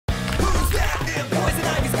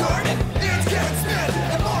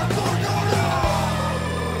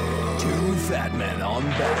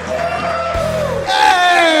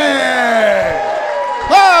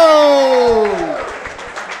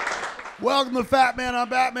Welcome to Fat Man on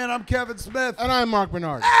Batman. I'm Kevin Smith. And I'm Marc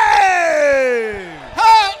Bernardin. Hey!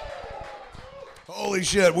 Hey! Holy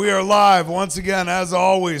shit, we are live once again, as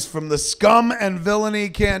always, from the Scum and Villainy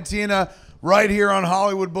Cantina right here on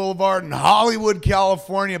Hollywood Boulevard in Hollywood,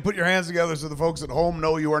 California. Put your hands together so the folks at home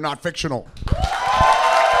know you are not fictional.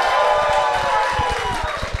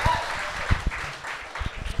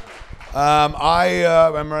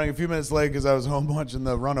 I'm running a few minutes late because I was home watching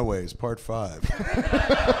The Runaways, Part 5.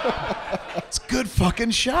 It's a good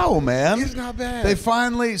fucking show, man. It's not bad. They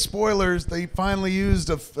finally, spoilers, they finally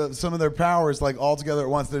used some of their powers like all together at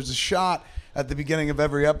once. There's a shot at the beginning of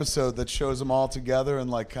every episode that shows them all together and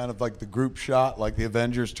like kind of like the group shot, like the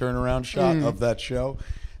Avengers turnaround shot of that show.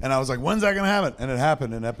 And I was like, when's that going to happen? And it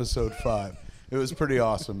happened in episode 5. It was pretty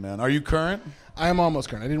awesome, man. Are you current? I am almost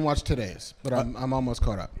current. I didn't watch today's, but I'm almost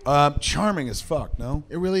caught up. Charming as fuck, no?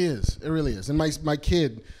 It really is. It really is. And my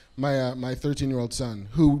kid, my 13-year-old son,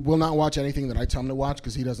 who will not watch anything that I tell him to watch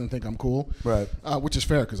because he doesn't think I'm cool. Right. Which is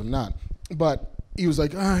fair because I'm not. But he was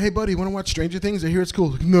like, hey, buddy, want to watch Stranger Things? I hear it's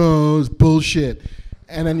cool. Like, no, it's bullshit.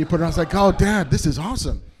 And then you put it on. I was like, oh, Dad, this is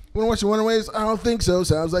awesome. Want to watch The Runaways? I don't think so.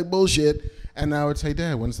 Sounds like bullshit. And now it's, hey,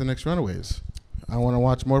 Dad, when's the next Runaways? I want to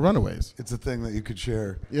watch more Runaways. It's a thing that you could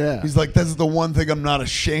share. Yeah. He's like, this is the one thing I'm not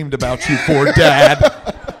ashamed about you for, Dad.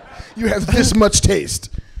 You have this much taste.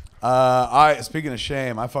 Speaking of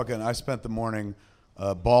shame, I spent the morning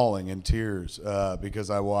bawling in tears because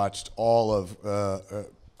I watched all of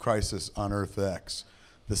Crisis on Earth X,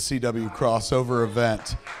 the CW crossover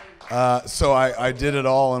event. So I did it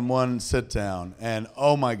all in one sit down, and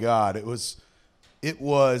oh my God, it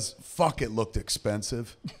looked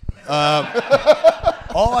expensive.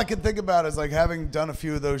 All I can think about is like having done a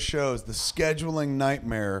few of those shows, the scheduling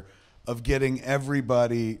nightmare of getting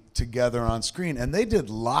everybody together on screen. And they did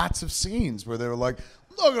lots of scenes where they were like,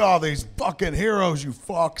 look at all these fucking heroes, you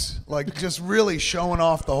fucks. Like just really showing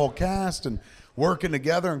off the whole cast and working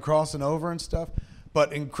together and crossing over and stuff.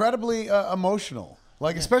 But incredibly emotional.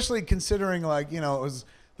 Like, especially considering like,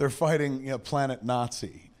 they're fighting, Planet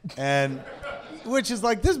Nazi. And which is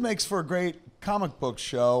like, this makes for a great comic book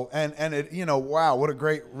show, and it, wow, what a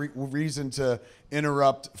great reason to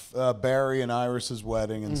interrupt Barry and Iris's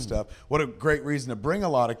wedding and stuff. What a great reason to bring a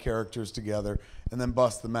lot of characters together and then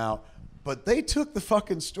bust them out. But they took the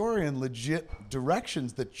fucking story in legit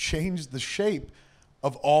directions that changed the shape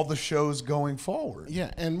of all the shows going forward.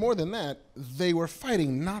 Yeah, and more than that, they were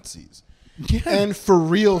fighting Nazis. Yeah. And for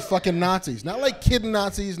real fucking Nazis. Not like kid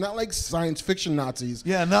Nazis, not like science fiction Nazis.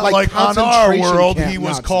 Yeah, not like on our world he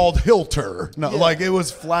was Nazis. called Hilter. No, like it was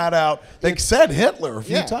flat out. They said Hitler a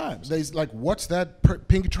few times. They like, what's that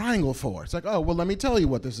pink triangle for? It's like, oh, well, let me tell you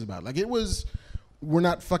what this is about. Like we're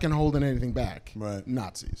not fucking holding anything back. Right.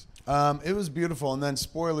 Nazis. It was beautiful. And then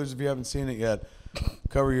spoilers if you haven't seen it yet,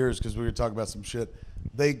 cover your ears because we're going to talk about some shit.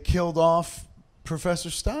 They killed off Professor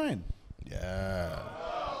Stein. Yeah.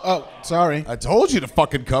 Oh, sorry. I told you to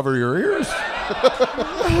fucking cover your ears.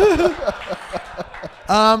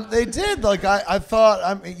 They did. Like I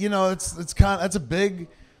thought. That's a big,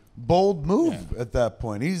 bold move at that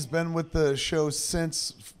point. He's been with the show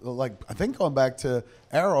since, like I think going back to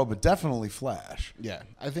Arrow, but definitely Flash. Yeah,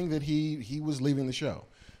 I think that he was leaving the show.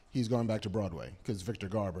 He's going back to Broadway because Victor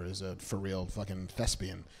Garber is a for real fucking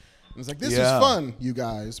thespian. And it's like, this is fun, you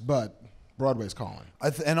guys, but Broadway's calling.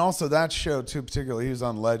 And also that show, too, particularly, he was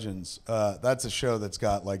on Legends. That's a show that's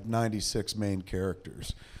got like 96 main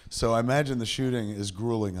characters. So I imagine the shooting is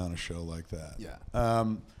grueling on a show like that. Yeah.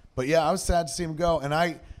 But yeah, I was sad to see him go. And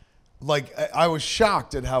I was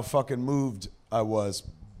shocked at how fucking moved I was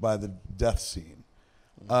by the death scene.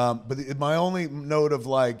 But my only note of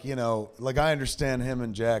like I understand him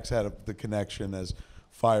and Jax had the connection as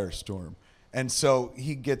Firestorm. And so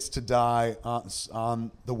he gets to die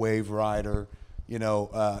on the Wave Rider, in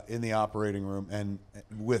the operating room, and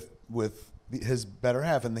with his better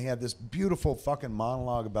half. And they had this beautiful fucking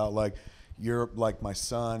monologue about like, you're like my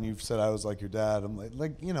son. You've said I was like your dad. I'm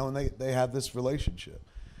and they had this relationship.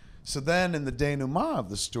 So then in the denouement of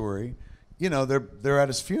the story, they're at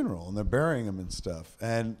his funeral and they're burying him and stuff.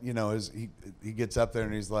 And he gets up there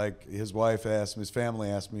and he's like, his wife asked him, his family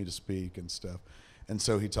asked me to speak and stuff. And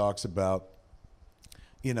so he talks about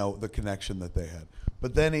the connection that they had.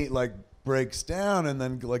 But then he like breaks down and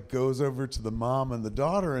then like goes over to the mom and the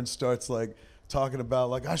daughter and starts like talking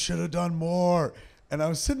about like, I should have done more. And I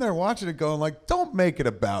was sitting there watching it going like, don't make it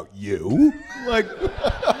about you. Like,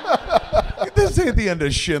 this ain't the end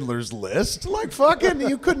of Schindler's List. Like, fucking,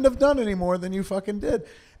 you couldn't have done any more than you fucking did.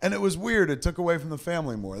 And it was weird. It took away from the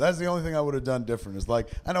family more. That's the only thing I would have done different. Is like,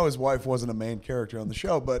 I know his wife wasn't a main character on the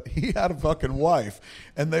show, but he had a fucking wife.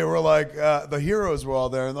 And they were like, the heroes were all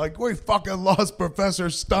there. And like, we fucking lost Professor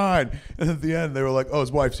Stein. And at the end, they were like, oh,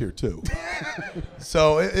 his wife's here too.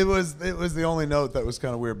 So it was the only note that was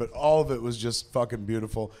kind of weird. But all of it was just fucking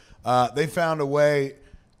beautiful. They found a way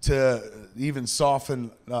to even soften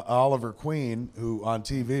Oliver Queen, who on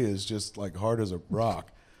TV is just like hard as a rock.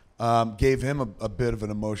 Gave him a bit of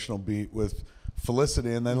an emotional beat with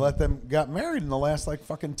Felicity, and then let them got married in the last like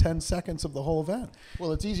fucking 10 seconds of the whole event.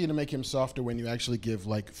 Well, it's easy to make him softer when you actually give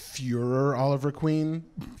like Führer Oliver Queen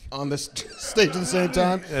on the stage at the same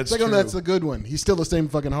time. It's like, true. oh, that's a good one. He's still the same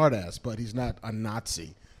fucking hard ass, but he's not a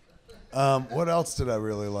Nazi. What else did I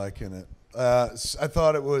really like in it? I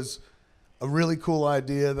thought it was a really cool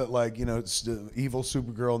idea that, like, you know, evil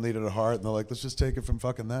Supergirl needed a heart, and they're like, let's just take it from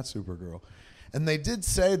fucking that Supergirl. And they did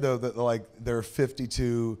say, though, that, like, there are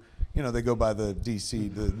 52, you know, they go by the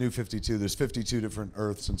DC, the new 52. There's 52 different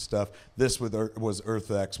Earths and stuff. This was Earth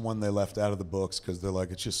X, one they left out of the books because they're like,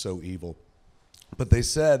 it's just so evil. But they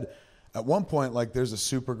said at one point, like, there's a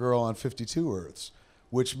Supergirl on 52 Earths,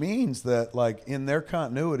 which means that, like, in their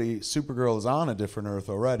continuity, Supergirl is on a different Earth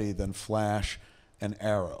already than Flash and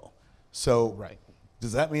Arrow. So Right.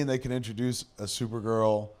 Does that mean they can introduce a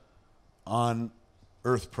Supergirl on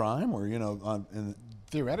Earth Prime, or, you know,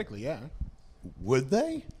 Theoretically, yeah. would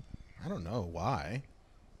they? I don't know why,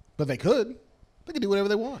 but they could. They could do whatever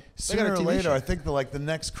they want. Sooner or later, I think the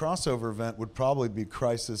next crossover event would probably be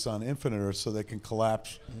Crisis on Infinite Earth, so they can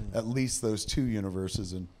collapse at least those two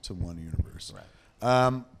universes into one universe. Right.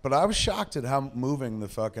 But I was shocked at how moving the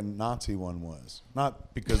fucking Nazi one was.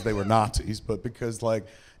 Not because they were Nazis, but because, like,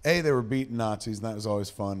 A, they were beating Nazis, and that was always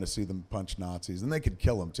fun to see them punch Nazis, and they could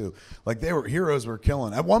kill them too. Like, heroes were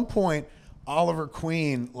killing. At one point, Oliver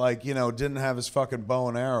Queen, like, you know, didn't have his fucking bow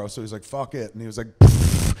and arrow, so he's like, fuck it, and he was like,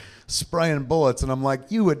 spraying bullets, and I'm like,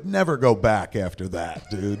 you would never go back after that,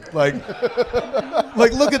 dude. Like,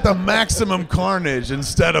 look at the maximum carnage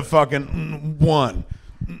instead of fucking 1,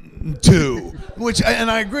 2, which, and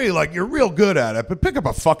I agree, like, you're real good at it, but pick up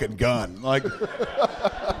a fucking gun, like.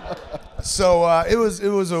 So it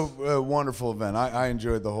was a wonderful event. I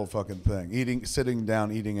enjoyed the whole fucking thing. Sitting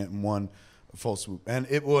down, eating it in one full swoop, and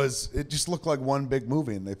it just looked like one big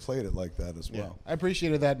movie, and they played it like that as well. I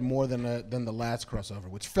appreciated that more than the last crossover,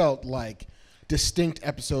 which felt like distinct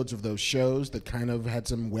episodes of those shows that kind of had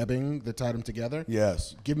some webbing that tied them together.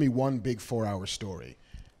 Yes. Give me one big 4-hour story.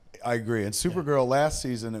 I agree. And Supergirl last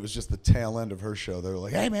season, it was just the tail end of her show. They were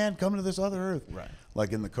like, hey, man, come to this other Earth. Right.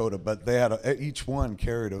 Like in the coda. But they had each one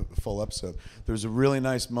carried a full episode. There's a really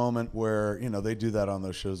nice moment where, you know, they do that on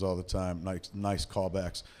those shows all the time, nice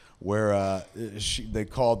callbacks, where they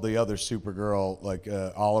called the other Supergirl, like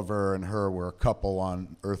Oliver and her were a couple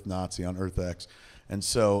on Earth Nazi, on Earth X. And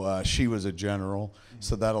so she was a general.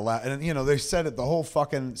 So that allowed, and, you know, they said it the whole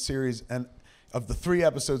fucking series and of the 3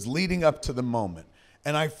 episodes leading up to the moment.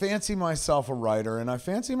 And I fancy myself a writer, and I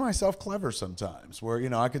fancy myself clever sometimes, where, you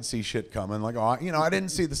know, I could see shit coming. Like, oh, you know, I didn't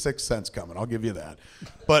see The Sixth Sense coming. I'll give you that.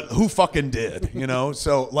 But who fucking did, you know?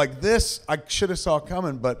 So, like, this, I should have saw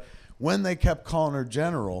coming. But when they kept calling her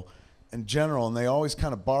General, and they always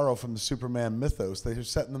kind of borrow from the Superman mythos, they're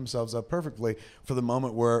setting themselves up perfectly for the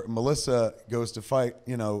moment where Melissa goes to fight,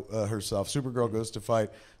 you know, herself. Supergirl goes to fight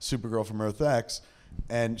Supergirl from Earth X.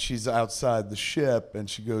 And she's outside the ship, and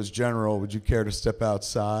she goes, General, would you care to step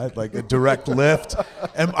outside? Like a direct lift.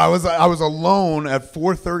 And I was alone at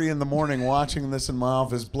 4:30 in the morning watching this in my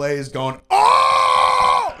office, Blaze going,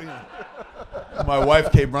 oh! And my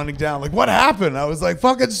wife came running down, like, what happened? I was like,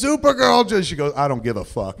 fucking Supergirl. She goes, I don't give a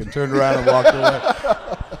fuck, and turned around and walked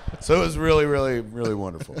away. So it was really, really, really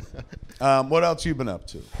wonderful. What else you been up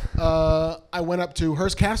to? I went up to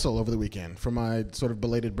Hearst Castle over the weekend for my sort of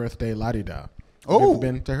belated birthday la-di-da. Oh, have you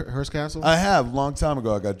been to Hearst Castle? I have. Long time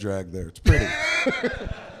ago, I got dragged there. It's pretty.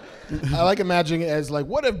 I like imagining it as like,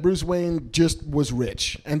 what if Bruce Wayne just was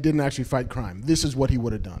rich and didn't actually fight crime? This is what he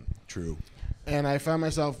would have done. True. And I found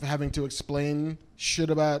myself having to explain shit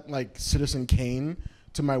about like Citizen Kane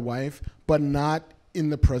to my wife, but not in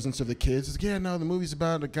the presence of the kids. It's like, yeah, no, the movie's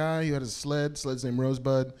about a guy who had a sled's named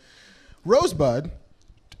Rosebud. Rosebud,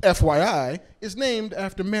 FYI, is named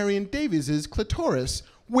after Marion Davies' clitoris,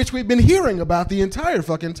 which we've been hearing about the entire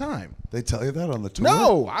fucking time. They tell you that on the tour?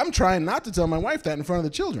 No, I'm trying not to tell my wife that in front of the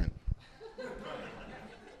children.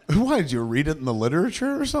 Why, did you read it in the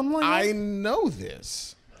literature or something like that? I know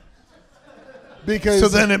this. Because so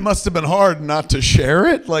then it must have been hard not to share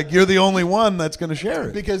it. Like you're the only one that's going to share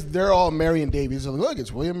it. Because they're all Marion Davies. So look,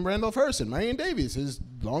 it's William Randolph Hearst and Marion Davies, his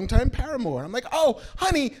longtime paramour. I'm like, oh,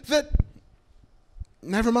 honey,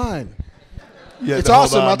 never mind. Yeah, it's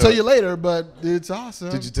awesome. I'll tell you later, but it's awesome.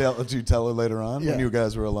 Did you tell her later on when you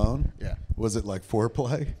guys were alone? Yeah. Was it like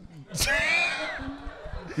foreplay?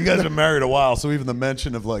 You guys have been married a while, so even the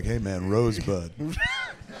mention of like, hey man, Rosebud.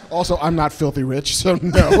 Also, I'm not filthy rich, so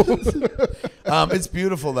no. It's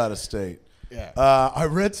beautiful, that estate. Yeah. I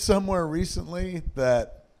read somewhere recently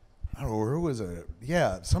that, I don't know, where was it?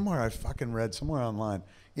 Yeah, somewhere I fucking read, somewhere online.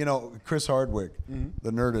 You know, Chris Hardwick,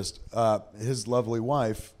 the Nerdist, his lovely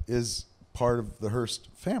wife is part of the Hearst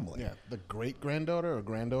family. Yeah, the great-granddaughter or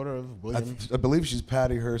granddaughter of William? I believe she's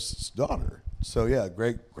Patty Hearst's daughter. So yeah,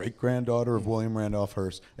 great-granddaughter of William Randolph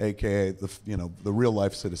Hearst, a.k.a. the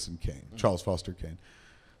real-life Citizen Kane, Charles Foster Kane.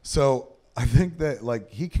 So I think that like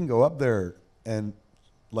he can go up there and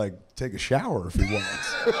like take a shower if he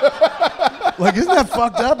wants. Like, isn't that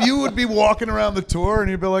fucked up? You would be walking around the tour and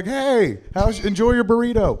you'd be like, hey, enjoy your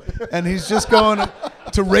burrito. And he's just going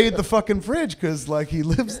to raid the fucking fridge because like he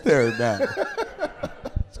lives there now.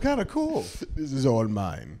 It's kind of cool. This is all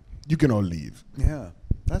mine. You can all leave. Yeah.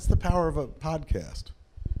 That's the power of a podcast.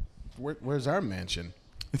 Where's our mansion?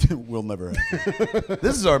 We'll never have it.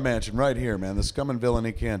 This is our mansion right here, man. The Scum and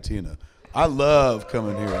Villainy Cantina. I love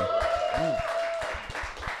coming here.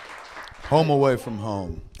 Home away from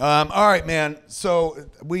home. All right, man. So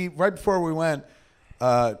right before we went,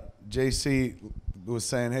 JC was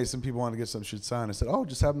saying, hey, some people want to get some shit signed. I said, oh,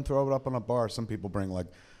 just have them throw it up on a bar. Some people bring like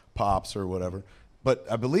pops or whatever. But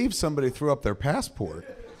I believe somebody threw up their passport,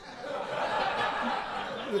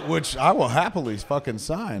 which I will happily fucking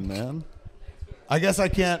sign, man. I guess I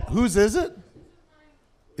can't. Whose is it?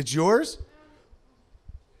 It's yours?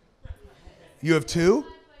 You have two?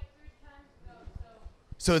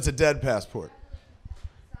 So it's a dead passport.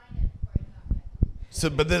 So,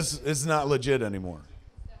 but this is not legit anymore.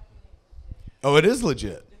 Oh, it is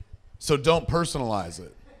legit. So don't personalize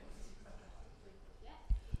it.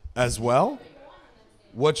 As well?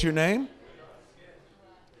 What's your name?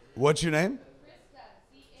 What's your name?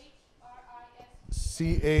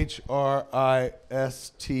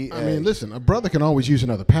 Christa. I mean, listen, a brother can always use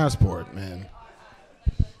another passport, man.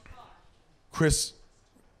 Chris,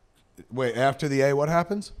 wait, after the A, what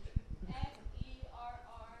happens?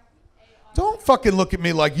 Don't fucking look at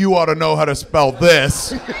me like you ought to know how to spell this.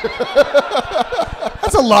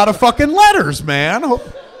 That's a lot of fucking letters, man.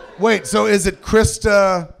 Wait, so is it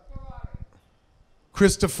Christa?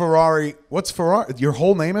 Christa Ferrari. What's Ferrari? Your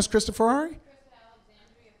whole name is Christa Ferrari?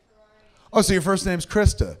 Oh, so your first name's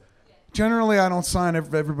Christa. Generally, I don't sign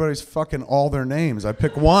everybody's fucking all their names. I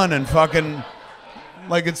pick one and fucking,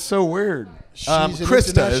 like, it's so weird.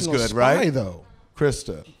 Christa is good, right? Though.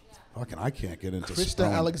 Christa. Fucking, I can't get into Christa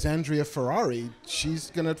spelling. Alexandria Ferrari.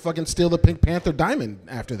 She's gonna fucking steal the Pink Panther diamond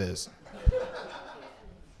after this.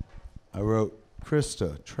 I wrote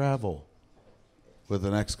Christa travel with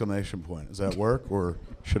an exclamation point. Does that work, or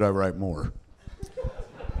should I write more?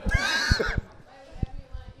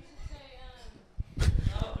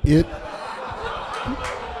 It.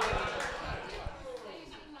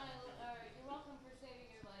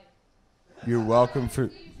 You're welcome for.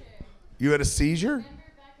 You had a seizure?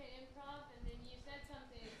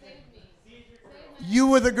 You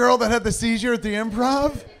were the girl that had the seizure at the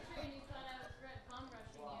Improv?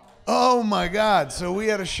 Oh my God! So we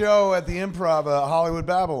had a show at the Improv, Hollywood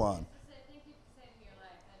Babylon.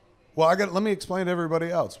 Well, let me explain to everybody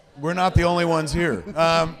else. We're not the only ones here.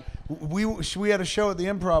 We had a show at the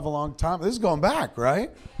Improv a long time. This is going back, right?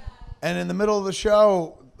 And in the middle of the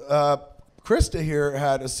show, Christa here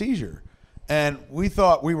had a seizure, and we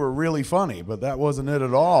thought we were really funny, but that wasn't it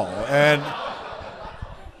at all.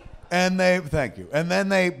 And they thank you. And then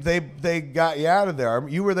they got you out of there.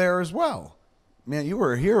 You were there as well. Man, you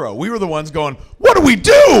were a hero. We were the ones going, what do we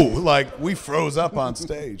do? Like, we froze up on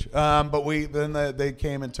stage. But then they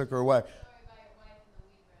came and took her away.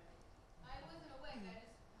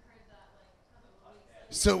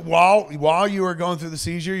 So while you were going through the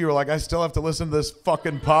seizure, you were like, I still have to listen to this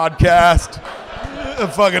fucking podcast. A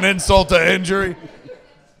fucking insult to injury.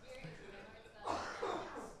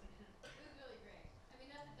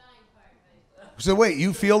 So wait,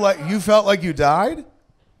 you felt like you died?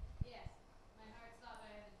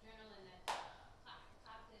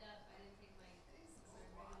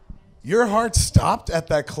 Your heart stopped at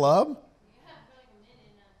that club?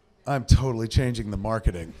 I'm totally changing the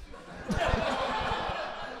marketing.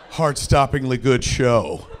 Heart-stoppingly good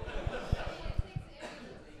show.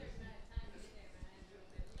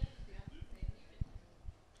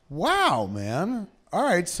 Wow, man. All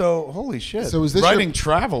right, so holy shit. So is this writing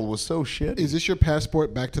travel was so shitty. Is this your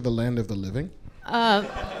passport back to the land of the living? Pass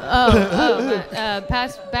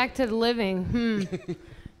back to the living.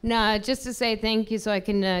 Nah, just to say thank you so I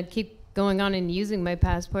can keep going on and using my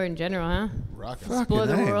passport in general, huh? Explore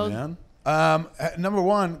the world. Man. Number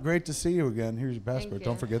one, great to see you again. Here's your passport.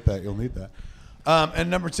 Don't forget that. You'll need that. And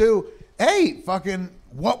number two, hey, fucking,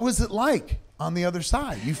 what was it like on the other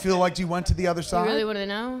side? You feel like you went to the other side? You really want to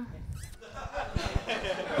know?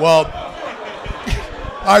 Well,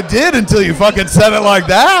 I did until you fucking said it like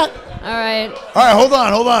that. All right,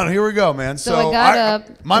 hold on. Here we go, man. So I got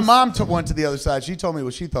up. My mom went to the other side. She told me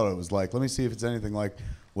what she thought it was like. Let me see if it's anything like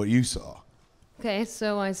what you saw. Okay,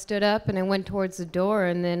 so I stood up and I went towards the door,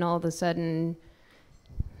 and then all of a sudden,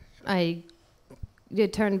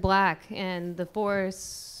 it turned black, and the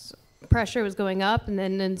force pressure was going up, and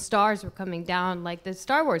then stars were coming down, like the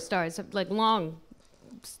Star Wars stars, like long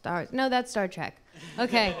stars. No, that's Star Trek.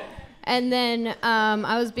 Okay. And then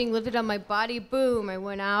I was being lifted on my body. Boom, I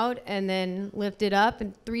went out and then lifted up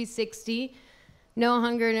and 360. No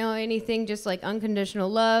hunger, no anything, just like unconditional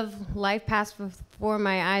love. Life passed before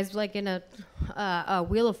my eyes like in a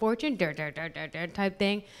Wheel of Fortune type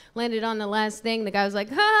thing. Landed on the last thing. The guy was like,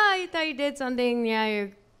 ha, you thought you did something. Yeah,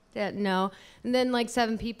 you're no. And then like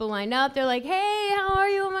 7 people lined up. They're like, hey, how are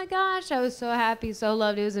you? Oh my gosh. I was so happy, so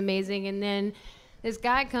loved. It was amazing. And then this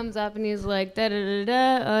guy comes up and he's like,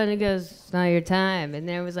 da-da-da-da, and he goes, it's not your time. And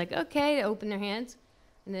then it was like, okay, they opened their hands,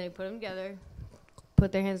 and then they put them together,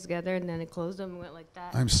 put their hands together, and then they closed them and went like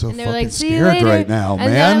that. I'm so fucking like, scared right now,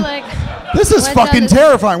 and man. Like, this is fucking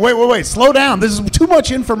terrifying. Wait, slow down. This is too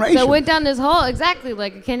much information. So I went down this hall, exactly,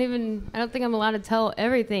 like, I don't think I'm allowed to tell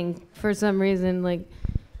everything for some reason, like,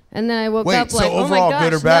 and then I woke up like, oh my gosh, overall,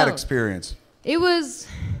 good or bad experience? It was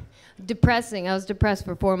depressing. I was depressed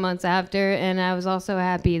for 4 months after, and I was also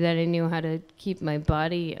happy that I knew how to keep my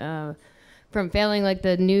body from failing like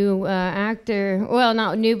the new actor. Well,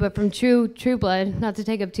 not new, but from True Blood. Not to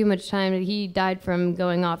take up too much time, he died from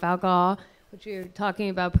going off alcohol, which we were talking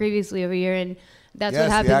about previously over here, and that's what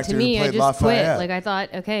happened to me. I just quit. Like I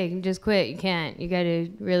thought, okay, you can just quit. You can't. You got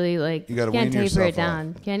to really like. You can't taper it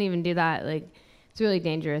down. Can't even do that. Like it's really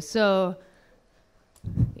dangerous. So.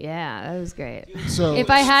 Yeah, that was great. So if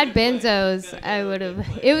I had benzos, I would have.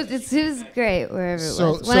 It was great wherever it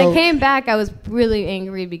was. When I came back, I was really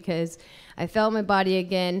angry because I felt my body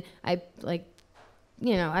again. I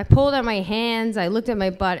pulled out my hands. I looked at my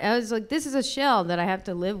body. I was like, this is a shell that I have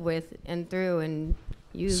to live with and through and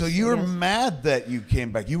use. So you were mad that you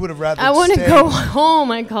came back. You would have rather. I want to go home.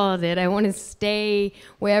 I called it. I want to stay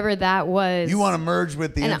wherever that was. You want to merge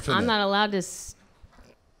with the infinite. I'm not allowed to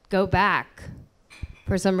go back.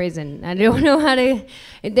 For some reason, I don't know how to.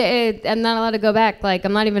 I'm not allowed to go back. Like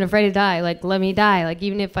I'm not even afraid to die. Like let me die. Like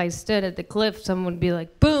even if I stood at the cliff, someone would be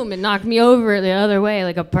like, boom, and knock me over the other way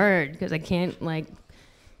like a bird because I can't like.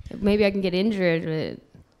 Maybe I can get injured.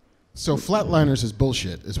 So flatliners is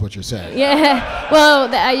bullshit, is what you're saying. Yeah. Well,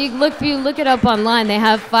 if you look it up online, they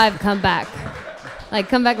have 5 come back like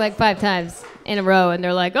 5 times in a row, and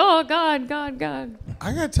they're like, oh God.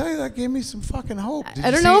 I gotta tell you, that gave me some fucking hope. I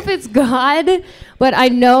don't know if it's God, but I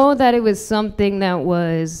know that it was something that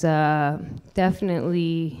was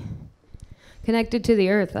definitely connected to the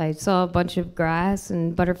earth. I saw a bunch of grass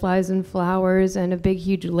and butterflies and flowers and a big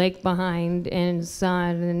huge lake behind and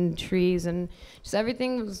sun and trees and just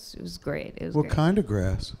everything was great. It was what great. Kind of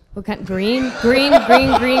grass? What kind? Green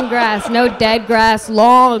grass. No dead grass,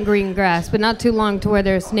 long green grass, but not too long to where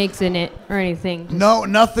there are snakes in it or anything. Just no,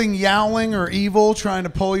 nothing yowling or evil trying to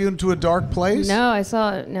pull you into a dark place? No, I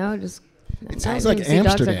saw just. It sounds like Amsterdam.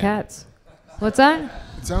 Dogs or cats. What's that?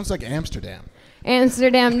 It sounds like Amsterdam.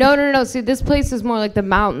 Amsterdam. No. See, this place is more like the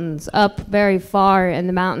mountains, up very far in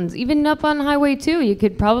the mountains. Even up on Highway 2, you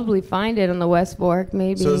could probably find it on the West Fork,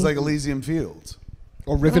 maybe. So it's like Elysium Fields.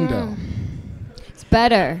 Or Rivendell. It's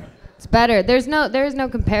better. There is no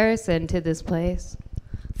comparison to this place.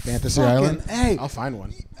 Fantasy Island? Hey, I'll find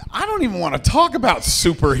one. I don't even want to talk about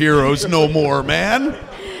superheroes no more, man.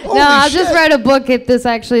 Holy I'll shit. Just write a book if this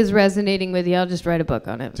actually is resonating with you. I'll just write a book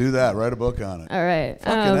on it. Do that. Write a book on it. All right.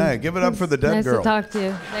 Fucking A. Give it up for the dead girl. Nice to talk to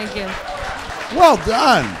you. Thank you. Well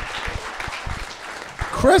done.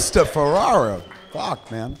 Krista Ferrara. Fuck,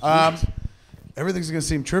 man. Everything's going to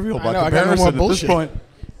seem trivial by comparison at this point.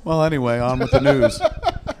 Well, anyway, on with the news.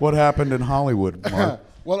 What happened in Hollywood, Mark?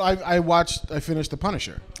 Well, I finished The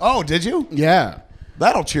Punisher. Oh, did you? Yeah.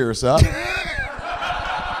 That'll cheer us up.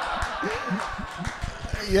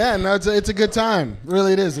 Yeah, no, it's a good time.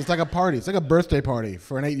 Really, it is. It's like a party. It's like a birthday party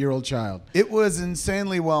for an 8-year-old child. It was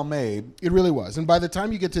insanely well made. It really was. And by the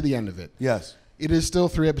time you get to the end of it, yes, It is still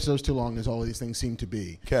 3 episodes too long, as all of these things seem to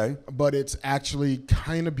be. Okay. But it's actually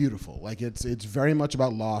kind of beautiful. Like it's very much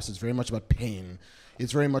about loss. It's very much about pain.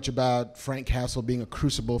 It's very much about Frank Castle being a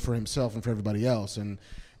crucible for himself and for everybody else,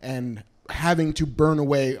 and having to burn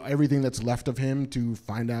away everything that's left of him to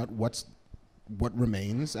find out what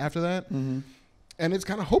remains after that. Mm-hmm. And it's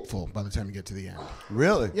kind of hopeful by the time you get to the end.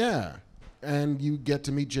 Really? Yeah. And you get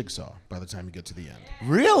to meet Jigsaw by the time you get to the end.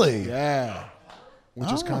 Really? Yeah.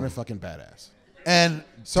 Which is kind of fucking badass. And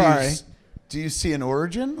sorry, do you see an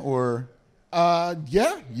origin or?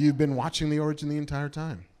 Yeah, you've been watching the origin the entire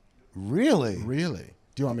time. Really? Really?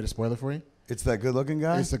 Do you want me to spoil it for you? It's that good-looking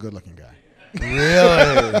guy? It's the good-looking guy.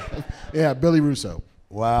 Really? Yeah, Billy Russo.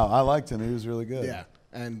 Wow, I liked him. He was really good. Yeah,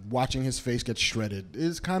 and watching his face get shredded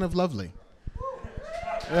is kind of lovely.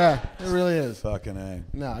 Yeah, it really is. Fucking A.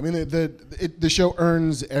 No, I mean, the show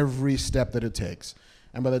earns every step that it takes.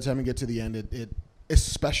 And by the time you get to the end, it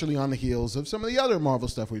especially on the heels of some of the other Marvel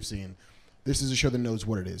stuff we've seen, this is a show that knows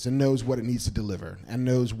what it is and knows what it needs to deliver and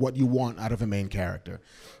knows what you want out of a main character.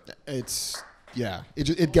 It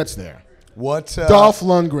gets there. What Dolph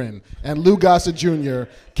Lundgren and Lou Gossett Jr.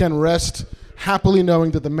 can rest happily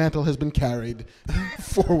knowing that the mantle has been carried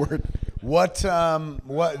forward. Where's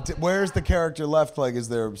the character left? Like, is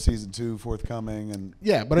there season 2 forthcoming? And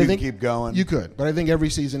yeah, but I think keep going. You could, but I think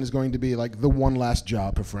every season is going to be like the one last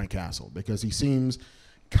job for Frank Castle because he seems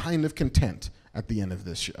kind of content at the end of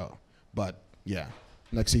this show. But yeah,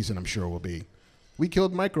 next season I'm sure will be. We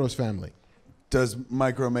killed Micro's family. Does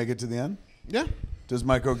Micro make it to the end? Yeah. Does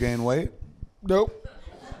Micro gain weight? Nope.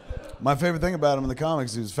 My favorite thing about him in the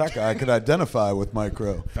comics, he was a fat guy. I could identify with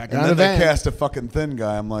Micro. Fat guy and in then a they van. cast a fucking thin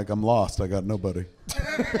guy. I'm like, I'm lost. I got nobody.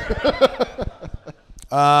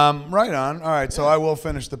 Right on. All right, so I will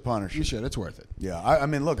finish The Punisher. You should. It's worth it. Yeah, I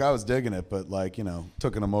mean, look, I was digging it, but like,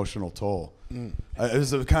 took an emotional toll. It was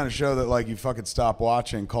the kind of show that like you fucking stop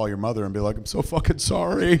watching, call your mother, and be like, I'm so fucking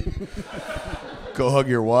sorry. Go hug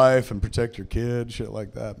your wife and protect your kid, shit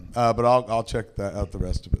like that. But I'll check that out, the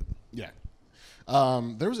rest of it. Yeah.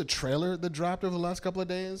 There was a trailer that dropped over the last couple of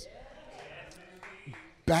days.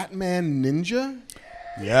 Batman Ninja?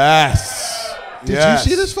 Yes. Did you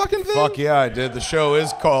see this fucking thing? Fuck yeah, I did. The show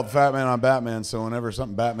is called Fat Man on Batman, so whenever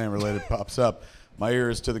something Batman related pops up, my ear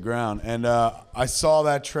is to the ground. And I saw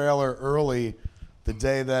that trailer early the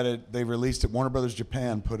day that they released it. Warner Brothers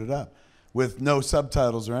Japan put it up with no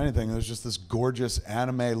subtitles or anything. It was just this gorgeous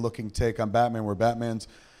anime-looking take on Batman where Batman's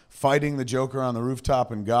fighting the Joker on the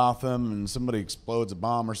rooftop in Gotham, and somebody explodes a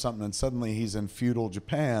bomb or something, and suddenly he's in feudal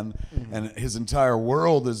Japan, and his entire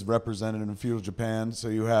world is represented in feudal Japan. So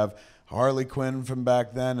you have Harley Quinn from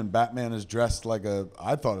back then, and Batman is dressed like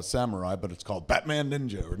I thought a samurai, but it's called Batman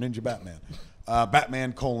Ninja or Ninja Batman.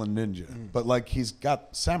 Batman : Ninja. But like he's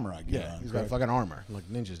got samurai gear on. He's got fucking armor. Like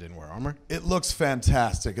ninjas didn't wear armor. It looks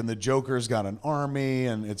fantastic, and the Joker's got an army,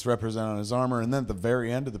 and it's represented on his armor. And then at the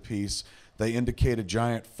very end of the piece, they indicate a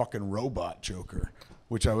giant fucking robot Joker,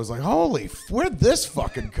 which I was like, holy, where'd this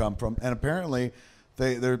fucking come from? And apparently,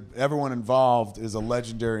 everyone involved is a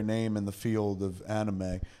legendary name in the field of anime.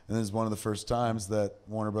 And this is one of the first times that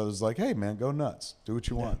Warner Brothers is like, hey, man, go nuts. Do what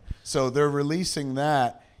you want. So they're releasing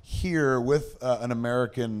that here with an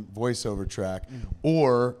American voiceover track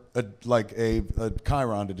or a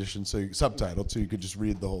Chiron edition, subtitled, so you could just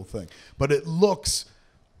read the whole thing. But it looks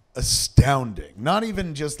astounding. Not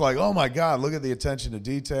even just like, oh my God, look at the attention to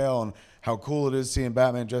detail and how cool it is seeing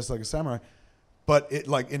Batman dressed like a samurai. But it,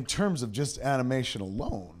 like, in terms of just animation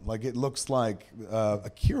alone, like, it looks like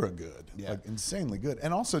Akira good, like insanely good,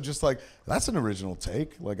 and also just like that's an original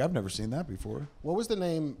take. Like, I've never seen that before. What was the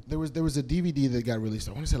name? There was a DVD that got released.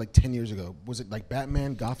 I want to say like 10 years ago. Was it like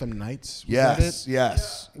Batman Gotham Knights? Was that it?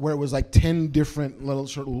 Yes. Where it was like 10 different little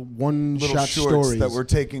one-shot shorts stories that were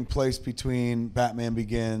taking place between Batman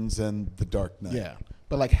Begins and The Dark Knight. Yeah.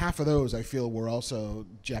 But like half of those, I feel, were also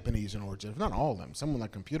Japanese in origin. If not all of them. Some were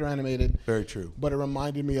like computer animated. Very true. But it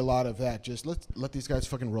reminded me a lot of that. Just let these guys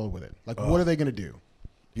fucking roll with it. Like, what are they going to do?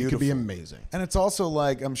 Beautiful. It could be amazing. And it's also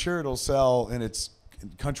like, I'm sure it'll sell in its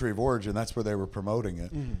country of origin. That's where they were promoting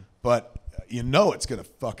it. But you know it's going to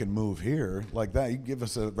fucking move here. Like that. You give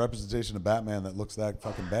us a representation of Batman that looks that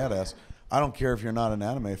fucking badass. I don't care if you're not an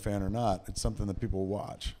anime fan or not. It's something that people will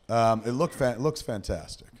watch. It looks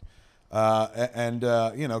fantastic.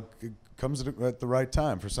 It comes at the right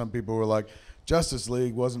time for some people who are like, Justice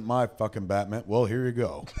League wasn't my fucking Batman. Well, here you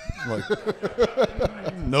go. Like,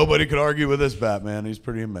 nobody could argue with this Batman. He's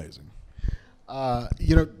pretty amazing.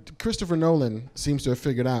 Christopher Nolan seems to have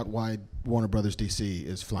figured out why Warner Brothers DC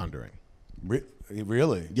is floundering.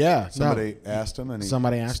 Really? Yeah. Somebody asked him, and he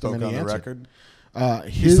spoke on the record.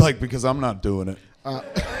 He's like, because I'm not doing it.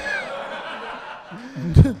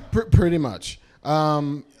 Pretty much.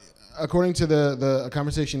 According to the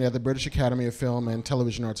conversation at the British Academy of Film and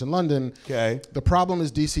Television Arts in London, the problem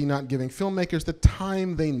is DC not giving filmmakers the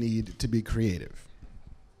time they need to be creative.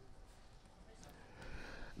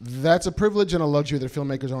 That's a privilege and a luxury that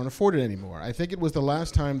filmmakers aren't afforded anymore. I think it was the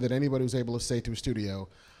last time that anybody was able to say to a studio,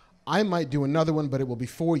 I might do another one, but it will be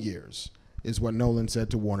 4 years, is what Nolan said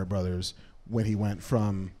to Warner Brothers when he went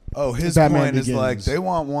from his Batman point Begins. is like they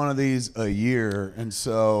want one of these a year, and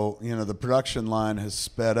so the production line has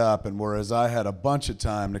sped up, and whereas I had a bunch of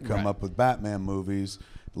time to come up with Batman movies,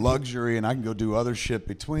 luxury, and I can go do other shit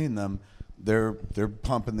between them, they're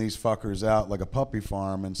pumping these fuckers out like a puppy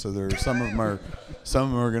farm, and so some of them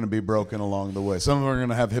are going to be broken along the way. Some of them are going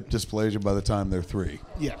to have hip dysplasia by the time they're 3.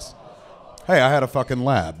 Yes. Hey, I had a fucking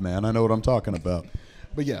lab, man. I know what I'm talking about.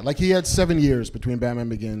 But yeah, like he had 7 years between Batman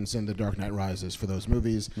Begins and The Dark Knight Rises for those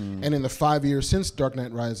movies. And in the 5 years since Dark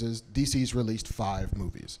Knight Rises, DC's released 5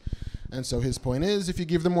 movies. And so his point is, if you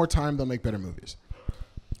give them more time, they'll make better movies.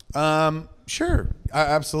 Sure,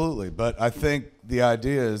 absolutely. But I think the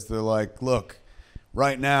idea is they're like, look,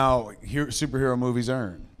 right now, superhero movies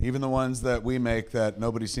earn. Even the ones that we make that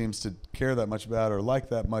nobody seems to care that much about or like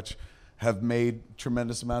that much have made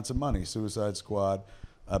tremendous amounts of money. Suicide Squad,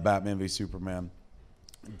 Batman v Superman,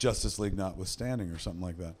 Justice League notwithstanding, or something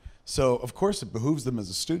like that. So, of course, it behooves them as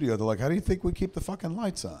a studio. They're like, how do you think we keep the fucking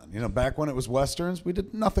lights on? Back when it was Westerns, we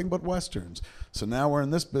did nothing but Westerns. So now we're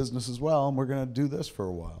in this business as well, and we're going to do this for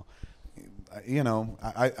a while.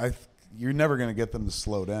 You're never going to get them to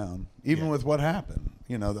slow down, even with what happened.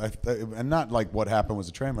 And not like what happened was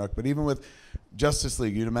a train wreck, but even with Justice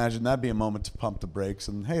League, you'd imagine that'd be a moment to pump the brakes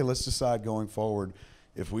and, hey, let's decide going forward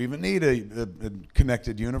if we even need a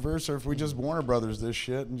connected universe, or if we just Warner Brothers this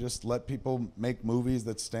shit and just let people make movies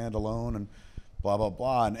that stand alone and blah, blah,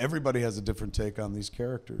 blah. And everybody has a different take on these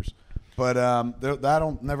characters. But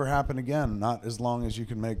that'll never happen again, not as long as you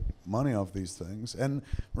can make money off these things. And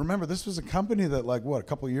remember, this was a company that, like, a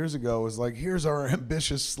couple of years ago was like, here's our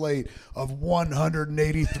ambitious slate of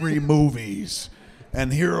 183 movies.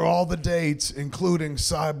 And here are all the dates, including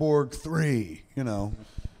Cyborg 3,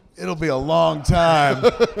 It'll be a long time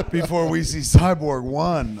before we see Cyborg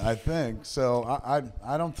 1, I think. So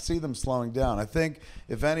I don't see them slowing down. I think,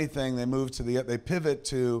 if anything, they pivot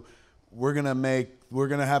to, we're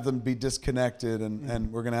gonna have them be disconnected,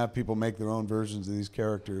 and we're gonna have people make their own versions of these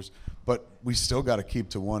characters. But we still got to keep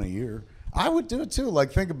to one a year. I would do it too.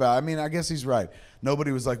 Like, think about it. I mean, I guess he's right.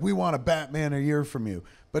 Nobody was like, we want a Batman a year from you.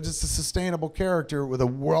 But it's a sustainable character with a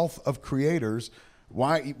wealth of creators.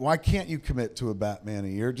 Why can't you commit to a Batman a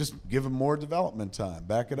year? Just give him more development time.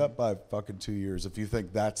 Back it up by fucking 2 years if you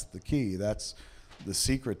think that's the key. That's the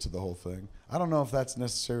secret to the whole thing. I don't know if that's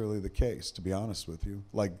necessarily the case, to be honest with you.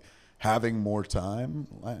 Like, having more time.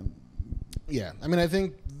 Yeah, I mean, I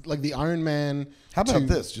think like the Iron Man. How about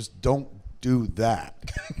this? Just don't do that.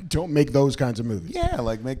 Don't make those kinds of movies. Yeah,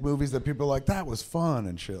 like make movies that people are like, that was fun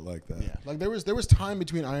and shit like that. Yeah, like there was time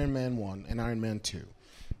between Iron Man 1 and Iron Man 2.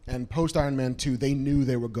 And post Iron Man 2, they knew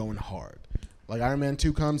they were going hard. Like Iron Man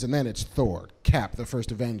 2 comes, and then it's Thor, Cap, the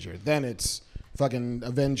first Avenger. Then it's fucking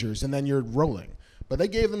Avengers, and then you're rolling. But they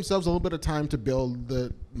gave themselves a little bit of time to build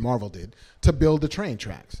Marvel did, to build the train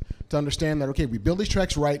tracks. To understand that, okay, we build these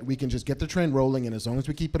tracks right, we can just get the train rolling, and as long as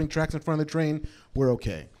we keep putting tracks in front of the train, we're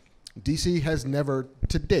okay. DC has never,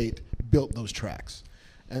 to date, built those tracks.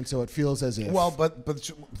 And so it feels as if... Well, but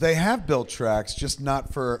they have built tracks, just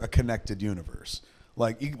not for a connected universe.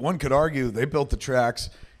 Like, one could argue they built the tracks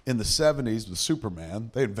in the 70s with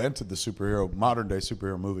Superman. They invented the modern-day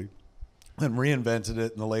superhero movie, and reinvented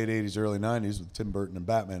it in the late 80s, early 90s with Tim Burton and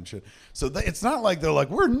Batman and shit. So it's not like they're like,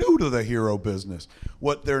 we're new to the hero business.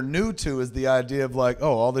 What they're new to is the idea of like,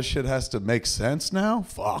 oh, all this shit has to make sense now?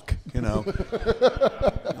 Fuck,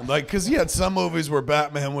 Like, because you had some movies where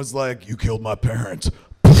Batman was like, you killed my parents.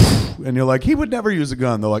 And you're like, he would never use a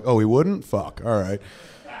gun. They're like, oh, he wouldn't? Fuck, all right.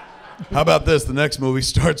 How about this? The next movie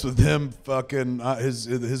starts with him fucking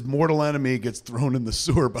his mortal enemy gets thrown in the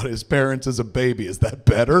sewer by his parents as a baby. Is that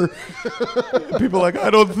better? People are like, I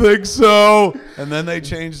don't think so. And then they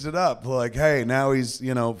changed it up. Like, hey, now he's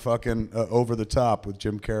fucking over the top with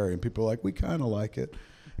Jim Carrey, and people are like, we kind of like it.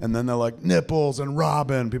 And then they're like, nipples and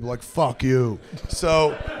Robin. People are like, fuck you.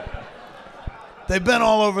 So they've been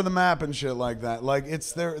all over the map and shit like that. Like,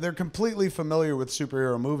 they're completely familiar with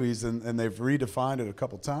superhero movies, and they've redefined it a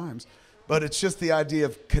couple times. But it's just the idea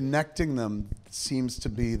of connecting them seems to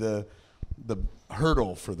be the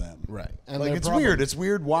hurdle for them. Right. And like, it's weird. It's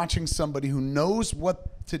weird watching somebody who knows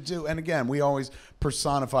what to do. And again, we always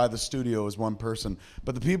personify the studio as one person.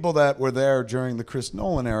 But the people that were there during the Chris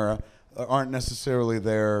Nolan era, aren't necessarily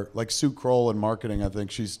there. Like Sue Kroll in marketing, I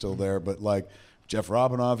think she's still there, but like Jeff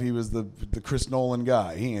Robinov, he was the Chris Nolan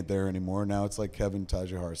guy. He ain't there anymore. Now it's like Kevin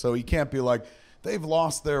Tajahar. So you can't be like, they've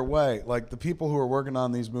lost their way. Like the people who are working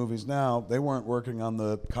on these movies now, they weren't working on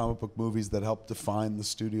the comic book movies that helped define the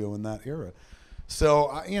studio in that era.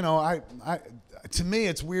 So, you know, I to me,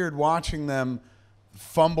 it's weird watching them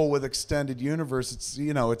fumble with extended universe. It's,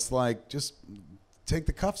 you know, it's like, just take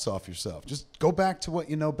the cuffs off yourself. Just go back to what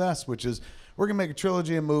you know best, which is, we're going to make a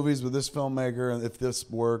trilogy of movies with this filmmaker, and if this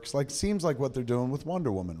works, like, seems like what they're doing with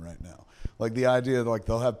Wonder Woman right now. Like, the idea, like,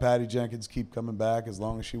 they'll have Patty Jenkins keep coming back as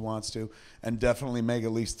long as she wants to, and definitely make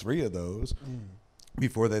at least 3 of those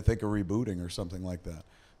before they think of rebooting or something like that.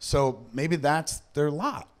 So maybe that's their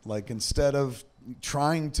lot. Like, instead of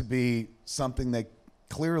trying to be something they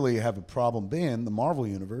clearly have a problem being, the Marvel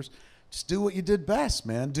Universe, just do what you did best,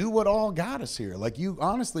 man. Do what all got us here. Like, you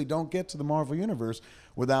honestly don't get to the Marvel Universe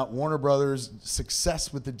without Warner Brothers'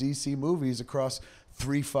 success with the DC movies across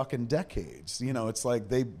 3 fucking decades. You know, it's like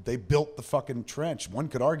they built the fucking trench. One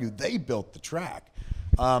could argue they built the track.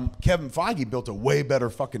 Kevin Feige built a way better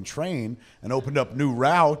fucking train and opened up new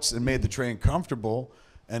routes and made the train comfortable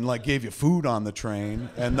and, like, gave you food on the train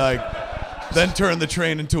and, like, then turned the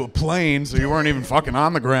train into a plane so you weren't even fucking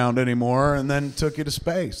on the ground anymore, and then took you to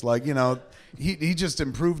space. Like, you know, he just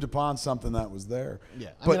improved upon something that was there. Yeah,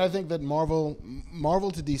 I think that Marvel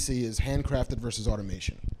to DC is handcrafted versus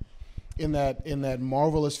automation. In that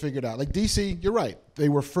Marvel has figured out, like DC, you're right, they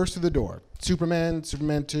were first to the door. Superman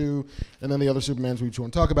 2, and then the other Supermans we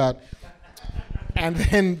want to talk about. And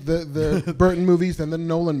then the Burton movies, then the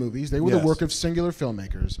Nolan movies. They were the work of singular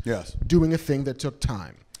filmmakers doing a thing that took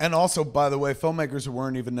time. And also, by the way, filmmakers who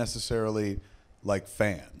weren't even necessarily like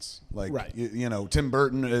fans. Like, you know, Tim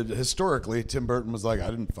Burton, historically, Tim Burton was like, I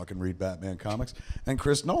didn't fucking read Batman comics. And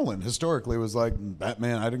Chris Nolan, historically, was like,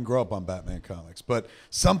 Batman, I didn't grow up on Batman comics. But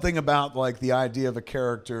something about, like, the idea of a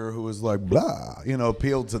character who was like, blah, you know,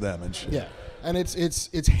 appealed to them and shit. Yeah. And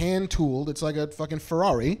it's hand-tooled. It's like a fucking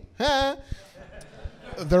Ferrari.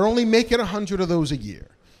 They're only making 100 of those a year.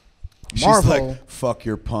 Marvel, she's like, fuck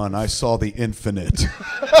your pun. I saw the infinite.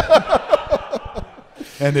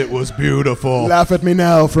 And it was beautiful. Laugh at me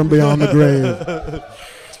now from beyond the grave.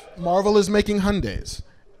 Marvel is making Hyundais.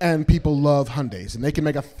 And people love Hyundais. And they can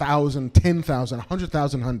make 1,000, 10,000,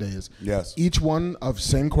 100,000 Hyundais. Yes. Each one of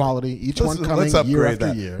same quality. Each one coming year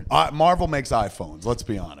after year. Marvel makes iPhones, let's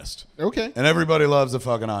be honest. Okay. And everybody loves a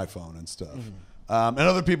fucking iPhone and stuff. Mm-hmm. And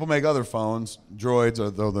other people make other phones, droids,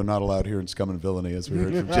 although they're not allowed here in Scum and Villainy, as we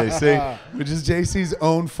heard from JC, which is JC's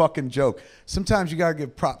own fucking joke. Sometimes you got to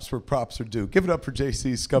give props where props are due. Give it up for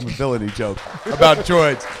JC's Scum and Villainy joke about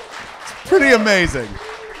droids. It's pretty amazing.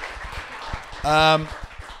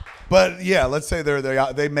 But yeah, let's say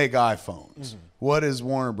they make iPhones. Mm-hmm. What is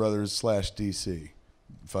Warner Brothers / DC?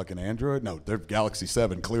 Fucking Android? No, they're Galaxy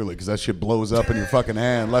 7, clearly, because that shit blows up in your fucking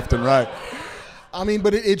hand left and right. I mean,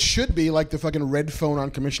 but it should be like the fucking red phone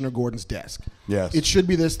on Commissioner Gordon's desk. Yes. It should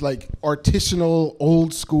be this, like, artisanal,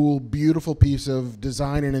 old school, beautiful piece of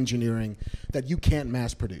design and engineering that you can't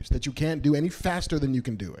mass produce, that you can't do any faster than you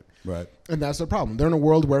can do it. Right. And that's the problem. They're in a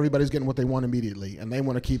world where everybody's getting what they want immediately, and they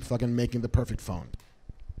want to keep fucking making the perfect phone.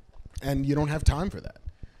 And you don't have time for that.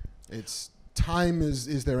 Time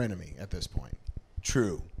is their enemy at this point.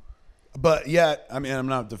 True. But yet, I mean, I'm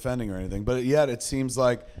not defending or anything, but yet it seems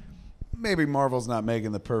like maybe Marvel's not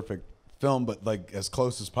making the perfect film, but, like, as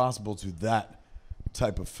close as possible to that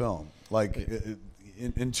type of film. Like,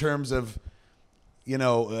 in terms of, you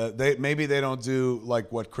know, maybe they don't do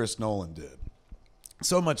like what Chris Nolan did.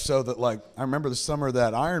 So much so that, like, I remember the summer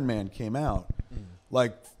that Iron Man came out.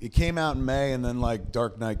 Like, it came out in May, and then, like,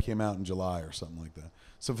 Dark Knight came out in July or something like that.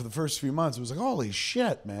 So for the first few months, it was like, holy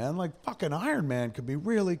shit, man. Like, fucking Iron Man could be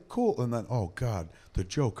really cool. And then, oh, God, the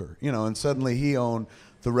Joker. You know, and suddenly he owned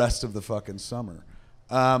the rest of the fucking summer.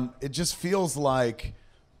 It just feels like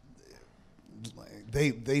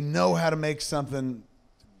they know how to make something.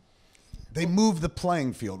 They move the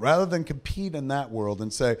playing field. Rather than compete in that world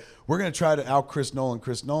and say, we're going to try to out Chris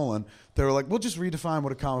Nolan, they were like, we'll just redefine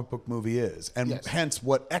what a comic book movie is. And hence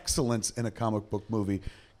what excellence in a comic book movie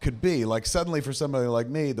could be. Like, suddenly for somebody like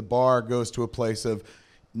me, the bar goes to a place of,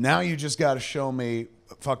 now you just got to show me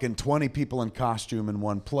fucking 20 people in costume in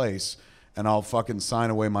one place, and I'll fucking sign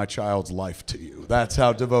away my child's life to you. That's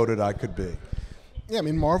how devoted I could be. Yeah, I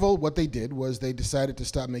mean, Marvel, what they did was they decided to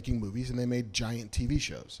stop making movies, and they made giant TV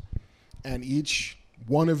shows. And each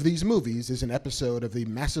one of these movies is an episode of the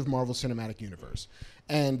massive Marvel Cinematic Universe.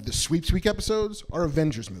 And the Sweeps Week episodes are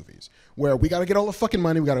Avengers movies, where we got to get all the fucking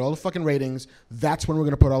money, we got all the fucking ratings. That's when we're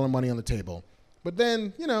going to put all the money on the table. But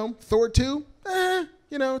then, you know, Thor 2,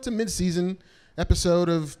 You know, it's a mid-season episode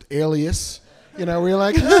of Alias. You know, where you're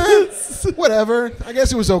like, whatever. I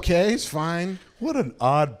guess it was okay. It's fine. What an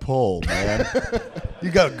odd pull, man.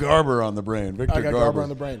 You got Garber on the brain. Victor I got Garber on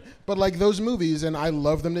the brain. But like those movies, and I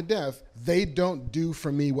love them to death, they don't do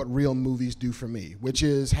for me what real movies do for me, which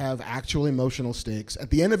is have actual emotional stakes at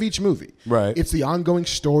the end of each movie. Right. It's the ongoing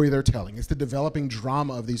story they're telling. It's the developing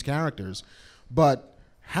drama of these characters. But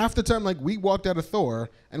half the time, like, we walked out of Thor,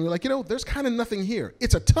 and we're like, you know, there's kind of nothing here.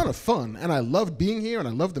 It's a ton of fun, and I loved being here, and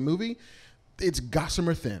I loved the movie. It's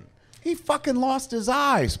gossamer thin. He fucking lost his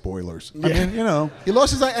eye. Spoilers. Yeah. I mean, you know. He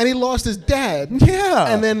lost his eye and he lost his dad.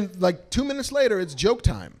 Yeah. And then like 2 minutes later, it's joke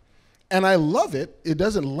time. And I love it. It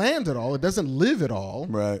doesn't land at all. It doesn't live at all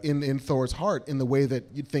in Thor's heart in the way that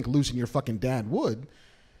you'd think losing your fucking dad would.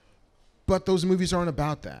 But those movies aren't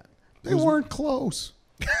about that. They weren't close.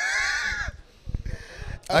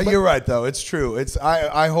 You're right, though. It's true.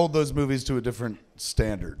 I hold those movies to a different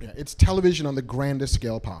standard. Yeah, it's television on the grandest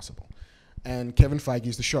scale possible. And Kevin Feige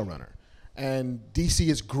is the showrunner. And DC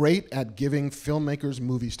is great at giving filmmakers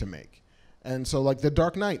movies to make. And so, like, The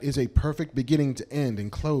Dark Knight is a perfect beginning to end,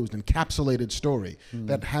 enclosed, encapsulated story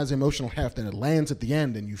that has emotional heft, and it lands at the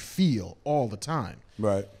end, and you feel all the time.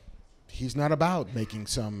 Right. He's not about making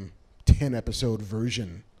some 10-episode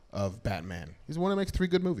version of Batman. He's the one who makes 3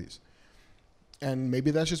 good movies. And maybe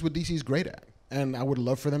that's just what DC's great at. And I would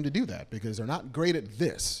love for them to do that, because they're not great at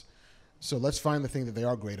this. So let's find the thing that they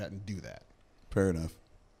are great at and do that. Fair enough.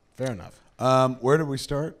 Fair enough. Where did we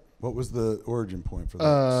start? What was the origin point for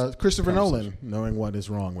that? Christopher Nolan knowing what is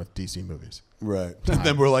wrong with DC movies. Right. And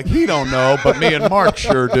then we're like, he don't know, but me and Mark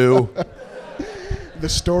sure do. The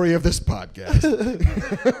story of this podcast.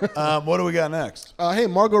 What do we got next? Hey,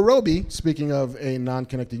 Margot Robbie, speaking of a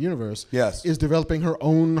non-connected universe, is developing her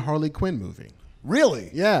own Harley Quinn movie. Really?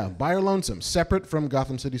 Yeah, by her lonesome, separate from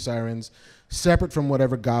Gotham City Sirens, separate from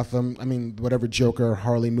whatever Joker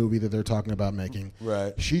Harley movie that they're talking about making.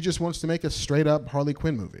 Right. She just wants to make a straight-up Harley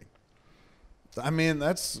Quinn movie. I mean,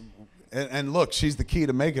 that's... And look, she's the key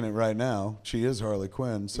to making it right now. She is Harley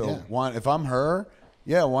Quinn. So why, if I'm her,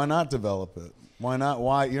 why not develop it? Why not?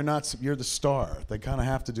 Why you're the star. They kind of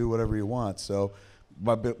have to do whatever you want. So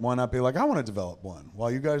why not be like, I want to develop one. While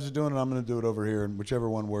you guys are doing it, I'm going to do it over here, and whichever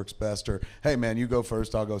one works best. Or hey, man, you go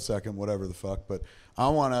first, I'll go second, whatever the fuck. But I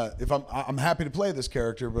want to. If I'm happy to play this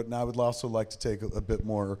character, but I would also like to take a bit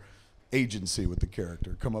more agency with the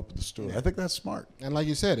character, come up with the story. I think that's smart. And like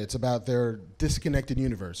you said, it's about their disconnected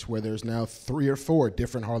universe where there's now 3 or 4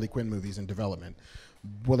 different Harley Quinn movies in development.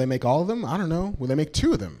 Will they make all of them? I don't know. Will they make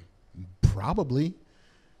 2 of them? Probably.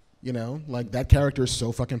 You know, like that character is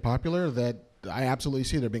so fucking popular that I absolutely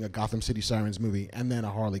see there being a Gotham City Sirens movie and then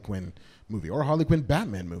a Harley Quinn movie or a Harley Quinn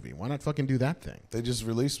Batman movie. Why not fucking do that thing? They just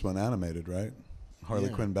released one animated, right? Harley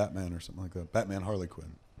Quinn Batman or something like that. Batman Harley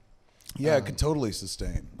Quinn. Yeah, it could totally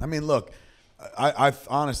sustain. I mean, look, I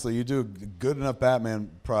honestly, you do a good enough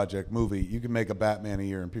Batman project movie, you can make a Batman a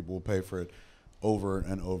year and people will pay for it over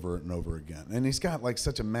and over and over again. And he's got like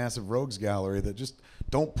such a massive rogues gallery that just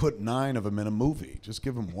don't put 9 of them in a movie. Just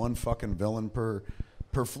give him one fucking villain per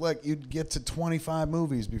flick. You'd get to 25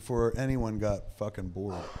 movies before anyone got fucking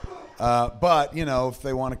bored. But, you know, if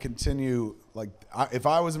they want to continue, like, if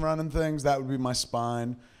I was running things, that would be my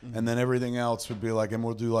spine. And then everything else would be like, and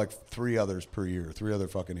we'll do like 3 others per year, 3 other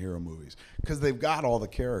fucking hero movies. Because they've got all the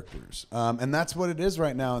characters. And that's what it is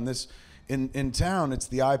right now in this, in town. It's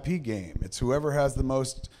the IP game. It's whoever has the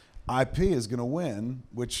most IP is going to win,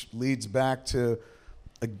 which leads back to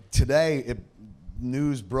today,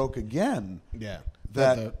 news broke again. Yeah.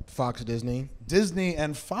 That Fox Disney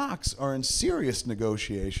and Fox are in serious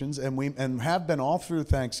negotiations, and have been all through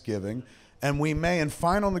Thanksgiving, and we may in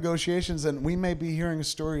final negotiations, and we may be hearing a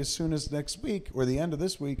story as soon as next week or the end of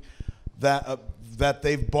this week that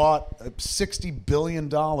they've bought $60 billion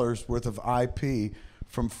worth of IP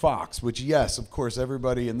from Fox. Which, yes, of course,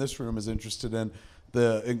 everybody in this room is interested in.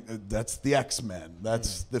 That's the X-Men.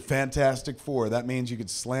 That's the Fantastic Four. That means you could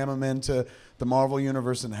slam them into the Marvel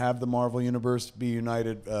Universe and have the Marvel Universe be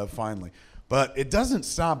united finally. But it doesn't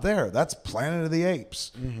stop there. That's Planet of the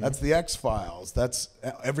Apes. That's the X-Files. That's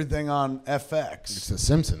everything on FX. It's the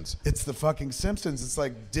Simpsons. It's the fucking Simpsons. It's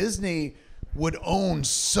like Disney would own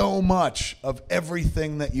so much of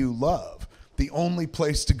everything that you love. The only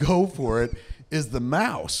place to go for it is the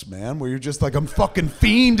mouse, man, where you're just like, I'm fucking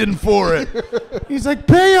fiending for it. He's like,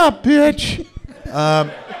 pay up, bitch.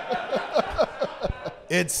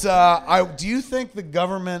 Do you think the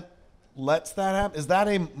government lets that happen? Is that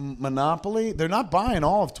a monopoly? They're not buying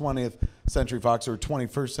all of 20th Century Fox or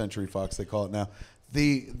 21st Century Fox, they call it now.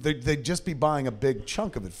 They'd just be buying a big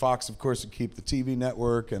chunk of it. Fox, of course, would keep the TV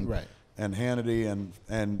network and and Hannity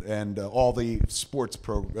and all the sports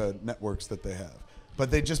networks that they have.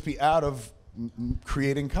 But they'd just be out of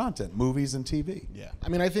creating content, movies and TV. Yeah, I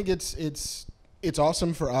mean, I think it's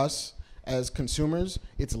awesome for us as consumers.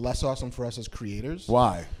 It's less awesome for us as creators.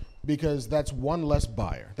 Why? Because that's one less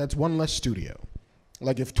buyer. That's one less studio.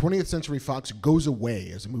 Like if 20th Century Fox goes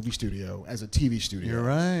away as a movie studio, as a TV studio, you're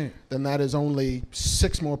right. Then that is only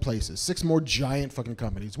 6 more places, 6 more giant fucking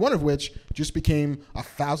companies, one of which just became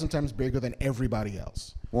 1,000 times bigger than everybody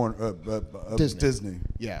else. Disney.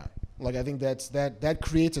 Yeah. Like I think that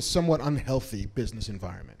creates a somewhat unhealthy business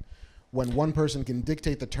environment when one person can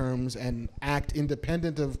dictate the terms and act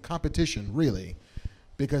independent of competition, really,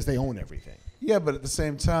 because they own everything. Yeah, but at the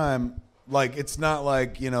same time, like it's not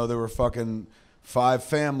like, you know, there were fucking 5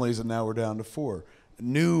 families and now we're down to 4.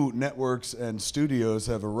 New networks and studios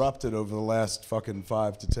have erupted over the last fucking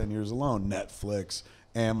 5 to 10 years alone. Netflix,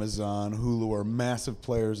 Amazon, Hulu are massive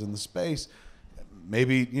players in the space.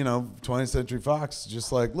 Maybe, you know, 20th Century Fox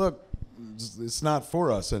just like, look, it's not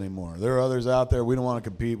for us anymore. There are others out there. We don't want to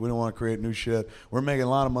compete. We don't want to create new shit. We're making a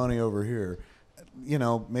lot of money over here. You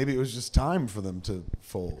know, maybe it was just time for them to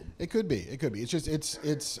fold. It could be. It could be. It's just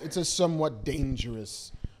it's a somewhat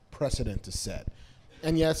dangerous precedent to set.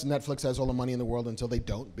 And yes, Netflix has all the money in the world until they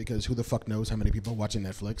don't, because who the fuck knows how many people are watching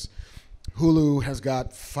Netflix. Hulu has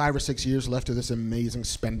got 5 or 6 years left of this amazing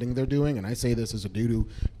spending they're doing, and I say this as a dude who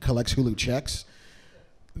collects Hulu checks.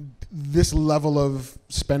 This level of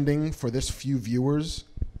spending for this few viewers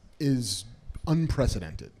is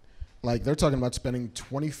unprecedented. Like, they're talking about spending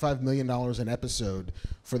 $25 million an episode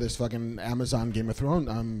for this fucking Amazon Game of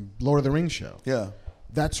Thrones, Lord of the Rings show. Yeah.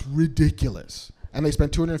 That's ridiculous. And they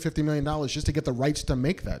spent $250 million just to get the rights to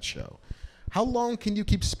make that show. How long can you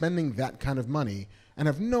keep spending that kind of money and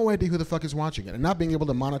have no idea who the fuck is watching it and not being able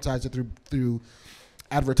to monetize it through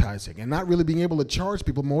advertising and not really being able to charge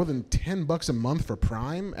people more than $10 a month for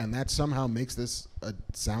Prime, and that somehow makes this a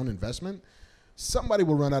sound investment? Somebody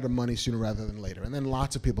will run out of money sooner rather than later, and then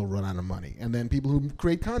lots of people run out of money, and then people who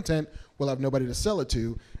create content will have nobody to sell it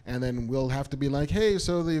to, and then we'll have to be like, hey,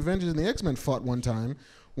 so the Avengers and the X-Men fought one time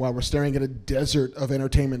while we're staring at a desert of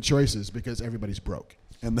entertainment choices because everybody's broke.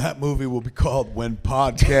 And that movie will be called When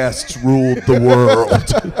Podcasts Ruled the World.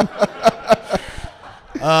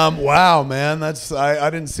 Wow, man, I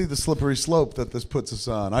didn't see the slippery slope that this puts us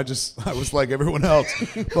on. I was like everyone else.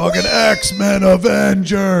 Fucking X-Men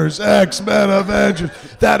Avengers.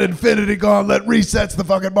 That Infinity Gauntlet resets the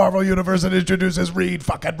fucking Marvel Universe and introduces Reed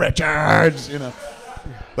fucking Richards, you know.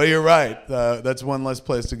 But you're right. That's one less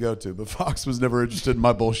place to go to. But Fox was never interested in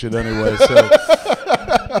my bullshit anyway. So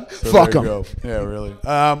fuck them. Yeah, really.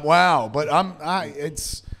 Wow. But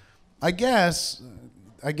I guess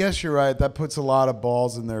you're right. That puts a lot of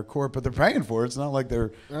balls in their court, but they're paying for it. It's not like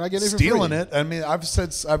they're stealing it. I mean,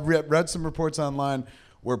 I've read some reports online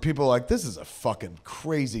where people are like, this is a fucking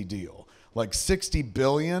crazy deal. Like $60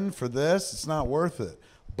 billion for this, it's not worth it.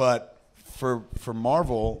 But for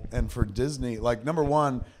Marvel and for Disney, like, number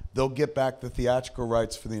one, they'll get back the theatrical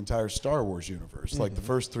rights for the entire Star Wars universe, like the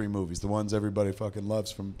first 3 movies, the ones everybody fucking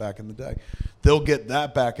loves from back in the day. They'll get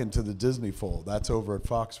that back into the Disney fold. That's over at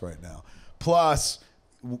Fox right now. Plus,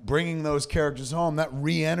 bringing those characters home, that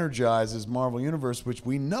re-energizes Marvel Universe, which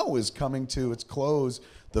we know is coming to its close,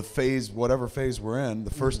 the phase, whatever phase we're in,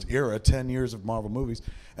 the first era, 10 years of Marvel movies.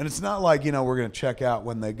 And it's not like, you know, we're going to check out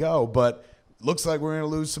when they go, but looks like we're going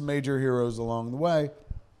to lose some major heroes along the way.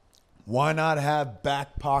 Why not have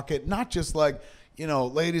back pocket, not just like, you know,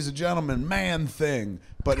 ladies and gentlemen, man thing,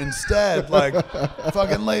 but instead like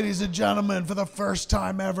fucking ladies and gentlemen, for the first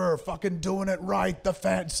time ever, fucking doing it right,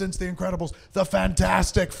 since The Incredibles, the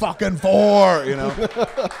Fantastic fucking Four, you know,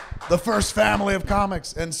 the first family of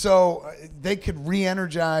comics. And so they could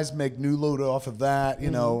re-energize, make new loot off of that,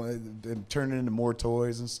 you know, and turn it into more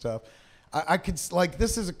toys and stuff. I could, like,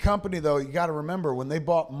 this is a company, though, you got to remember, when they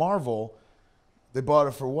bought Marvel, they bought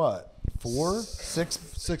it for what?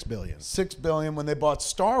 6 billion. 6 billion. When they bought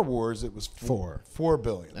Star Wars, it was 4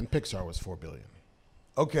 billion. And Pixar was 4 billion.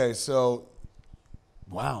 Okay, so,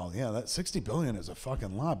 wow, yeah, that 60 billion is a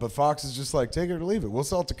fucking lot. But Fox is just like, take it or leave it. We'll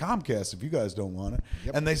sell it to Comcast if you guys don't want it.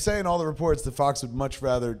 Yep. And they say in all the reports that Fox would much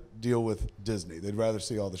rather deal with Disney. They'd rather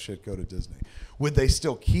see all the shit go to Disney. Would they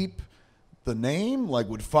still keep the name? Like,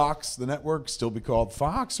 would Fox, the network, still be called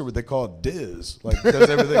Fox, or would they call it Diz? Like, does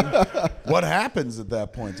everything? What happens at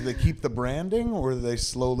that point? Do they keep the branding, or do they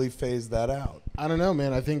slowly phase that out? I don't know,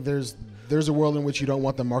 man. I think there's a world in which you don't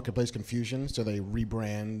want the marketplace confusion, so they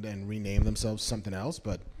rebrand and rename themselves something else.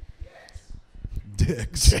 But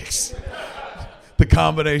Dicks. The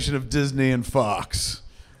combination of Disney and Fox.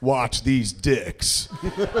 Watch these dicks.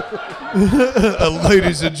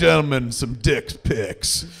 Ladies and gentlemen, some dick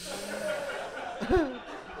pics.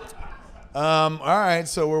 All right,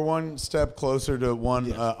 so we're one step closer to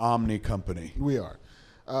one Omni company. We are.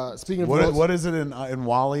 Speaking of what is it in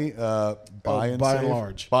Wally? By and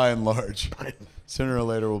large. By and large. Sooner or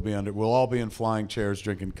later we'll all be in flying chairs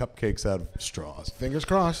drinking cupcakes out of straws. Fingers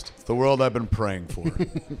crossed. It's the world I've been praying for.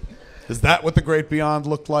 Is that what the great beyond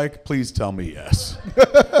looked like? Please tell me yes.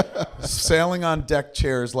 Sailing on deck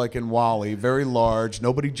chairs like in Wall-E, very large,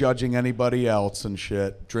 nobody judging anybody else and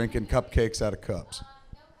shit, drinking cupcakes out of cups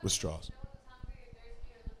with straws.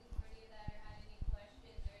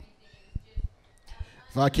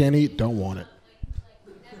 If I can't eat, don't want it.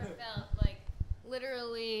 Never felt like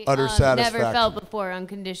literally utter satisfaction. Never felt before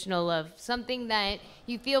unconditional love. Something that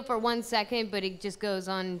you feel for 1 second, but it just goes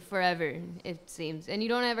on forever, it seems. And you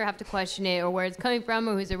don't ever have to question it or where it's coming from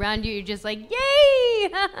or who's around you. You're just like, yay!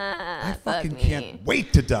 I fucking can't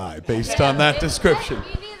wait to die based on that description. Me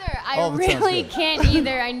neither. I really can't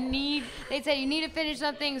either. They said you need to finish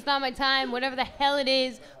something. It's not my time. Whatever the hell it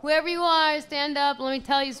is. Whoever you are, stand up. Let me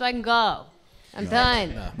tell you so I can go. I'm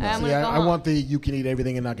done. I'm gonna go I home. want the you can eat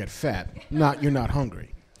everything and not get fat. Not you're not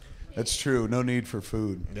hungry. That's true. No need for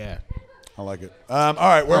food. Yeah. I like it. All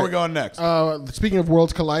right, where are we going next? Speaking of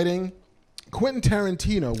worlds colliding, Quentin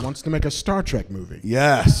Tarantino wants to make a Star Trek movie.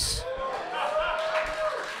 Yes.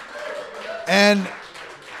 And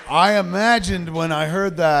I imagined when I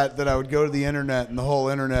heard that I would go to the internet and the whole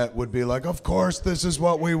internet would be like, of course, this is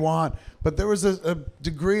what we want. But there was a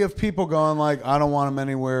degree of people going like, I don't want him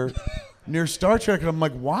anywhere near Star Trek. And I'm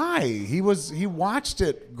like, why? He watched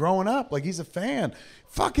it growing up. Like, he's a fan.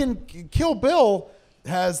 Fucking Kill Bill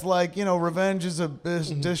has, like, you know, revenge is a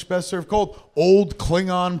dish best served cold. Old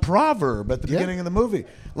Klingon proverb at the beginning of the movie.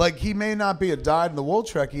 Like, he may not be a dyed-in-the-wool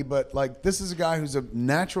Trekkie, but, like, this is a guy who's a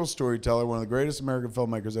natural storyteller, one of the greatest American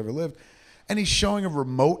filmmakers ever lived, and he's showing a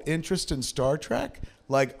remote interest in Star Trek.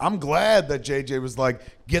 Like, I'm glad that JJ was like,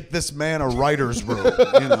 get this man a writer's room,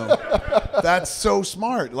 you know. That's so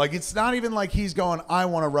smart. Like, it's not even like he's going, I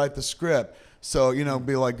want to write the script. So, you know,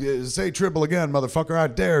 be like, say triple again, motherfucker, I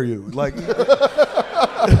dare you. Like,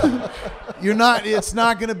 it's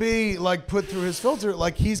not going to be, like, put through his filter.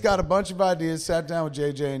 Like, he's got a bunch of ideas, sat down with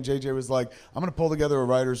JJ, and JJ was like, I'm going to pull together a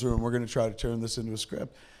writer's room. We're going to try to turn this into a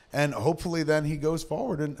script. And hopefully then he goes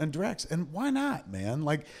forward and directs. And why not, man?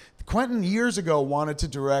 Like, Quentin years ago wanted to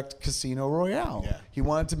direct Casino Royale. Yeah. He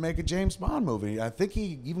wanted to make a James Bond movie. I think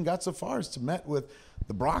he even got so far as to met with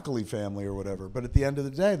the Broccoli family or whatever. But at the end of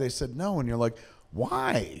the day, they said no. And you're like,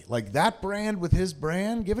 why? Like, that brand with his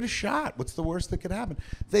brand, give it a shot. What's the worst that could happen?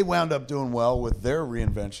 They wound up doing well with their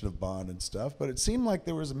reinvention of Bond and stuff. But it seemed like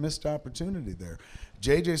there was a missed opportunity there.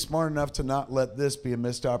 JJ's smart enough to not let this be a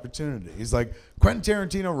missed opportunity. He's like, Quentin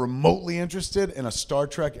Tarantino remotely interested in a Star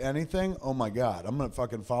Trek anything? Oh my God, I'm gonna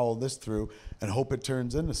fucking follow this through and hope it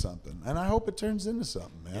turns into something. And I hope it turns into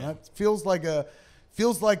something, man. It feels like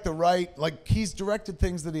the right, like, he's directed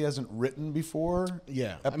things that he hasn't written before.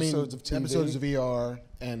 Yeah. Episodes of TV. Episodes of ER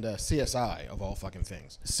and CSI, of all fucking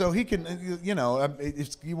things. So he can, you know,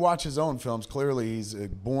 if you watch his own films, clearly he's a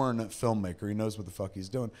born filmmaker. He knows what the fuck he's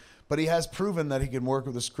doing. But he has proven that he can work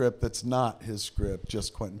with a script that's not his script,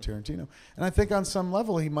 just Quentin Tarantino. And I think on some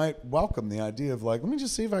level he might welcome the idea of, like, let me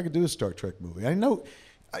just see if I could do a Star Trek movie. I know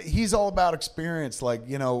he's all about experience. Like,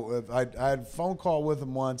 you know, I had a phone call with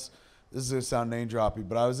him once. This is going to sound name droppy,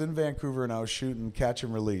 but I was in Vancouver and I was shooting Catch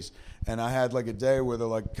and Release. And I had like a day where they're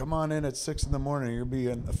like, come on in at 6 in the morning. You'll be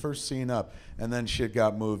in the first scene up. And then shit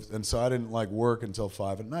got moved. And so I didn't like work until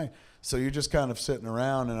 5 at night. So you're just kind of sitting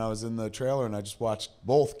around, and I was in the trailer and I just watched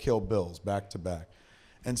both Kill Bills back to back.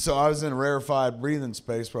 And so I was in rarefied breathing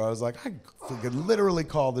space where I was like, I could literally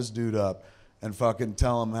call this dude up and fucking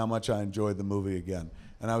tell him how much I enjoyed the movie again.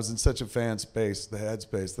 And I was in such a fan space, the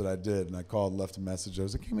headspace, that I did. And I called and left a message. I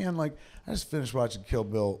was like, hey, man, like, I just finished watching Kill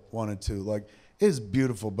Bill 1 and 2. Like, it is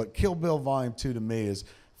beautiful, but Kill Bill Volume 2 to me is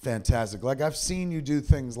fantastic. Like, I've seen you do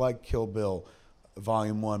things like Kill Bill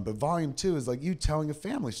Volume 1, but Volume 2 is like you telling a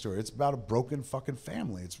family story. It's about a broken fucking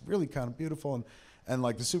family. It's really kind of beautiful. And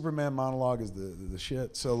like, the Superman monologue is the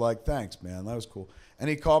shit. So, like, thanks, man. That was cool. And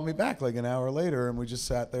he called me back like an hour later, and we just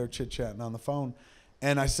sat there chit-chatting on the phone.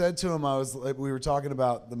 And I said to him, we were talking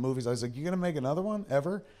about the movies. I was like, you going to make another one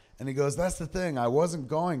ever? And he goes, that's the thing. I wasn't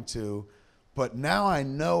going to, but now I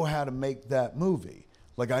know how to make that movie.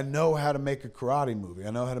 Like, I know how to make a karate movie. I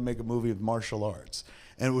know how to make a movie of martial arts.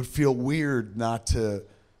 And it would feel weird not to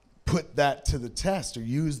put that to the test or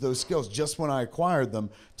use those skills just when I acquired them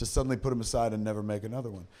to suddenly put them aside and never make another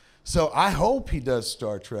one. So I hope he does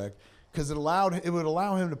Star Trek. because it would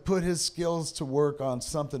allow him to put his skills to work on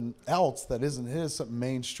something else that isn't his, something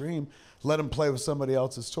mainstream. Let him play with somebody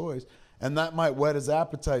else's toys, and that might whet his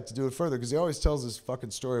appetite to do it further. Because he always tells this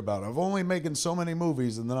fucking story about, I've only making so many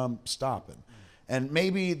movies, and then I'm stopping. And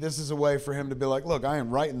maybe this is a way for him to be like, look, I ain't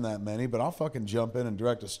writing that many, but I'll fucking jump in and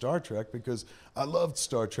direct a Star Trek because I loved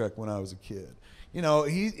Star Trek when I was a kid. You know,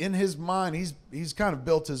 in his mind, he's kind of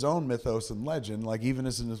built his own mythos and legend. Like, even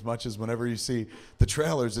as much as whenever you see the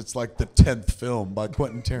trailers, it's like the 10th film by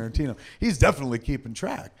Quentin Tarantino. He's definitely keeping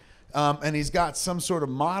track. And he's got some sort of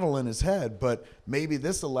model in his head, but maybe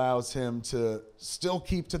this allows him to still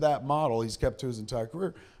keep to that model he's kept to his entire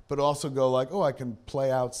career, but also go like, oh, I can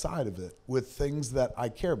play outside of it with things that I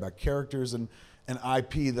care about, characters and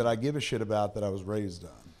IP that I give a shit about that I was raised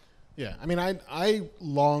on. Yeah, I mean, I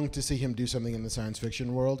long to see him do something in the science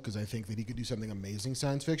fiction world because I think that he could do something amazing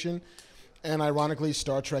science fiction. And ironically,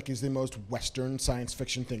 Star Trek is the most Western science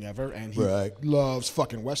fiction thing ever, and he loves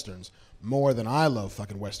fucking Westerns more than I love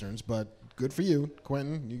fucking Westerns, but good for you,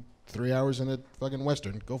 Quentin. You 3 hours in a fucking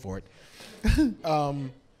Western. Go for it.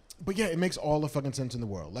 But yeah, it makes all the fucking sense in the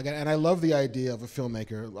world. Like, and I love the idea of a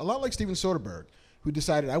filmmaker, a lot like Steven Soderbergh, who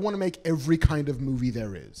decided, I want to make every kind of movie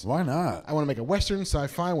there is. Why not? I want to make a Western,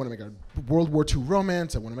 sci-fi. I want to make a World War II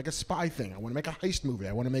romance. I want to make a spy thing. I want to make a heist movie.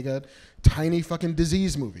 I want to make a tiny fucking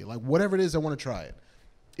disease movie. Like, whatever it is, I want to try it.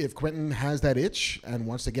 If Quentin has that itch and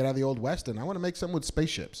wants to get out of the old West, and I want to make something with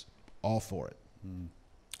spaceships, all for it.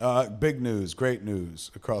 Big news, great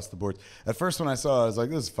news across the board. At first when I saw it, I was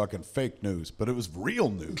like, this is fucking fake news, but it was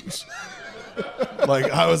real news.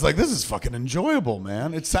 Like, I was like, this is fucking enjoyable,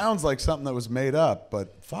 man. It sounds like something that was made up,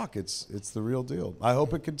 but fuck, it's the real deal. I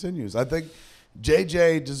hope it continues. I think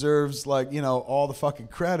JJ deserves, like, you know, all the fucking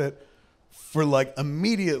credit for, like,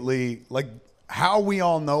 immediately, like, how we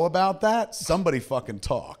all know about that, somebody fucking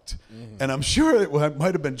talked. Mm-hmm. And I'm sure it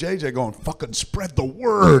might have been JJ going, fucking spread the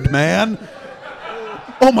word, man.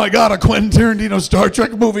 Oh my God, a Quentin Tarantino Star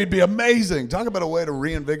Trek movie would be amazing. Talk about a way to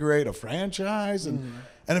reinvigorate a franchise.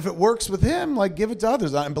 And if it works with him, like, give it to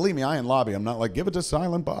others. And believe me, I ain't lobby. I'm not like, give it to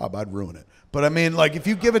Silent Bob. I'd ruin it. But I mean, like, if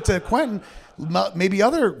you give it to Quentin, maybe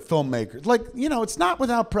other filmmakers. Like, you know, it's not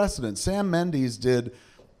without precedent. Sam Mendes did,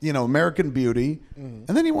 you know, American Beauty. And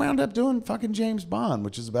then he wound up doing fucking James Bond,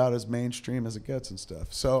 which is about as mainstream as it gets and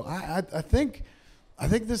stuff. So I think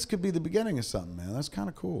this could be the beginning of something, man. That's kind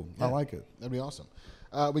of cool. Yeah. I like it. That'd be awesome.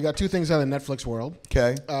 We got two things out of the Netflix world.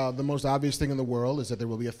 Okay. The most obvious thing in the world is that there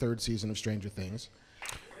will be a third season of Stranger Things.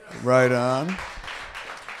 Right on.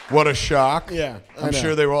 What a shock. Yeah. I'm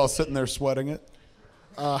sure they were all sitting there sweating it.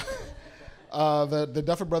 The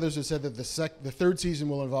Duffer Brothers have said that the third season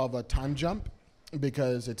will involve a time jump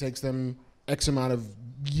because it takes them X amount of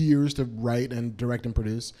years to write and direct and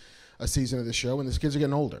produce a season of the show, and these kids are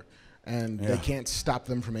getting older, and they can't stop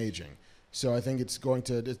them from aging. So I think it's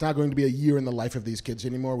not going to be a year in the life of these kids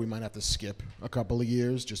anymore. We might have to skip a couple of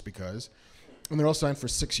years just because. And they're all signed for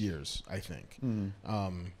 6 years, I think,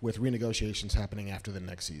 with renegotiations happening after the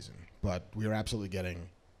next season. But we are absolutely getting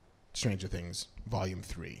Stranger Things Volume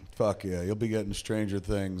 3. Fuck yeah. You'll be getting Stranger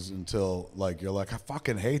Things until, like, you're like, I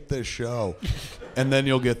fucking hate this show. And then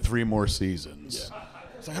you'll get 3 more seasons. Yeah.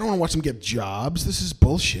 It's like, I don't want to watch them get jobs. This is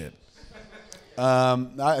bullshit.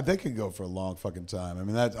 They could go for a long fucking time. I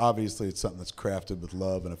mean, that obviously it's something that's crafted with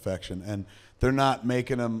love and affection, and they're not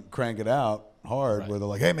making them crank it out hard where they're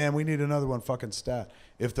like, hey man, we need another one fucking stat.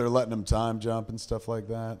 If they're letting them time jump and stuff like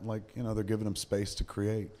that, like, you know, they're giving them space to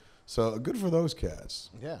create. So good for those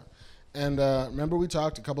cats. Yeah. And remember we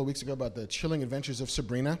talked a couple of weeks ago about the chilling adventures of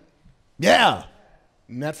Sabrina? Yeah.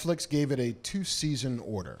 Netflix gave it a 2-season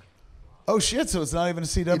order. Oh shit, so it's not even a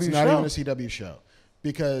CW show? It's not even a CW show.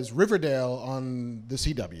 Because Riverdale on the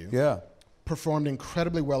CW performed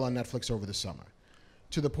incredibly well on Netflix over the summer,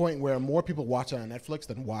 to the point where more people watched it on Netflix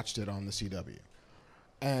than watched it on the CW.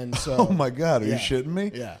 And so, oh my God, are you shitting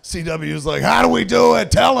me? Yeah. CW's like, how do we do it?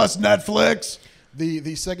 Tell us, Netflix.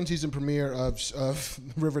 The second season premiere of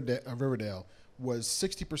Riverdale was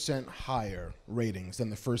 60% higher ratings than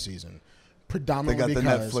the first season. Predominantly they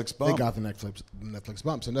got the Netflix bump. They got the Netflix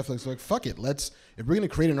bump. So Netflix was like, fuck it, if we're going to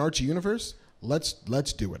create an Archie universe, let's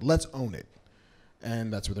do it. Let's own it.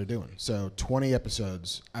 And that's what they're doing. So 20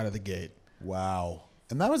 episodes out of the gate. Wow.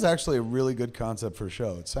 And that was actually a really good concept for a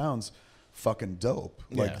show. It sounds fucking dope.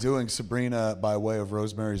 Like doing Sabrina by way of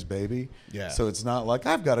Rosemary's Baby. Yeah. So it's not like,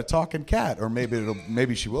 I've got a talking cat. Or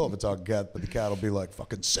maybe she will have a talking cat, but the cat will be like,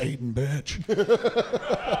 fucking Satan, bitch.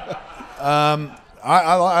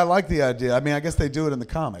 I like the idea. I mean, I guess they do it in the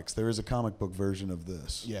comics. There is a comic book version of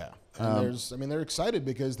this. Yeah. And they're excited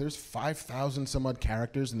because there's 5,000 some odd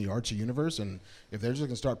characters in the Archie universe, and if they're just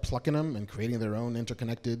going to start plucking them and creating their own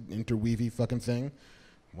interconnected, interweavy fucking thing,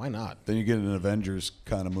 why not? Then you get an Avengers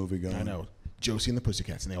kind of movie going. I know. Josie and the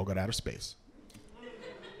Pussycats, and they all got out of space.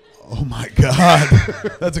 Oh my God,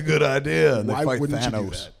 that's a good idea. And Why they fight wouldn't Thanos. you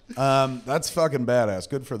do that? That's fucking badass.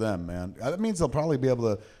 Good for them, man. That means they'll probably be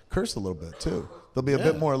able to curse a little bit too. They'll be a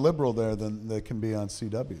bit more liberal there than they can be on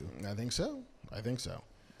CW. I think so.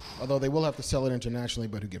 Although they will have to sell it internationally,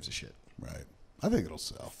 but who gives a shit? Right. I think it'll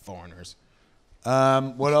sell. Foreigners.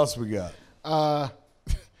 What else we got?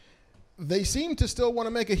 They seem to still want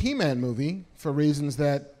to make a He-Man movie for reasons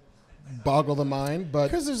that boggle the mind, but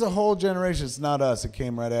Because there's a whole generation, it's not us, it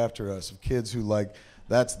came right after us, of kids who like,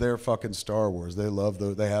 that's their fucking Star Wars. They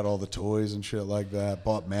love they had all the toys and shit like that,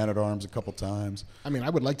 bought Man-at-Arms a couple times. I mean, I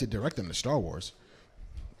would like to direct them to Star Wars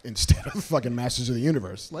instead of fucking Masters of the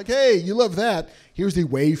Universe. Like, hey, you love that. Here's the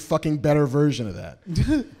way fucking better version of that.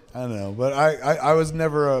 I know, but I was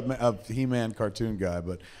never a He-Man cartoon guy,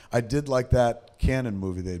 but I did like that canon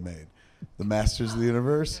movie they made, The Masters of the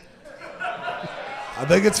Universe. I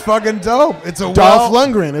think it's fucking dope. It's a Dolph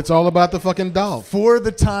Lundgren. It's all about the fucking Dolph. For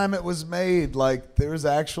the time it was made, like there was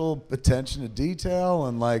actual attention to detail,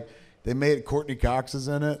 and like they made Courtney Cox is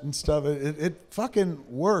in it and stuff. It fucking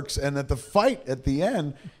works. And at the fight at the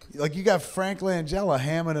end, like you got Frank Langella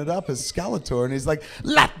hamming it up as Skeletor, and he's like,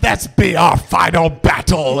 "Let this be our final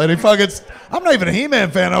battle." And he fucking, I'm not even a He-Man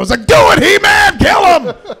fan. I was like, "Do it, He-Man, kill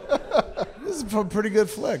him." This is a pretty good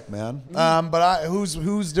flick, man. But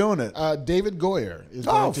who's doing it? David Goyer is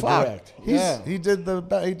going to direct.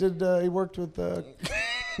 He worked with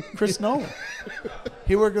Chris Nolan.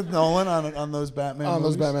 He worked with Nolan on those Batman movies. On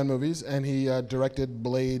those Batman movies, and he directed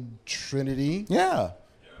Blade Trinity. Yeah.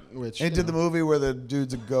 Which he did the movie where the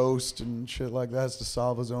dude's a ghost and shit like that, has to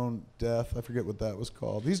solve his own death. I forget what that was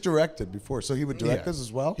called. He's directed before, so he would direct this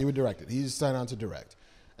as well? He would direct it. He's signed on to direct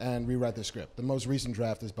and rewrite the script. The most recent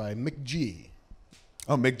draft is by Mick G.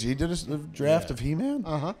 Oh, Mick G did a draft of He-Man?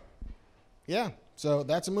 Uh-huh. Yeah. So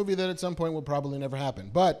that's a movie that at some point will probably never happen.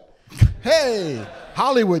 But, hey,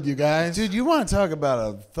 Hollywood, you guys. Dude, you want to talk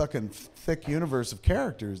about a fucking thick universe of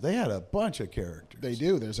characters. They had a bunch of characters. They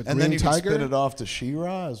do. There's a green tiger. And then you tiger. can spin it off to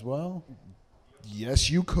She-Ra as well? Yes,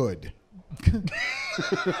 you could.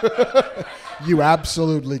 You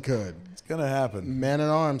absolutely could. It's going to happen.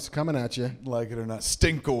 Man-at-Arms coming at you. Like it or not.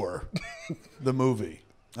 Stinkor, the movie.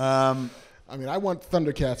 I mean, I want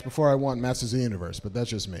Thundercats before I want Masters of the Universe, but that's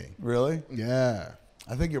just me. Really? Yeah.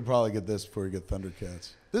 I think you'll probably get this before you get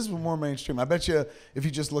Thundercats. This is more mainstream. I bet you if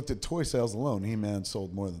you just looked at toy sales alone, He-Man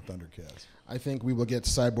sold more than Thundercats. I think we will get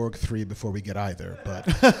Cyborg 3 before we get either, but...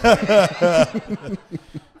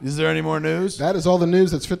 Is there any more news? That is all the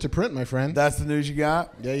news that's fit to print, my friend. That's the news you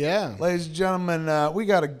got? Yeah. Ladies and gentlemen, we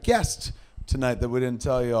got a guest tonight that we didn't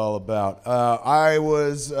tell you all about. I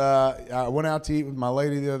went out to eat with my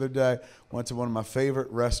lady the other day. Went to one of my favorite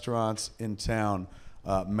restaurants in town,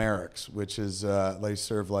 Merrick's, which is they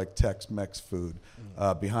serve like Tex-Mex food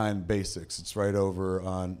behind Basics. It's right over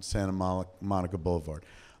on Santa Monica Boulevard.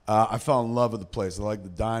 I fell in love with the place. I like the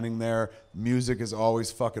dining there. Music is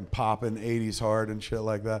always fucking popping, 80s hard and shit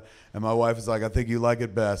like that. And my wife is like, I think you like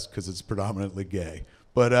it best because it's predominantly gay.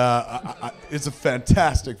 But it's a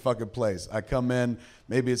fantastic fucking place. I come in,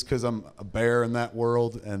 maybe it's because I'm a bear in that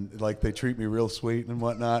world and like they treat me real sweet and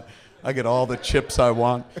whatnot. I get all the chips I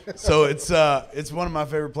want. So it's one of my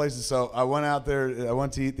favorite places. So I went out there, I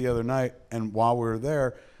went to eat the other night, and while we were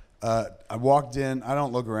there, I walked in. I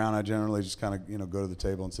don't look around. I generally just kind of go to the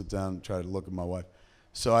table and sit down and try to look at my wife.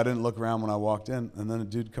 So I didn't look around when I walked in, and then a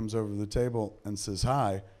dude comes over to the table and says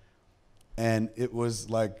hi, and it was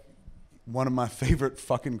like one of my favorite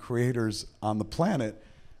fucking creators on the planet.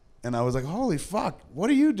 And I was like, holy fuck, what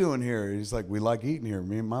are you doing here? He's like, we like eating here.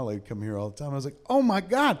 Me and my lady come here all the time. I was like, oh my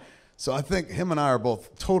God. So I think him and I are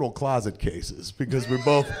both total closet cases because we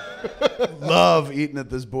both love eating at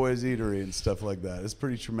this boy's eatery and stuff like that. It's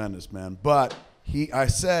pretty tremendous, man. But I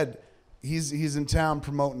said he's in town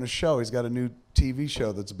promoting a show. He's got a new TV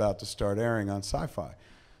show that's about to start airing on Sci-Fi.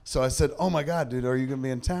 So I said, oh my God, dude, are you going to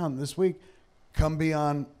be in town this week? Come be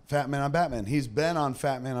on Fat Man on Batman. He's been on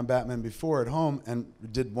Fat Man on Batman before at home and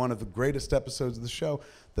did one of the greatest episodes of the show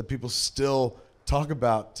that people still talk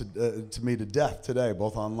about to me to death today,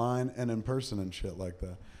 both online and in person and shit like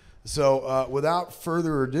that. So without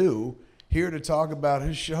further ado, here to talk about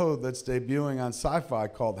his show that's debuting on Sci-Fi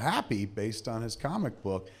called Happy, based on his comic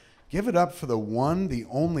book. Give it up for the one, the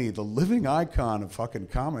only, the living icon of fucking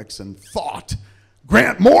comics and thought,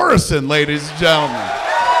 Grant Morrison, ladies and gentlemen.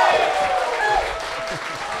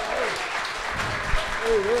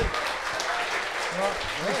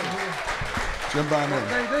 Jump on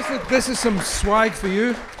in. This is some swag for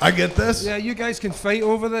you. I get this? Yeah, you guys can fight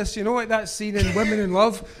over this. You know, like that scene in Women in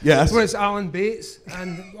Love? Yes. Where it's Alan Bates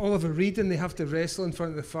and Oliver Reed and they have to wrestle in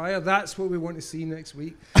front of the fire. That's what we want to see next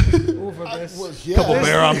week. Over this. Couple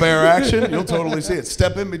bear-on-bear action. You'll totally see it.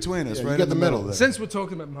 Step in between us, right in the middle there. Since we're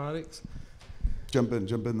talking about Mareks. Jump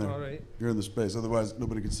in there. All right. You're in the space. Otherwise,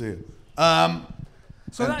 nobody can see it.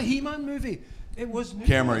 So that He-Man movie, it was new.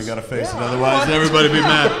 Camera, you got to face it. Otherwise, everybody be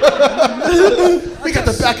mad. We got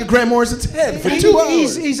the back of Grant Morrison's head for 2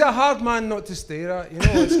 hours. He's a hard man not to stare at. You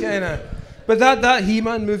know, it's kind of. But that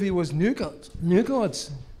He-Man movie was New Gods.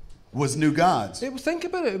 Was New Gods. Think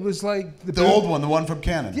about it. It was like the old one, the one from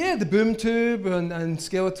Canon. Yeah, the Boom Tube and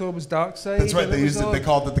Skeletor was Darkseid. That's right. They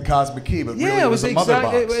called it the Cosmic Key, but really it was a mother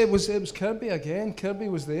box. It was Kirby again. Kirby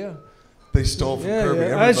was there. They stole from Kirby.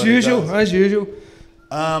 Yeah. As usual.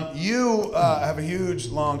 You have a huge,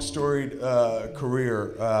 long, storied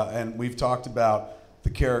career, and we've talked about the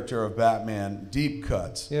character of Batman, deep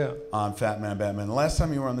cuts on Fat Man Batman. The last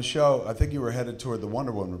time you were on the show, I think you were headed toward the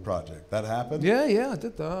Wonder Woman project. That happened? Yeah, I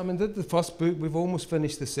did that. I mean, did the first book. We've almost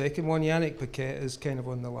finished the second one. Yannick Paquette is kind of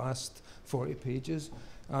on the last 40 pages.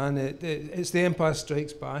 And it's the Empire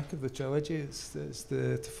Strikes Back of the trilogy. It's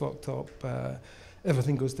the fucked up...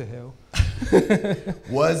 everything goes to hell.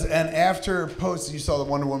 And after post, you saw the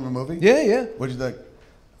Wonder Woman movie? Yeah. What did you think?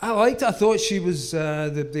 I liked it. I thought she was,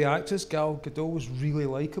 the actress, Gal Gadot, was really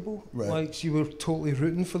likeable. Right. Like, you were totally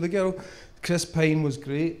rooting for the girl. Chris Pine was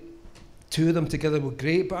great. Two of them together were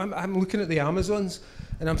great. But I'm looking at the Amazons,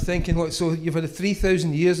 and I'm thinking, look, so you've had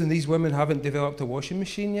 3,000 years, and these women haven't developed a washing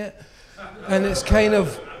machine yet? And it's kind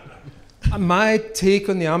of... My take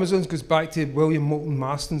on the Amazons goes back to William Moulton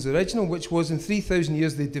Marston's original, which was in 3,000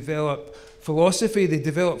 years they developed philosophy, they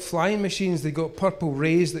developed flying machines, they got purple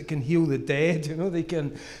rays that can heal the dead, you know, they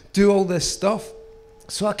can do all this stuff.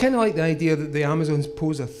 So I kind of like the idea that the Amazons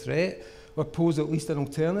pose a threat, or pose at least an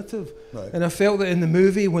alternative. Right. And I felt that in the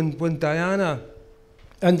movie when Diana,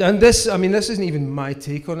 and this, I mean, this isn't even my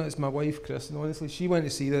take on it, it's my wife, Kristen, honestly, she went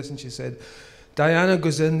to see this and she said, Diana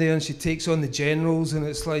goes in there and she takes on the generals and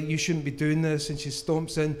it's like, you shouldn't be doing this, and she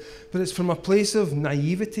stomps in. But it's from a place of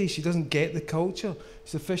naivety. She doesn't get the culture.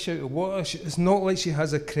 She's a fish out of water. It's not like she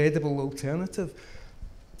has a credible alternative.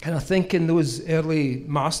 And I think in those early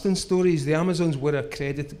Marston stories, the Amazons were a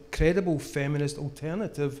credible feminist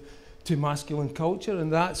alternative to masculine culture,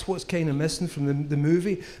 and that's what's kind of missing from the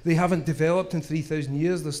movie. They haven't developed in 3,000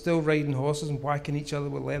 years. They're still riding horses and whacking each other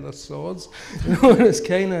with leather swords. You know, and it's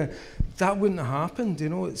kind of, that wouldn't have happened. You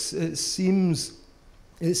know, it seems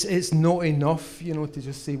it's not enough, you know, to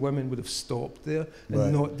just say women would have stopped there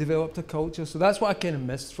and not developed a culture. So that's what I kind of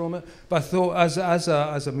missed from it. But I thought as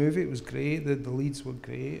a movie, it was great. The leads were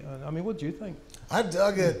great. I mean, what do you think? I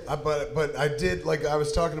dug it, but I did, like, I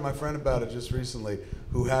was talking to my friend about it just recently,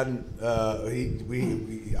 who hadn't,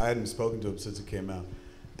 I hadn't spoken to him since it came out,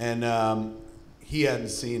 and he hadn't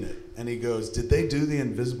seen it, and he goes, did they do the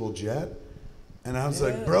invisible jet? And I was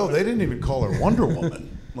like, bro, they didn't even call her Wonder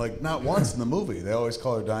Woman, like, not once in the movie. They always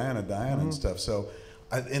call her Diana and stuff, so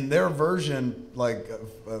in their version, like,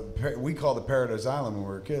 we called it Paradise Island when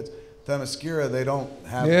we were kids, Themyscira, they don't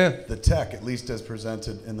have the tech, at least as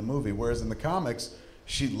presented in the movie. Whereas in the comics,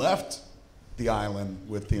 she left the island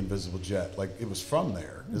with the invisible jet. Like, it was from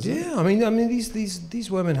there, isn't it? I mean, these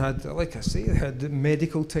women had, like I say, they had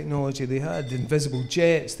medical technology. They had invisible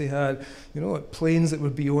jets. They had, you know, planes that were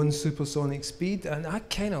beyond supersonic speed. And I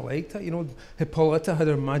kind of liked that. You know, Hippolyta had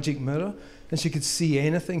her magic mirror, and she could see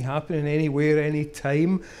anything happening anywhere, any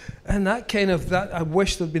time. And that kind of, I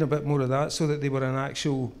wish there'd been a bit more of that, so that they were an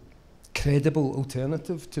actual credible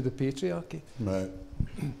alternative to the patriarchy. Right.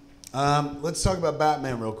 Let's talk about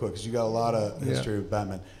Batman real quick, because you got a lot of history with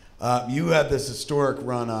Batman. You had this historic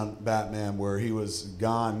run on Batman where he was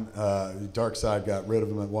gone. Darkseid got rid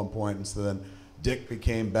of him at one point, and so then Dick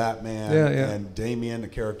became Batman, and Damian, a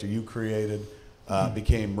character you created,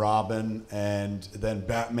 became Robin, and then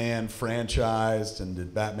Batman franchised and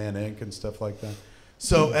did Batman Inc. and stuff like that.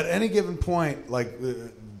 So at any given point, like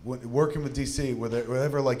working with DC, where they're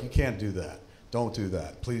ever like, you can't do that. Don't do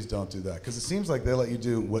that. Please don't do that. Because it seems like they let you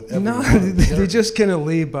do whatever you want. They just kind of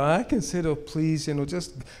lay back and said, oh, please, you know,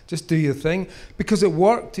 just do your thing. Because it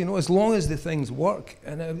worked, you know, as long as the things work.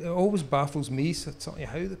 And it always baffles me, so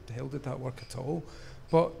how the hell did that work at all?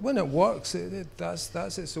 But when it works,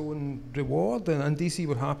 that's its own reward. And DC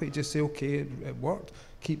were happy to just say, okay, it worked.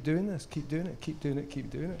 Keep doing this. Keep doing it. Keep doing it. Keep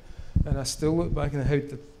doing it. And I still look back and how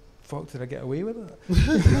the fuck did I get away with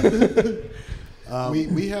it?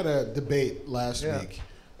 We had a debate last week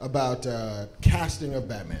about casting of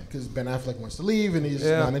Batman, because Ben Affleck wants to leave and he's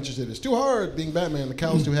not interested. It's too hard being Batman. The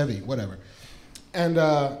cowl's too heavy. Whatever.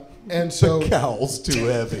 And so the cowl's too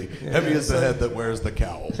heavy. Heavy is the head that wears the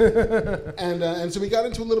cowl. and so we got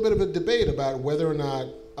into a little bit of a debate about whether or not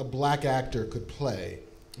a black actor could play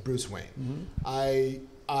Bruce Wayne.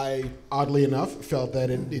 I oddly enough felt that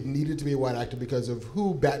it needed to be a white actor because of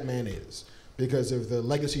who Batman is, because of the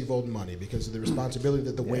legacy of old money, because of the responsibility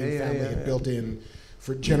that the Wayne family had built in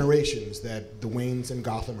for generations, that the Waynes and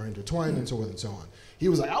Gotham are intertwined and so forth and so on. He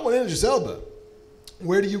was like, I want Idris Elba.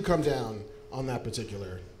 Where do you come down on that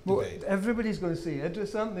particular debate? Everybody's going to say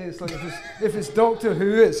Idris, aren't they? It's like if it's Doctor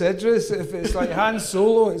Who, it's Idris. If it's like Han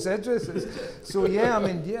Solo, it's Idris.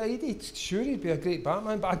 He'd be a great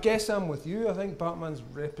Batman. But I guess I'm with you. I think Batman's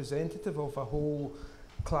representative of a whole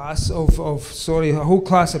class of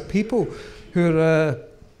people who are,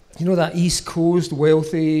 that East Coast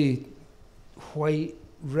wealthy, white,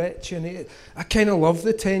 rich, and I kind of love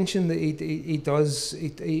the tension that he does.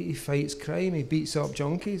 He fights crime, he beats up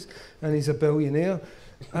junkies, and he's a billionaire.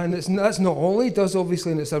 And that's not all he does,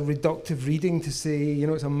 obviously, and it's a reductive reading to say,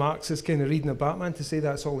 it's a Marxist kind of reading of Batman to say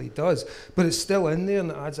that's all he does. But it's still in there,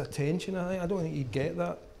 and it adds a tension. I don't think you'd get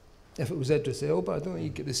that if it was Idris Elba. I don't think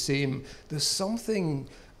you'd get the same. There's something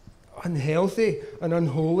unhealthy and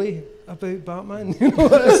unholy about Batman, at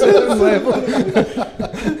a certain level.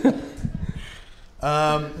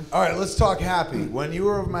 All right, let's talk happy. When you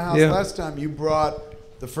were over my house last time, you brought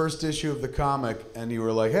the first issue of the comic, and you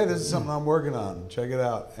were like, hey, this is something I'm working on. Check it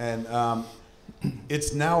out. And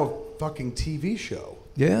it's now a fucking TV show.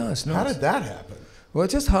 Yeah, it's not. How did that happen? Well,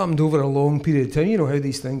 it just happened over a long period of time. You know how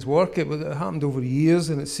these things work. It happened over years,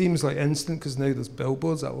 and it seems like instant because now there's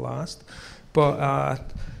billboards at last. But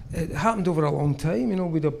it happened over a long time.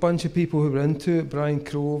 We had a bunch of people who were into it. Brian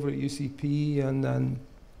Crow over at UCP, and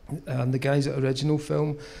the guys at Original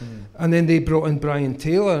Film. And then they brought in Brian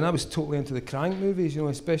Taylor, and I was totally into the Crank movies,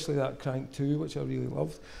 especially that Crank 2, which I really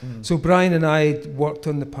loved. So Brian and I worked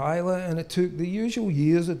on the pilot, and it took the usual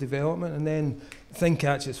years of development, and then thing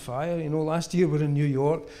catches fire. Last year we were in New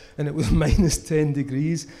York, and it was minus 10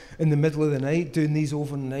 degrees in the middle of the night doing these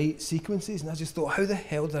overnight sequences, and I just thought, how the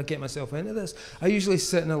hell did I get myself into this? I usually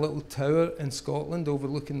sit in a little tower in Scotland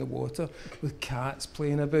overlooking the water with cats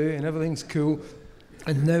playing about, and everything's cool.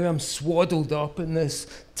 And now I'm swaddled up in this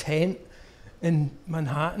tent in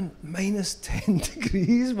Manhattan, minus 10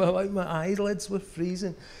 degrees. My eyelids were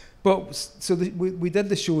freezing. But so we did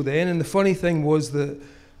the show then, and the funny thing was that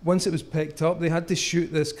once it was picked up, they had to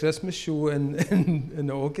shoot this Christmas show in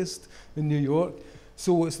August in New York.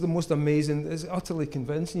 So it's the most amazing, it's utterly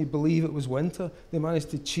convincing. You believe it was winter. They managed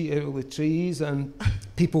to cheat out of the trees, and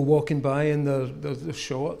people walking by in their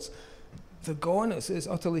shorts. They're gone. It's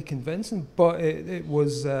utterly convincing, but it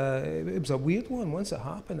was a weird one. Once it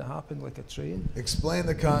happened like a train. Explain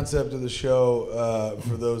the concept of the show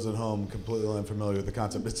for those at home completely unfamiliar with the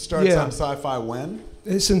concept. It starts on Sci-Fi when?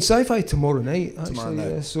 It's in Sci-Fi tomorrow night, actually. Tomorrow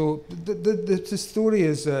night. Yeah. So the story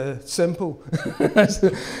is simple.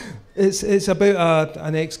 It's about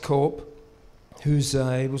an ex-cop who's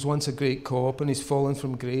he was once a great cop, and he's fallen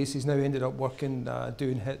from grace. He's now ended up working,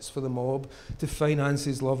 doing hits for the mob to finance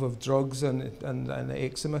his love of drugs and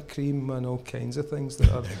eczema cream and all kinds of things that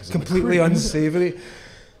are completely unsavoury.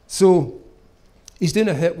 So he's doing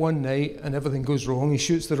a hit one night, and everything goes wrong. He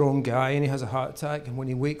shoots the wrong guy, and he has a heart attack. And when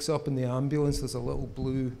he wakes up in the ambulance, there's a little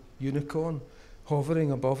blue unicorn hovering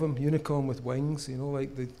above him, unicorn with wings,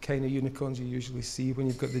 like the kind of unicorns you usually see when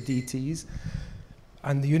you've got the DTs.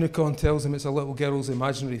 And the unicorn tells him it's a little girl's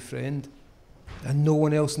imaginary friend, and no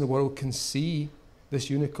one else in the world can see this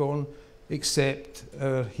unicorn except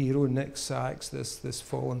our hero Nick Sachs, this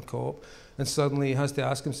fallen cop. And suddenly he has to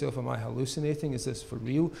ask himself, am I hallucinating? Is this for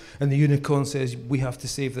real? And the unicorn says, we have to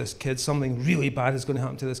save this kid. Something really bad is going to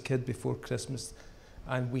happen to this kid before Christmas,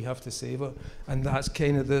 and we have to save her. And that's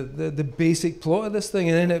kind of the basic plot of this thing.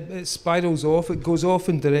 And then it spirals off. It goes off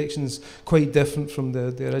in directions quite different from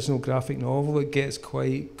the original graphic novel. It gets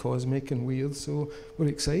quite cosmic and weird, so we're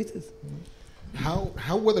excited.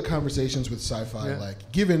 How were the conversations with Sci-Fi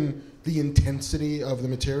like, given the intensity of the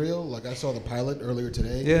material? Like, I saw the pilot earlier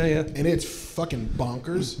today. Yeah. And it's fucking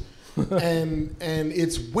bonkers. and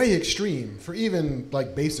it's way extreme for even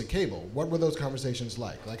like basic cable. What were those conversations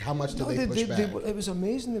like? Like, how much did they push back? It was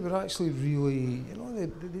amazing. They were actually really,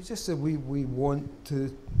 they just said we want to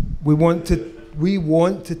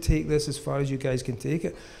take this as far as you guys can take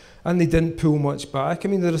it, and they didn't pull much back. I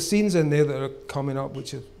mean, there are scenes in there that are coming up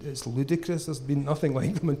which it's ludicrous. There's been nothing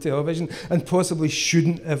like them on television, and possibly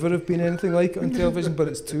shouldn't ever have been anything like it on television. But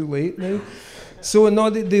it's too late now. So no,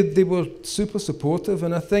 they were super supportive,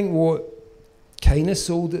 and I think what kind of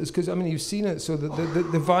sold it, because I mean you've seen it, so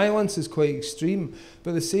the violence is quite extreme, but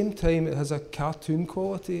at the same time it has a cartoon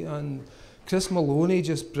quality, and Chris Maloney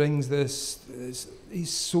just brings this, he's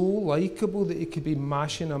so likeable that he could be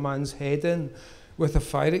mashing a man's head in with a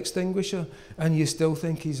fire extinguisher and you still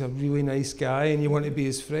think he's a really nice guy and you want to be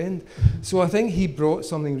his friend. So I think he brought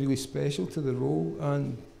something really special to the role,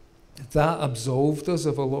 and that absolved us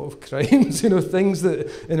of a lot of crimes, you know, things that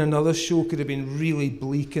in another show could have been really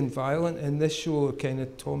bleak and violent. In this show are kind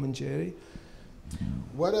of Tom and Jerry.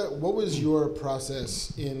 What was your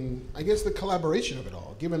process in, I guess, the collaboration of it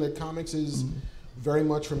all, given that comics is very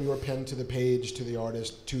much from your pen to the page, to the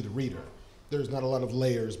artist, to the reader? There's not a lot of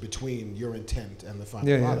layers between your intent and the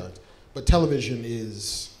final product. But television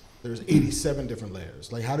is, there's 87 different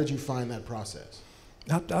layers. Like, how did you find that process?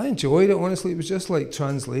 I enjoyed it, honestly. It was just like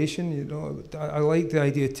translation, you know. I like the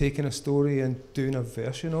idea of taking a story and doing a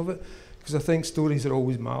version of it, because I think stories are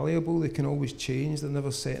always malleable, they can always change, they're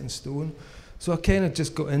never set in stone. So I kind of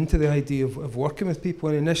just got into the idea of working with people,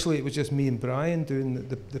 and initially it was just me and Brian doing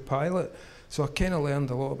the pilot. So I kind of learned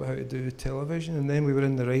a lot about how to do television, and then we were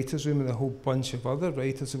in the writers' room with a whole bunch of other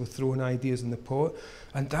writers who were throwing ideas in the pot,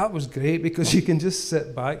 and that was great because you can just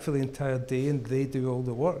sit back for the entire day and they do all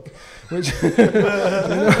the work, which you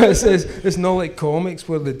know, it's not like comics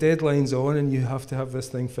where the deadline's on and you have to have this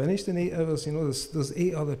thing finished in 8 hours. You know, there's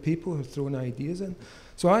 8 other people who are throwing ideas in.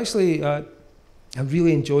 So actually, I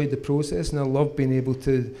really enjoyed the process, and I love being able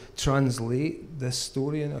to translate this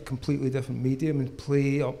story in a completely different medium and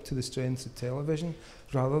play up to the strengths of television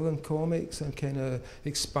rather than comics, and kind of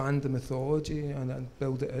expand the mythology and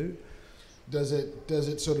build it out. Does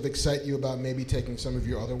it sort of excite you about maybe taking some of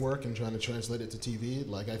your other work and trying to translate it to TV?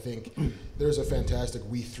 Like, I think there's a fantastic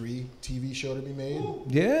We 3 TV show to be made.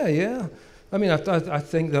 Yeah. I mean, I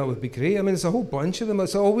think that would be great. I mean, there's a whole bunch of them.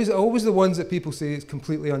 It's always the ones that people say it's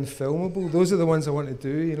completely unfilmable. Those are the ones I want to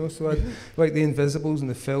do, you know. So like The Invisibles and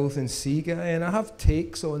The Filth and Sea Guy, and I have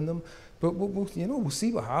takes on them. But we'll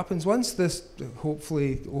see what happens. Once this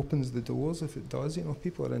hopefully opens the doors, if it does, you know,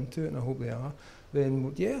 people are into it, and I hope they are,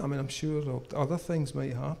 then yeah, I mean, I'm sure other things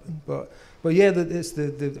might happen. But yeah, it's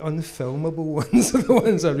the unfilmable ones are the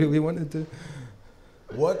ones I really want to do.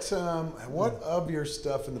 What of your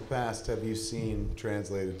stuff in the past have you seen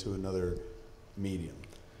translated to another medium?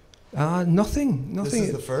 Nothing. This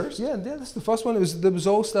is the first? Yeah, that's the first one. There was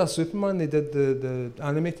All Star Superman. They did the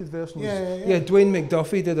animated version. Yeah. Dwayne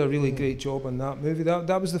McDuffie did a really great job on that movie.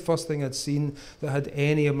 That was the first thing I'd seen that had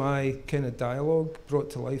any of my kind of dialogue brought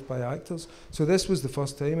to life by actors. So this was the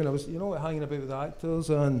first time, and I was, you know, hanging about with actors,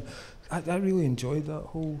 and I really enjoyed that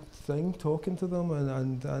whole thing, talking to them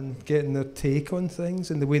and getting their take on things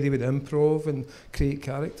and the way they would improv and create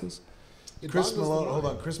characters. Chris Maloney, hold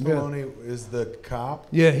on. Chris Maloney is the cop.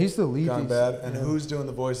 Yeah, he's the lead. Gone bad. And who's doing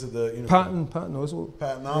the voice of the? Patton Oswalt.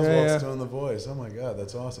 Patton Oswalt's doing the voice. Oh my God,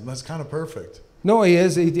 that's awesome. That's kind of perfect. No, he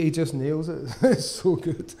is. He just nails it. It's so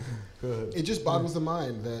good. Good. It just boggles the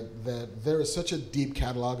mind that there is such a deep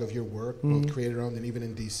catalog of your work, both creator-owned and even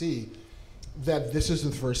in DC, that this is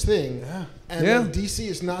the first thing. Yeah. And then DC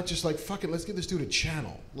is not just like, fuck it, let's give this dude a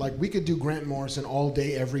channel. Like, we could do Grant Morrison all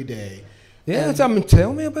day, every day. Yeah, tell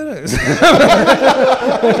me about it.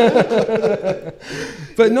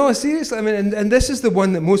 But no, seriously, I mean, and this is the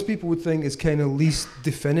one that most people would think is kind of least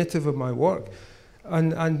definitive of my work.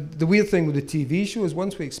 And the weird thing with the TV show is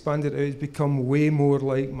once we expanded it out, it's become way more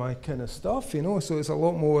like my kind of stuff, you know. So it's a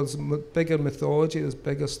lot more, there's bigger mythology, there's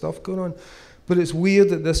bigger stuff going on. But it's weird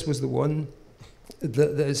that this was the one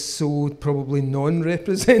that is so probably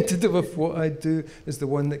non-representative of what I do, is the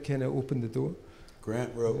one that kind of opened the door.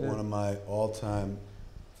 Grant wrote one of my all-time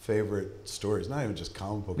favorite stories, not even just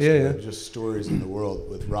comic book stories, just stories in the world,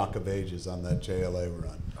 with Rock of Ages on that JLA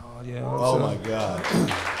run. Oh, yeah. Oh, my God.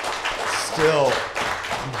 Still,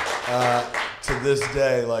 to this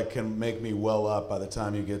day, like, can make me well up by the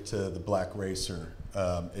time you get to the Black Racer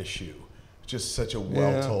issue. Just such a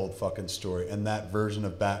well-told fucking story. And that version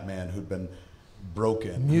of Batman who'd been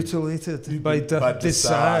broken, mutilated by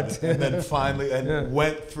Desaad, and then finally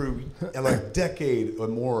went through like a decade or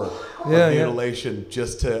more of mutilation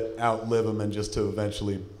just to outlive him and just to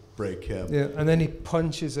eventually break him. Yeah, and then he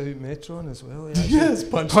punches out Metron as well. Yes,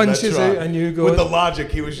 punches Metron. out, and you go with the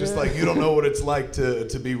logic. He was just like, you don't know what it's like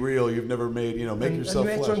to be real. You've never made, make yourself.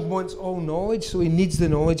 And Metron flesh. wants all knowledge, so he needs the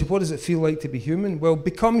knowledge of what does it feel like to be human. Well,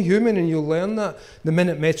 become human, and you'll learn that. The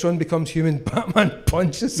minute Metron becomes human, Batman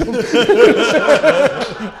punches him.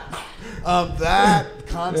 That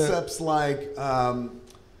concept's like.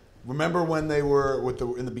 Remember when they were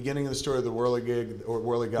in the beginning of the story of the Whirly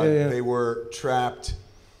Guy? They were trapped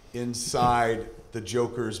inside the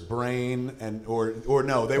Joker's brain, and or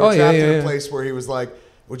no, they were trapped in a place where he was like,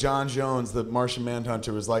 well, John Jones, the Martian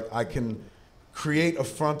Manhunter, was like, I can create a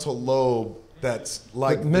frontal lobe that's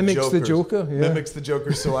like mimics the Joker, mimics the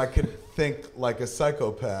Joker, so I can think like a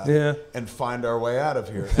psychopath and find our way out of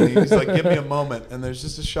here. And he's like, give me a moment, and there's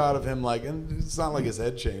just a shot of him like, and it's not like his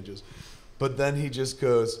head changes, but then he just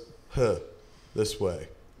goes, this way,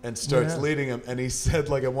 and starts leading him. And he said,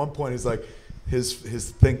 like, at one point, he's like, his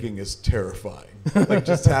thinking is terrifying. Like,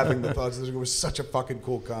 just having the thoughts. It was such a fucking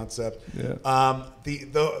cool concept. Yeah.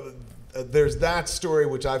 There's that story,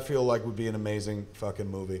 which I feel like would be an amazing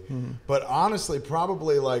fucking movie. Mm-hmm. But honestly,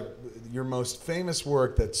 probably like your most famous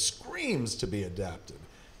work that screams to be adapted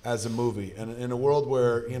as a movie. And in a world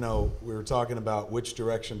where, you know, we were talking about which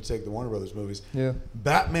direction to take the Warner Brothers movies,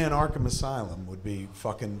 Batman Arkham Asylum would be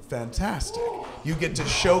fucking fantastic. You get to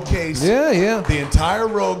showcase the entire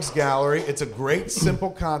Rogues Gallery. It's a great, simple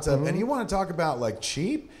concept. And you want to talk about, like,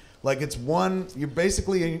 cheap? Like, it's one, you're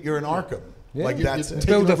in Arkham. Yeah, like that's it.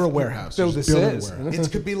 Build over a warehouse. Build a warehouse.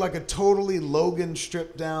 It could be like a totally Logan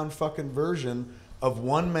stripped down fucking version of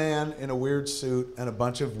one man in a weird suit and a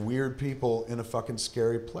bunch of weird people in a fucking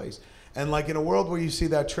scary place. And like in a world where you see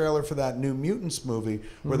that trailer for that New Mutants movie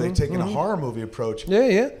where they've taken a horror movie approach,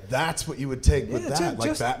 that's what you would take with that.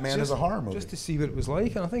 Like Batman is a horror movie. Just to see what it was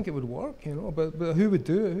like, and I think it would work, you know. But who would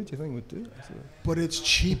do it? Who do you think would do it? But it's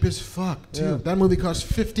cheap as fuck, too. Yeah. That movie cost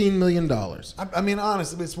 $15 million. I mean,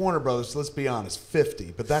 honestly, it's Warner Brothers, so let's be honest,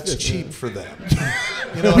 50, but that's cheap for them.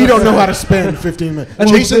 You know, we don't know how to spend $15 million. And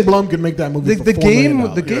Jason Blum could make that movie for $4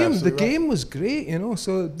 million. The game was great, you know.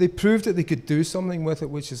 So they proved that they could do something with it,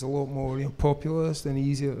 which is a lot more populist and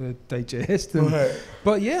easier to digest.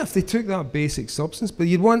 But yeah, if they took that basic substance, but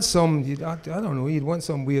you'd want some, I don't know, you'd want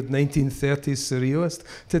some weird 1930s surrealist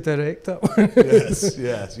to direct that one.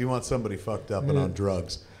 Yes, you want somebody fucked up and on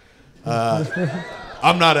drugs.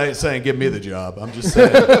 I'm not saying give me the job. I'm just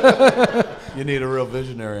saying you need a real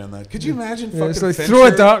visionary on that. Could you imagine fucking it's like Fincher? Throw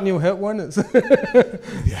a dart and you'll hit one.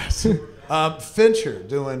 Yes. Fincher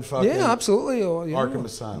doing fucking absolutely. Arkham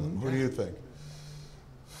Asylum. Who do you think?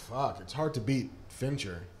 Fuck, it's hard to beat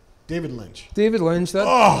Fincher. David Lynch.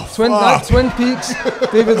 That Twin Peaks.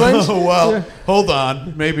 David Lynch. Oh well, hold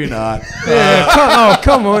on, maybe not.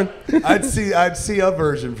 Come on. I'd see a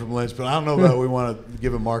version from Lynch, but I don't know about we want to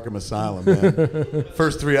give him Arkham Asylum, man.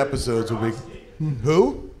 First 3 episodes will be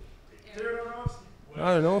who?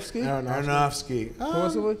 Aronofsky.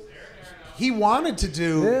 Possibly. He wanted to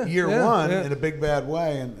do year one in a big bad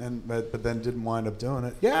way, but then didn't wind up doing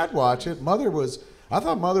it. Yeah, I'd watch it. I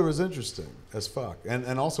thought Mother was interesting as fuck,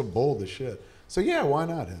 and also bold as shit. So yeah, why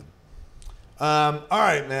not him? All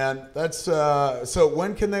right, man. That's so.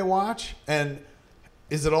 When can they watch? And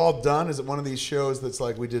is it all done? Is it one of these shows that's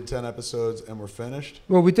like we did 10 episodes and we're finished?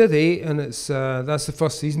 Well, we did 8, and it's that's the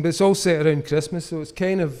first season, but it's all set around Christmas, so it's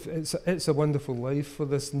kind of it's a wonderful life for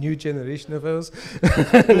this new generation of ours.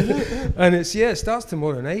 And it starts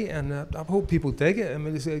tomorrow night, and I hope people dig it. I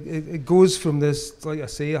mean, it goes from this, like I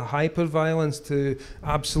say, a hyper violence to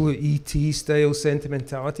absolute ET style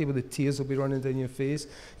sentimentality, where the tears will be running down your face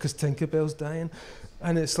because Tinkerbell's dying.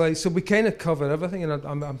 And it's like, so we kind of cover everything, and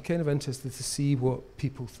I'm kind of interested to see what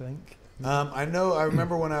people think. I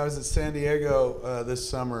remember when I was at San Diego this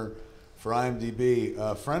summer for IMDb,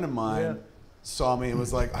 a friend of mine saw me and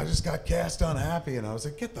was like, I just got cast on Happy. And I was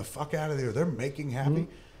like, get the fuck out of here. They're making Happy.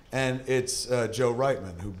 And it's Joe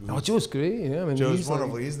Reitman. Joe's great. Yeah, I mean, Joe's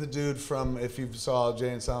wonderful. He's the dude from, if you saw Jay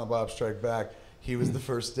and Silent Bob Strike Back, he was the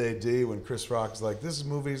first AD when Chris Rock was like, this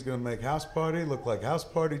movie is going to make House Party look like House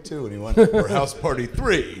Party 2. And he went, or House Party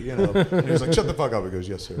 3, you know. And he was like, shut the fuck up. He goes,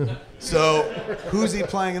 yes, sir. So who's he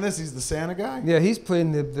playing in this? He's the Santa guy? Yeah, he's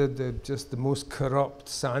playing the just the most corrupt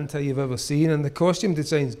Santa you've ever seen. And the costume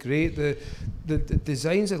design's great. The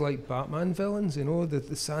designs are like Batman villains, you know.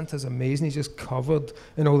 The Santa's amazing. He's just covered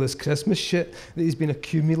in all this Christmas shit that he's been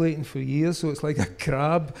accumulating for years. So it's like a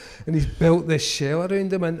crab. And he's built this shell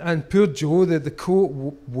around him. And poor Joe, the coat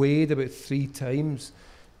weighed about 3 times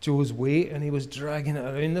Joe's weight, and he was dragging it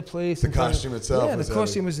around the place. The costume itself. Yeah, the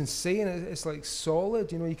costume was insane. It's like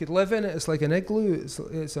solid, you know. You could live in it. It's like an igloo.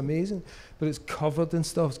 It's amazing, but it's covered in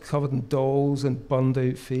stuff. It's covered in dolls and burned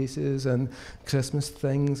out faces and Christmas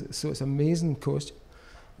things. So it's an amazing costume.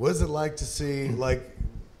 What is it like to see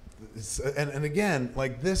and again,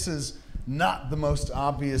 like, this is not the most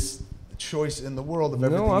obvious choice in the world of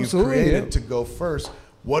everything you've created to go first.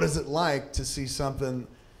 What is it like to see something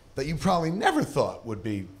that you probably never thought would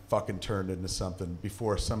be fucking turned into something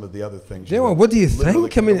before some of the other things? Yeah, well, what do you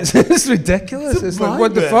think? I mean, it's ridiculous. It's like,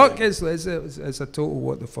 what the fuck? It's a total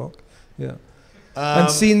what the fuck. Yeah.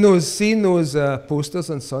 And seeing those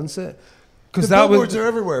posters on Sunset, Because the billboards are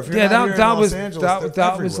everywhere. If you're not here in Los Angeles,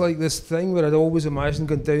 that was like this thing where I'd always imagined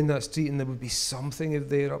going down that street and there would be something up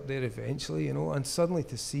there eventually, you know. And suddenly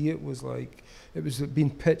to see it was like it was being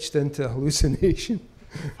pitched into a hallucination.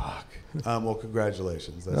 Fuck. Well,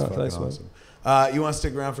 congratulations. That's fucking thanks, awesome. You want to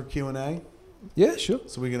stick around for Q&A? Yeah, sure.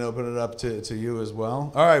 So we can open it up to you as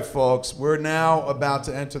well. All right, folks. We're now about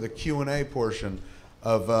to enter the Q&A portion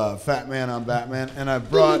of Fat Man on Batman, and I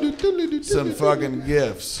brought some fucking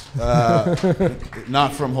gifts.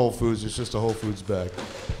 Not from Whole Foods. It's just a Whole Foods bag.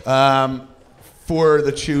 For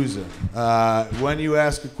the choosing. When you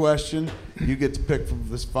ask a question, you get to pick from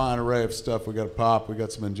this fine array of stuff. We got a Pop. We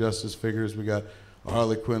got some Injustice figures. We got a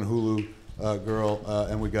Harley Quinn Hulu girl,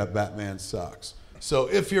 and we got Batman socks. So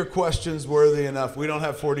if your question's worthy enough, we don't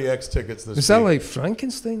have 40X tickets this week. Is that like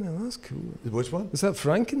Frankenstein? Oh, that's cool. Which one? Is that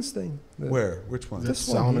Frankenstein? Where? Which one? Is that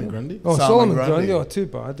Solomon Grundy? Oh, Solomon Grundy. Oh, too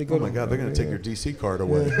bad. Oh my God, they're going to take your DC card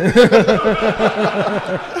away.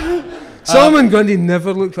 Solomon Grundy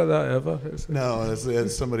never looked like that ever. No,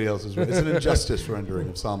 it's somebody else's. It's an Injustice rendering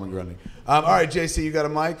of Solomon Grundy. All right, JC, you got a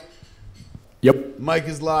mic? Yep. Mic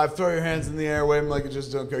is live. Throw your hands in the air. Wave them like you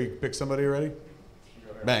just don't care. You pick somebody already?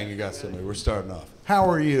 Bang, you got somebody. We're starting off. How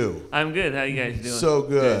are you? I'm good. How you guys doing? So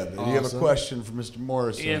good. Awesome. Do you have a question for Mr.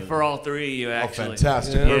 Morrison? Yeah, for all three of you, actually. Oh,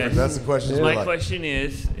 fantastic. Yeah. Perfect. That's the question. My question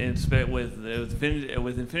is, with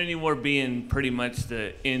Infinity War being pretty much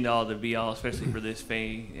the end all, the be all, especially for this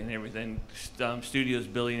phase and everything, studios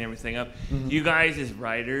building everything up. You guys as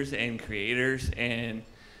writers and creators and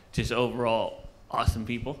just overall awesome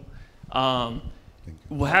people. How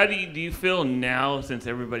do you feel now, since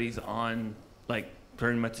everybody's on like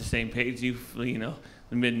pretty much the same page? You've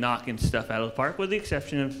been knocking stuff out of the park, with the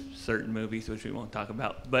exception of certain movies, which we won't talk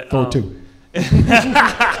about. But Thor 2.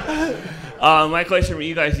 My question for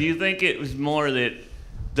you guys: do you think it was more that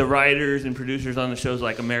the writers and producers on the shows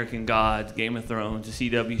like American Gods, Game of Thrones, the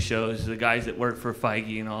CW shows, the guys that work for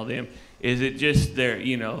Feige and all them, is it just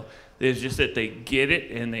it's just that they get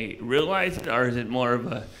it and they realize it, or is it more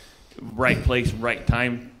of a right place, right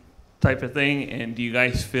time type of thing? And do you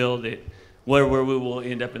guys feel that where we will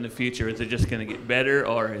end up in the future, is it just going to get better,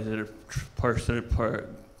 or is it a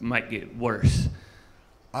might get worse?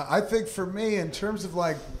 I think for me, in terms of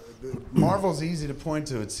like, Marvel's easy to point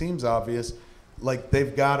to. It seems obvious. Like,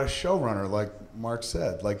 they've got a showrunner, like Mark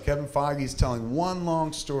said. Like, Kevin Feige's telling one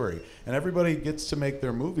long story, and everybody gets to make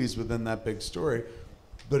their movies within that big story.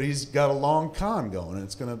 But he's got a long con going, and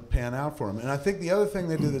it's going to pan out for him. And I think the other thing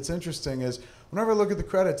they do that's interesting is, whenever I look at the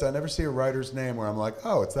credits, I never see a writer's name where I'm like,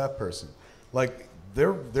 oh, it's that person. Like,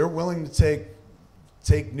 they're willing to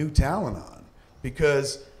take new talent on,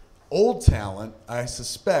 because old talent, I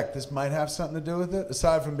suspect this might have something to do with it,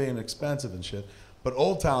 aside from being expensive and shit. But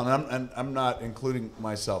old talent, and I'm not including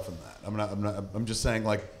myself in that. I'm just saying,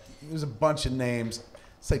 like, there's a bunch of names,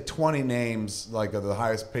 say 20 names, like, of the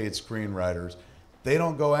highest paid screenwriters. They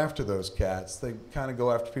don't go after those cats. They kind of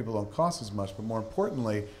go after people who don't cost as much, but more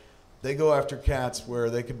importantly, they go after cats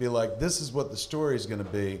where they could be like, this is what the story is going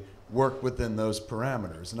to be, work within those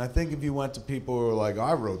parameters. And I think if you went to people who are like,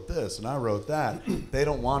 I wrote this and I wrote that, they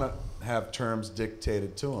don't want to have terms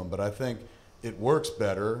dictated to them. But I think it works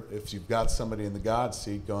better if you've got somebody in the God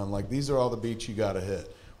seat going like, these are all the beats you got to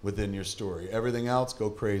hit within your story. Everything else,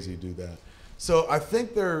 go crazy, do that. So I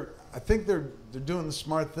think they're doing the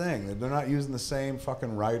smart thing. They're not using the same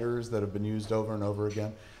fucking writers that have been used over and over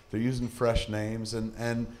again. They're using fresh names,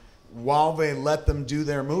 and while they let them do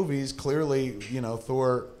their movies, clearly,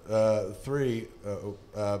 Thor 3,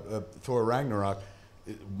 Thor Ragnarok,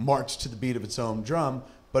 marched to the beat of its own drum,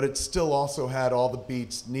 but it still also had all the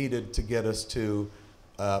beats needed to get us to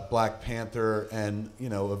Black Panther and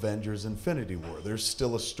Avengers: Infinity War. There's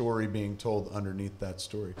still a story being told underneath that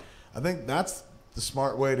story. I think that's the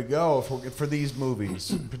smart way to go for these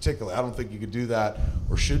movies, particularly. I don't think you could do that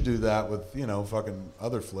or should do that with fucking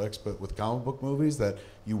other flicks, but with comic book movies that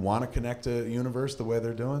you want to connect a universe the way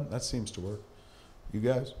they're doing, that seems to work. You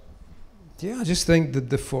guys? Yeah, I just think that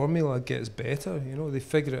the formula gets better. They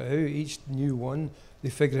figure it out. Each new one, they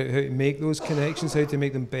figure out how to make those connections, how to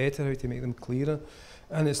make them better, how to make them clearer.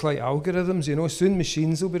 And it's like algorithms, soon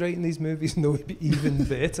machines will be writing these movies and they'll be even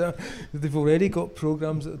better. They've already got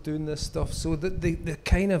programs that are doing this stuff. So that they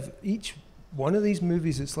kind of, each one of these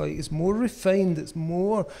movies, it's like, it's more refined, it's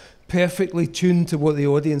more perfectly tuned to what the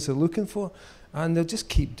audience are looking for. And they'll just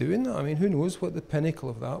keep doing that. I mean, who knows what the pinnacle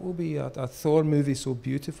of that will be? A Thor movie so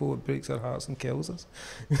beautiful it breaks our hearts and kills us.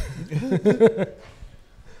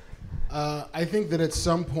 I think that at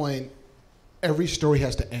some point, every story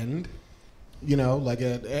has to end.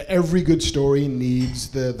 Every good story needs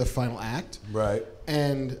the final act. Right.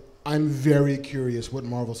 And I'm very curious what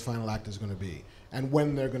Marvel's final act is going to be and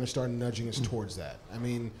when they're going to start nudging us towards that. I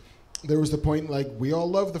mean, there was the point, like, we all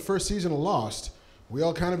loved the first season of Lost. We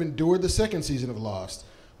all kind of endured the second season of Lost.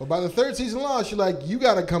 But by the third season of Lost, you're like, you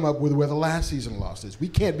got to come up with where the last season of Lost is. We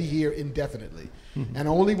can't be here indefinitely. And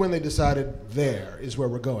only when they decided there is where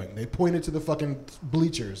we're going. They pointed to the fucking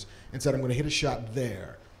bleachers and said, I'm going to hit a shot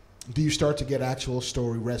there. Do you start to get actual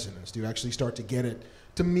story resonance? Do you actually start to get it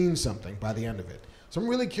to mean something by the end of it? So I'm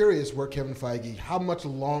really curious where Kevin Feige, how much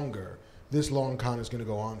longer this long con is going to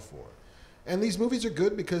go on for. And these movies are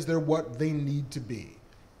good because they're what they need to be.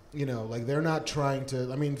 You know, like, they're not trying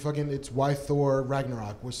to, I mean, fucking, it's why Thor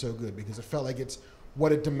Ragnarok was so good, because it felt like it's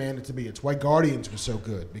what it demanded to be. It's why Guardians was so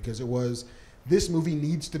good, because it was, this movie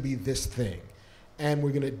needs to be this thing. And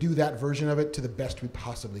we're going to do that version of it to the best we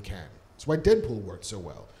possibly can. It's why Deadpool worked so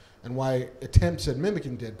well, and why attempts at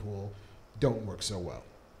mimicking Deadpool don't work so well.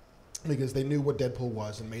 Because they knew what Deadpool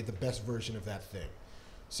was and made the best version of that thing.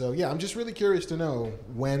 So, yeah, I'm just really curious to know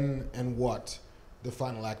when and what the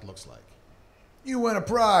final act looks like. You win a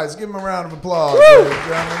prize. Give him a round of applause, ladies and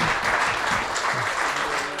gentlemen.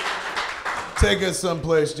 Take us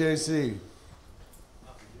someplace, JC.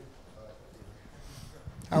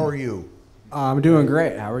 How are you? I'm doing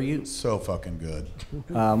great. How are you? So fucking good.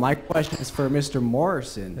 My question is for Mr.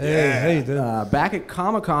 Morrison. Hey, how you doing? Back at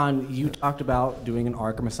Comic-Con, you talked about doing an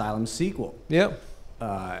Arkham Asylum sequel. Yep.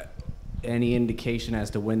 Any indication as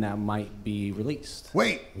to when that might be released?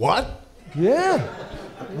 Wait, what? Yeah.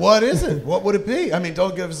 What is it? What would it be? I mean,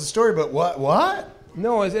 don't give us the story, but what?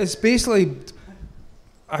 No, it's basically,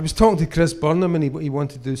 I was talking to Chris Burnham and he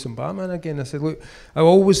wanted to do some Batman again. I said, look, I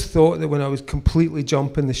always thought that when I was completely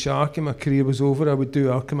jumping the shark and my career was over, I would do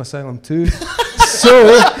Arkham Asylum 2.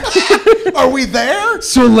 So, are we there?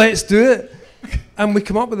 So let's do it. And we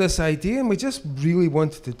come up with this idea and we just really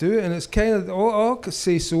wanted to do it. And it's kind of, all I could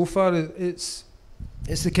say so far is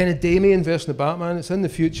it's the kind of Damien version of Batman. It's in the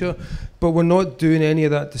future, but we're not doing any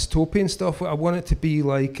of that dystopian stuff. I want it to be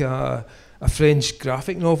like a French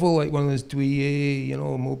graphic novel, like one of those Douillet,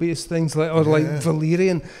 Mobius things, like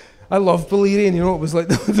Valerian. I love Valerian. It was like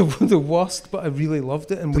the worst, but I really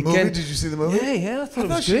loved it. And the movie? Did you see the movie? Yeah, I thought it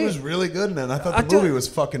was she great. was really good in it. I thought the movie was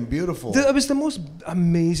fucking beautiful. It was the most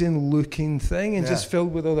amazing looking thing, and just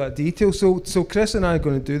filled with all that detail. So Chris and I are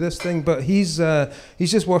going to do this thing, but he's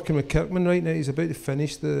just working with Kirkman right now. He's about to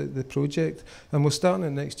finish the project, and we're starting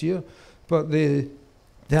it next year. But the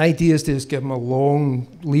idea is to just give him a long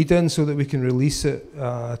lead in so that we can release it.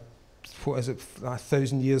 What is it,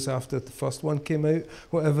 1,000 years after the first one came out,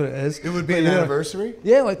 whatever it is. It would be an anniversary?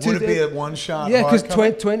 Yeah, like would it be a one-shot? Yeah, because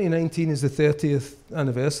 2019 is the 30th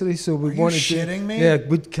anniversary, so we wanted to. Are you shitting me? Yeah,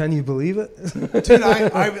 can you believe it? Dude,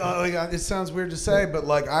 it sounds weird to say, but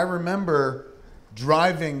like I remember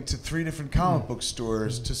driving to 3 different comic book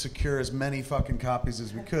stores to secure as many fucking copies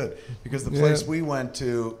as we could, because the place we went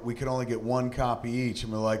to, we could only get 1 copy each,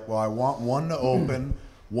 and we're like, well, I want one to open.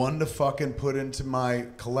 One to fucking put into my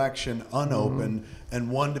collection unopened, and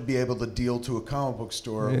one to be able to deal to a comic book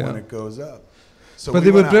store when it goes up. So but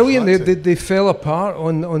they were brilliant. They fell apart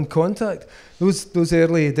on contact. Those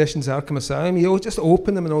early editions of Arkham Asylum, you just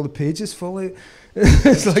open them and all the pages fall out.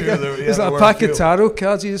 It's like a pack of tarot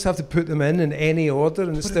cards. You just have to put them in any order,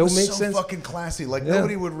 and it still makes sense. It was so fucking classy. Like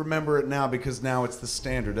nobody would remember it now because now it's the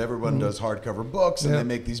standard. Everyone does hardcover books, and they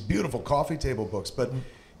make these beautiful coffee table books, but.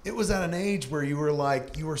 It was at an age where you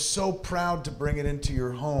were so proud to bring it into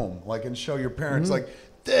your home, like, and show your parents, like,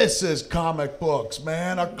 this is comic books,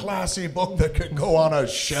 man, a classy book that could go on a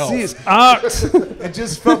shelf. See, it's art. It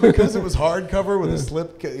just felt, because it was hardcover with a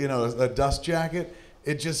slip, a dust jacket,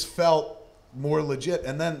 it just felt more legit.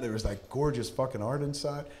 And then there was like gorgeous fucking art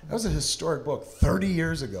inside. That was a historic book 30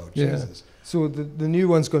 years ago. Jesus. So the new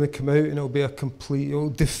one's going to come out, and it'll be it'll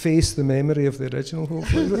deface the memory of the original,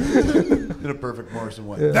 hopefully. In a perfect Morrison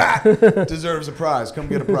way. Yeah. That deserves a prize. Come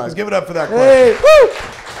get a prize. Give it up for that question.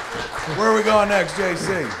 Hey. Where are we going next,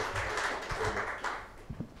 JC?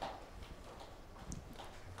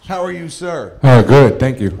 How are you, sir? Good,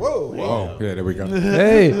 thank you. Whoa. Oh, yeah, there we go.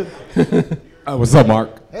 Hey. What's up,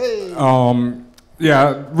 Mark? Hey.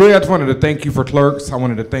 Yeah, really, I just wanted to thank you for Clerks. I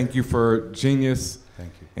wanted to thank you for Genius.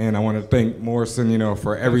 Thank you. And I want to thank Morrison,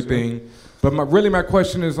 for everything. But my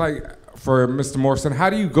question is, like, for Mr. Morrison, how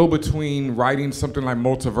do you go between writing something like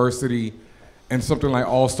Multiversity and something like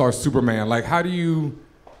All-Star Superman? Like, how do you,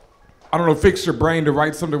 fix your brain to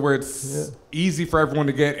write something where it's easy for everyone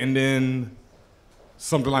to get, and then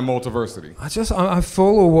something like Multiversity? I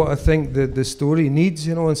follow what I think the story needs,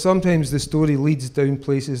 and sometimes the story leads down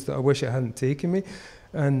places that I wish it hadn't taken me,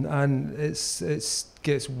 and it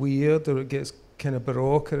gets weird, or it gets kind of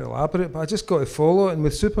baroque or elaborate, but I just got to follow it. And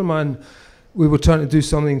with Superman, we were trying to do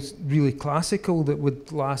something really classical that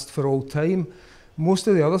would last for all time. Most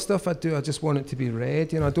of the other stuff I do, I just want it to be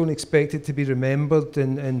read. I don't expect it to be remembered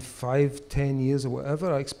in 5, 10 years or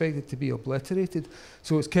whatever. I expect it to be obliterated.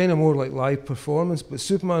 So it's kind of more like live performance. But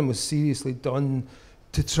Superman was seriously done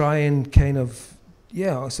to try and kind of,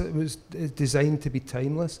 it was designed to be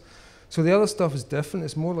timeless. So the other stuff is different.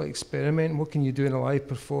 It's more like experimenting. What can you do in a live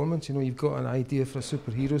performance? You've got an idea for a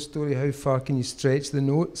superhero story. How far can you stretch the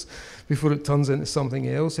notes before it turns into something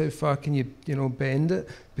else? How far can you, bend it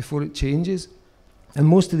before it changes? And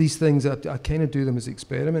most of these things, I kind of do them as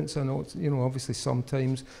experiments. I know, obviously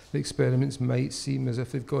sometimes the experiments might seem as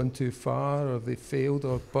if they've gone too far or they've failed,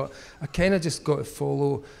 but I kind of just got to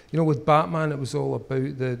follow. With Batman, it was all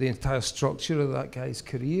about the entire structure of that guy's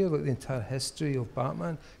career, like the entire history of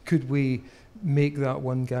Batman. Could we make that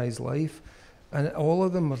one guy's life? And all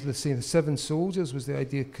of them were the same. The Seven Soldiers was the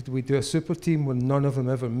idea, could we do a super team where none of them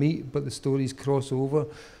ever meet, but the stories cross over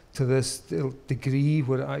to this degree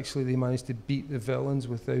where actually they managed to beat the villains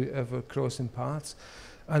without ever crossing paths.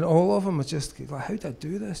 And all of them are just like, how did I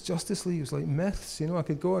do this? Justice League was like myths, I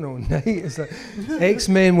could go on all night. It's like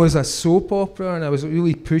X-Men was a soap opera, and I was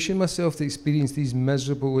really pushing myself to experience these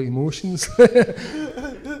miserable emotions.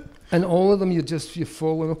 And all of them, you're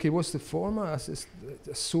following, okay, what's the format?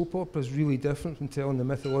 A soap opera is really different from telling the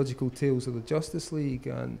mythological tales of the Justice League,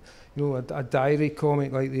 and a diary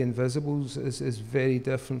comic like The Invisibles is very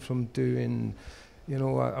different from doing,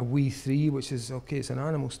 a Wee 3, which is, okay, it's an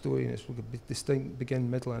animal story and it's distinct begin,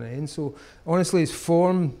 middle and end. So honestly, it's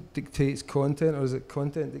form dictates content, or is it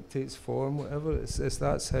content dictates form, whatever.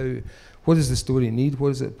 That's how, what does the story need?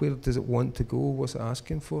 Where does it want to go? What's it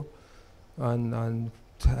asking for? And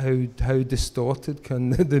how distorted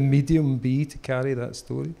can the medium be to carry that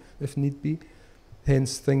story, if need be?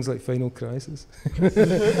 Hence things like Final Crisis.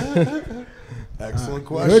 Excellent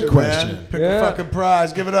question, good question. Man. Pick a fucking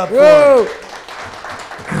prize. Give it up Whoa! for it.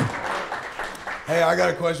 Hey, I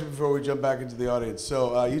got a question before we jump back into the audience.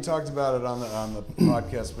 So you talked about it on the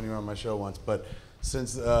podcast when you were on my show once, but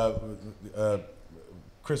since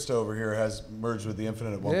Krista over here has merged with the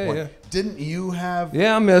Infinite at one point. Didn't you have...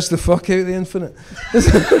 Yeah, I merged the fuck out of the Infinite.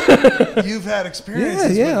 You've had experiences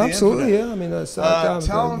with the absolutely, Infinite. Yeah, I mean, that's...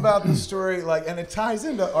 tell them about the story, and it ties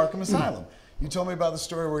into Arkham Asylum. You told me about the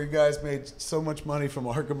story where you guys made so much money from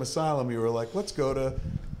Arkham Asylum, you were like, let's go. Yeah,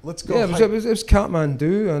 it was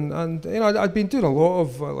Kathmandu, and I'd been doing a lot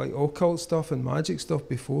of occult stuff and magic stuff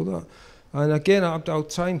before that. And again, I'll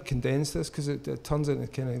try and condense this because it turns into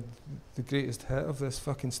kind of the greatest hit of this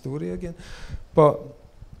fucking story again. But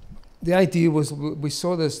the idea was we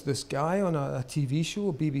saw this guy on a TV show,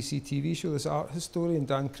 a BBC TV show, this art historian,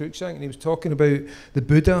 Dan Cruikshank, and he was talking about the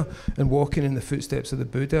Buddha and walking in the footsteps of the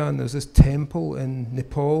Buddha. And there's this temple in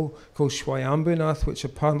Nepal called Swayambhunath, which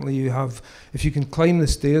apparently you have, if you can climb the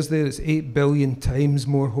stairs there, it's 8 billion times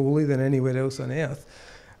more holy than anywhere else on earth.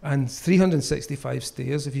 And 365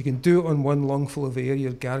 stairs. If you can do it on one lungful of air,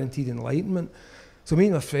 you're guaranteed enlightenment. So me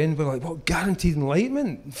and my friend were like, what, guaranteed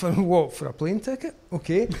enlightenment? For what, for a plane ticket?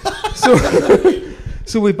 Okay.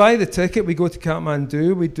 So we buy the ticket, we go to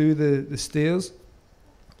Kathmandu, we do the stairs.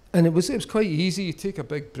 And it was quite easy. You take a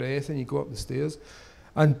big breath and you go up the stairs.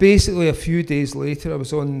 And basically a few days later, I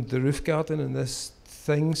was on the roof garden and this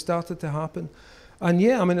thing started to happen. And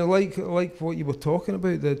yeah, I mean, I like what you were talking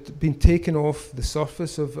about, that being taken off the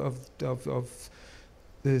surface of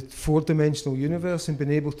the four-dimensional universe and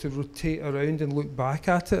being able to rotate around and look back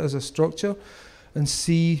at it as a structure and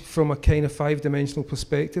see from a kind of five-dimensional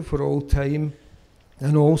perspective where all time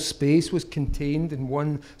and all space was contained in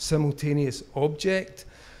one simultaneous object.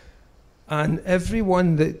 And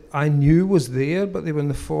everyone that I knew was there, but they were in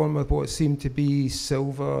the form of what seemed to be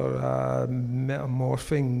silver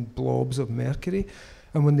metamorphing blobs of mercury.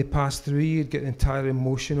 And when they passed through, you'd get entire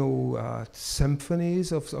emotional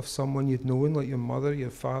symphonies of someone you'd known, like your mother,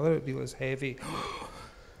 your father. It'd be this heavy.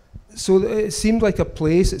 So it seemed like a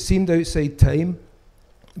place. It seemed outside time.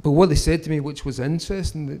 But what they said to me, which was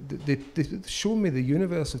interesting, they showed me the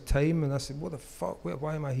universe of time, and I said, what the fuck,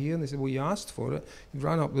 why am I here? And they said, well, you asked for it. You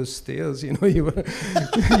ran up those stairs, you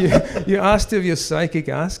asked to have your psychic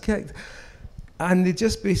ass kicked. And they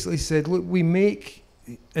just basically said, look, we make,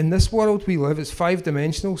 in this world we live, it's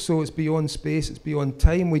five-dimensional, so it's beyond space, it's beyond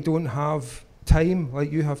time. We don't have time like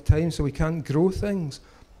you have time, so we can't grow things.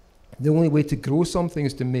 The only way to grow something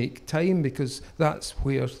is to make time, because that's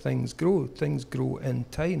where things grow. Things grow in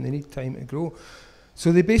time. They need time to grow.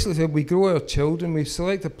 So they basically said, we grow our children, we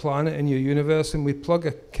select a planet in your universe, and we plug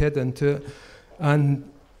a kid into it. And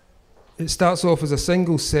it starts off as a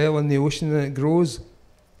single cell in the ocean, and it grows.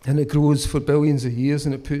 and it grows for billions of years,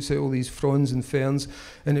 and it puts out all these fronds and ferns,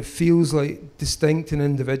 and it feels like distinct and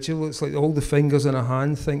individual. It's like all the fingers in a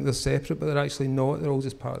hand think they're separate, but they're actually not. They're all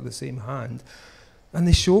just part of the same hand. And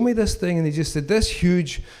they show me this thing, and they just said, this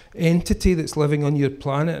huge entity that's living on your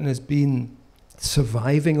planet and has been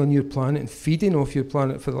surviving on your planet and feeding off your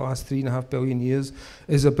planet for the last 3.5 billion years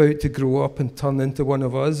is about to grow up and turn into one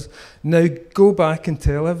of us. Now go back and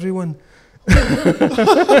tell everyone.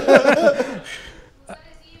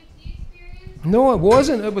 No, it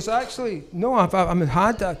wasn't. It was actually I've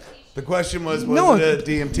had that. The question was it a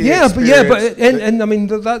DMT yeah, experience? And I mean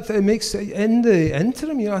that it makes in the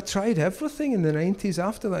interim. I tried everything in the 90s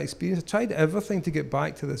after that experience. I tried everything to get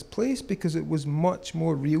back to this place because it was much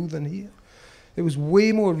more real than here. It was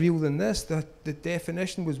way more real than this. The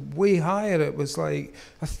definition was way higher. It was like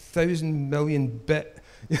 1,000 million bit,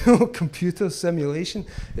 computer simulation.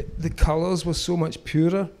 The colors were so much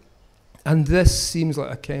purer. And this seems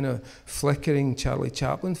like a kind of flickering Charlie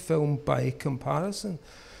Chaplin film by comparison.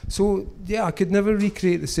 So, yeah, I could never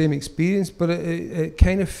recreate the same experience, but it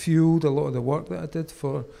kind of fueled a lot of the work that I did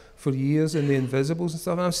for years in the Invisibles and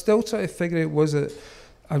stuff. And I'm still trying to figure out, was it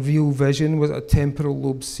a real vision? Was it a temporal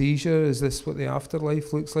lobe seizure? Is this what the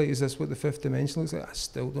afterlife looks like? Is this what the fifth dimension looks like? I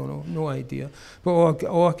still don't know. No idea. But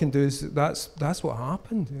all I can do is that's what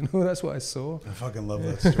happened. That's what I saw. I fucking love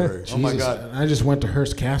that story. Oh my God. I just went to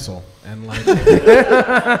Hearst Castle and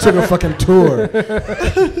took a fucking tour.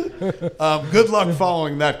 Good luck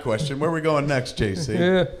following that question. Where are we going next, JC?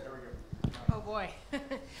 Yeah. Oh boy.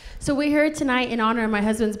 So we're here tonight in honor of my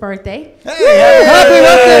husband's birthday. Hey, happy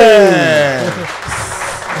birthday!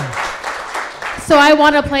 So I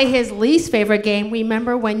want to play his least favorite game,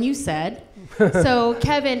 Remember When You Said. So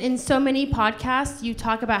Kevin, in so many podcasts, you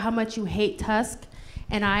talk about how much you hate Tusk,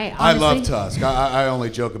 and I love Tusk. I only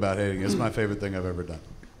joke about hating it. It's my favorite thing I've ever done.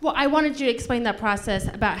 Well, I wanted you to explain that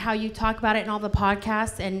process about how you talk about it in all the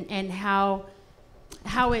podcasts and how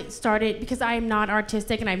it started, because I am not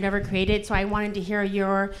artistic and I've never created, so I wanted to hear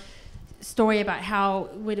your story about how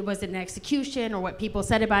it was an execution or what people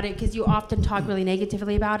said about it, because you often talk really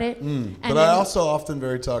negatively about it. But I also often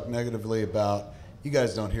talk negatively about, you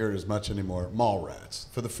guys don't hear it as much anymore, Mallrats.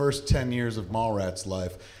 For the first 10 years of Mallrats'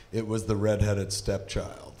 life, it was the redheaded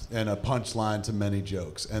stepchild and a punchline to many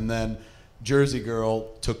jokes. And then Jersey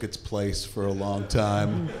Girl took its place for a long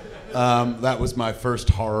time. That was my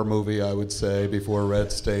first horror movie, I would say, before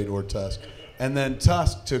Red State or Tusk. And then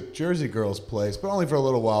Tusk took Jersey Girl's place, but only for a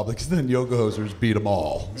little while, because then Yoga Hosers beat them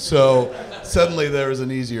all. So suddenly there was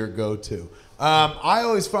an easier go-to. I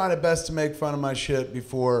always find it best to make fun of my shit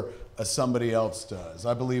before somebody else does.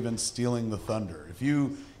 I believe in stealing the thunder. If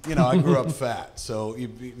I grew up fat, so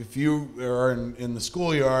if you are in the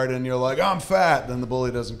schoolyard and you're like, I'm fat, then the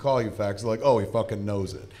bully doesn't call you fat, 'cause they're like, oh, he fucking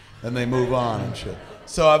knows it. And they move on and shit.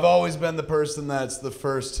 So I've always been the person that's the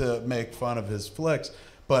first to make fun of his flicks.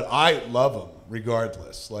 But I love them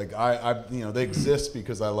regardless. Like they exist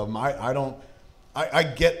because I love them. I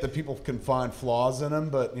get that people can find flaws in them,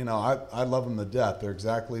 but I love them to death. They're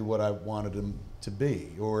exactly what I wanted them to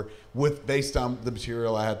be, or based on the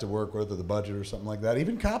material I had to work with, or the budget, or something like that.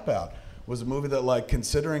 Even Cop Out was a movie that, like,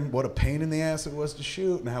 considering what a pain in the ass it was to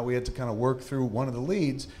shoot and how we had to kind of work through one of the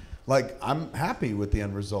leads. Like, I'm happy with the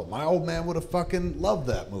end result. My old man would have fucking loved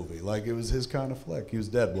that movie. Like, it was his kind of flick. He was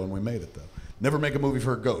dead when we made it, though. Never make a movie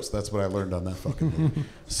for a ghost. That's what I learned on that fucking movie.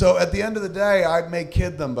 So at the end of the day, I may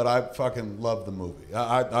kid them, but I fucking love the movie.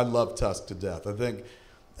 I love Tusk to death. I think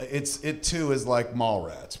it too is like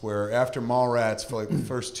Mallrats, where after Mallrats, for like the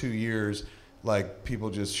first 2 years, like,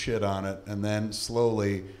 people just shit on it, and then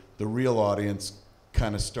slowly the real audience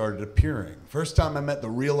kind of started appearing. First time I met the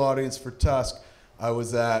real audience for Tusk, I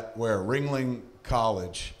was at Ringling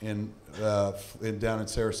College down in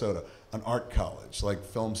Sarasota. An art college, like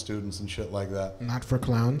film students and shit like that. Not for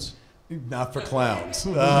clowns? Not for clowns.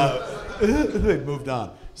 They moved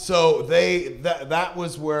on. So that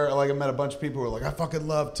was where, like, I met a bunch of people who were like, I fucking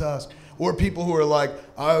love Tusk. Or people who were like,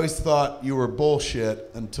 I always thought you were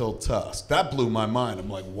bullshit until Tusk. That blew my mind. I'm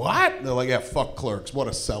like, what? And they're like, yeah, fuck Clerks, what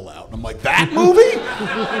a sellout. And I'm like, that movie?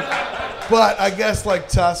 But I guess, like,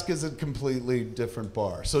 Tusk is a completely different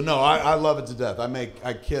bar. So no, I love it to death.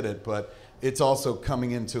 I kid it, but it's also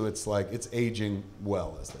coming into it's aging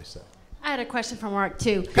well, as they say. I had a question for Mark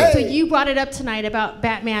too. Hey. So you brought it up tonight about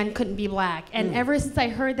Batman couldn't be black, and ever since I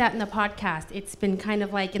heard that in the podcast, it's been kind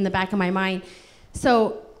of like in the back of my mind.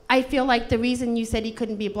 So I feel like the reason you said he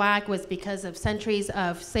couldn't be black was because of centuries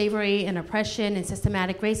of slavery and oppression and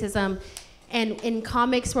systematic racism. And in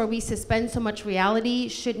comics where we suspend so much reality,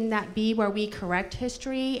 shouldn't that be where we correct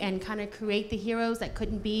history and kind of create the heroes that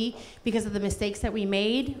couldn't be because of the mistakes that we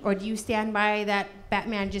made? Or do you stand by that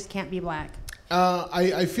Batman just can't be black?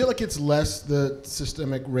 I feel like it's less the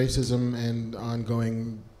systemic racism and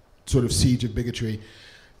ongoing sort of siege of bigotry,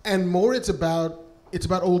 and more it's about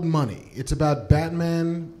old money. It's about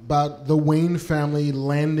Batman, about the Wayne family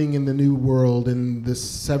landing in the New World in the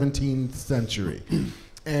 17th century.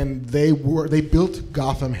 And they built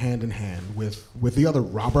Gotham hand in hand with the other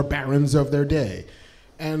robber barons of their day.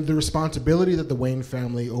 And the responsibility that the Wayne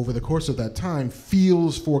family over the course of that time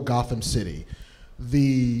feels for Gotham City,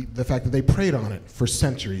 the fact that they preyed on it for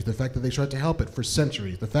centuries, the fact that they tried to help it for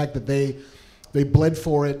centuries, the fact that they bled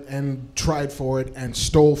for it and tried for it and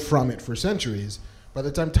stole from it for centuries. By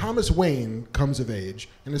the time Thomas Wayne comes of age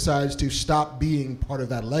and decides to stop being part of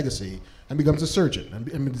that legacy and becomes a surgeon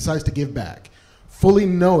and decides to give back, fully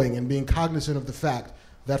knowing and being cognizant of the fact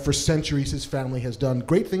that for centuries his family has done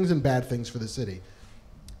great things and bad things for the city.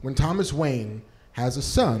 When Thomas Wayne has a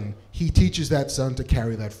son, he teaches that son to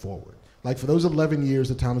carry that forward. Like for those 11 years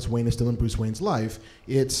that Thomas Wayne is still in Bruce Wayne's life,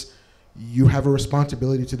 it's, you have a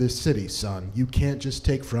responsibility to this city, son. You can't just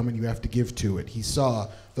take from it, you have to give to it. He saw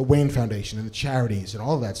the Wayne Foundation and the charities and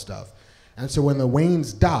all that stuff. And so when the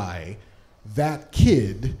Waynes die, that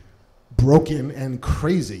kid, broken and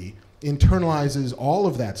crazy, internalizes all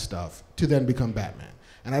of that stuff to then become Batman.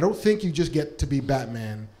 And I don't think you just get to be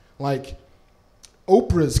Batman like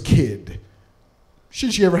Oprah's kid.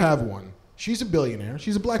 Should she ever have one? She's a billionaire.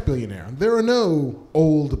 She's a black billionaire. There are no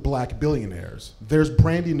old black billionaires. There's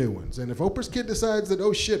brandy new ones. And if Oprah's kid decides that,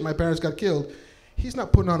 oh shit, my parents got killed, he's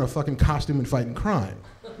not putting on a fucking costume and fighting crime.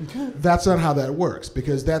 That's not how that works,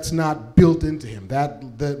 because that's not built into him.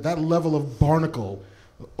 That level of barnacle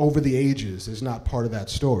over the ages is not part of that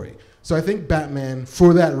story. So I think Batman,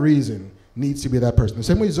 for that reason, needs to be that person. The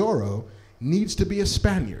same way Zorro needs to be a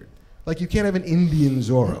Spaniard. Like, you can't have an Indian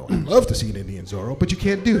Zorro. I'd love to see an Indian Zorro, but you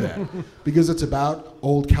can't do that because it's about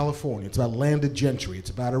old California. It's about landed gentry. It's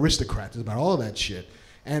about aristocrats. It's about all of that shit.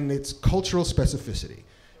 And it's cultural specificity.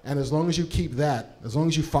 And as long as you keep that, as long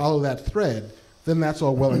as you follow that thread, then that's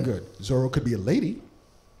all well and good. Zorro could be a lady.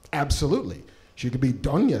 Absolutely. She could be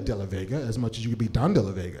Doña de la Vega as much as you could be Don de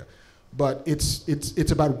la Vega. But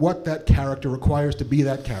it's about what that character requires to be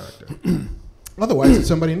that character. Otherwise, it's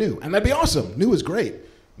somebody new. And that'd be awesome. New is great.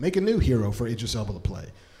 Make a new hero for Idris Elba to play.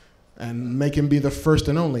 And make him be the first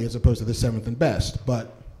and only as opposed to the seventh and best.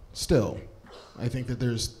 But still, I think that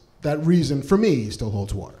there's that reason, for me, still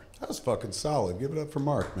holds water. That was fucking solid. Give it up for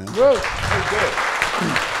Mark, man. Whoa.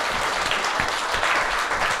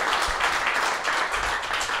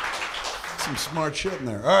 Some smart shit in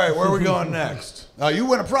there. All right, where are we going next? Oh, you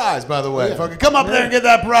win a prize, by the way. Yeah. Fucking come up there and get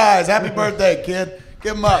that prize. Happy birthday, kid.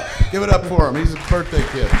 Give him up. Give it up for him. He's a birthday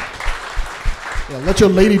kid. Yeah, let your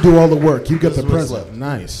lady do all the work. You get the present.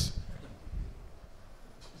 Nice.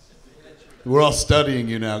 We're all studying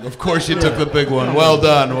you now. Of course you took the big one. Well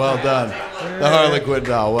done, well done. The Harley Quinn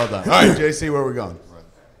doll, well done. All right, JC, where are we going?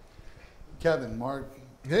 Kevin, Mark,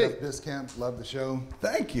 hey. Jeff Biscamp, love the show.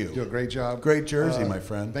 Thank you. Do a great job. Great jersey, my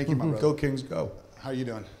friend. Thank you, my brother. Go Kings, go. How you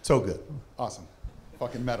doing? So good. Awesome.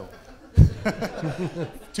 Fucking metal.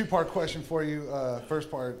 Two-part question for you. First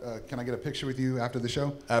part, can I get a picture with you after the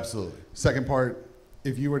show? Absolutely. Second part,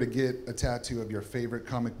 if you were to get a tattoo of your favorite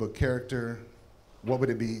comic book character, what would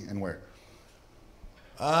it be and where?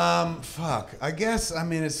 Fuck. I guess, I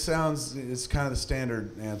mean, it's kind of the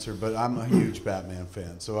standard answer, but I'm a huge Batman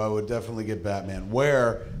fan, so I would definitely get Batman.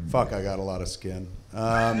 Where? Fuck, I got a lot of skin. You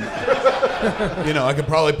know, I could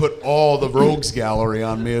probably put all the Rogues Gallery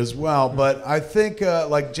on me as well, but I think,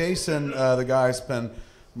 like Jason, the guy I spend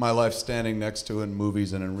my life standing next to in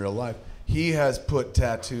movies and in real life, he has put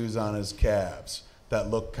tattoos on his calves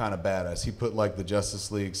that look kind of badass. He put, like, the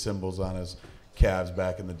Justice League symbols on his calves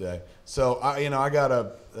back in the day. So I got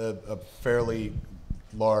a fairly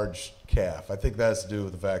large calf. I think that has to do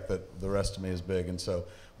with the fact that the rest of me is big, and so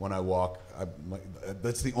when I walk,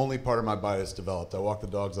 that's the only part of my body that's developed. I walk the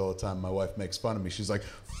dogs all the time. My wife makes fun of me. She's like,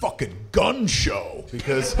 "Fucking gun show,"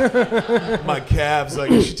 because my calves. Like,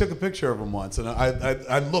 she took a picture of them once, and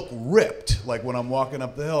I look ripped, like when I'm walking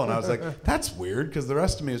up the hill, and I was like, "That's weird," because the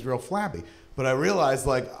rest of me is real flabby. But I realized,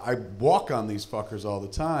 like, I walk on these fuckers all the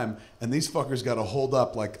time, and these fuckers got to hold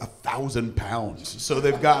up like 1,000 pounds. So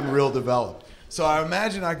they've gotten real developed. So I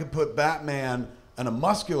imagine I could put Batman and a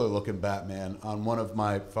muscular-looking Batman on one of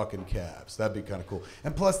my fucking calves. That'd be kind of cool.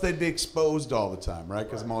 And plus, they'd be exposed all the time, right?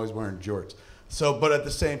 Because I'm always wearing jorts. So, but at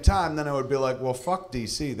the same time, then I would be like, well, fuck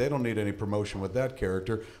DC. They don't need any promotion with that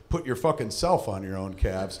character. Put your fucking self on your own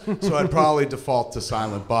calves. So I'd probably default to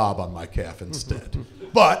Silent Bob on my calf instead.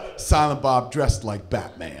 But Silent Bob dressed like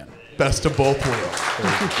Batman. Best of both worlds.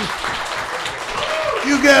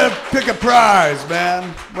 You gotta pick a prize,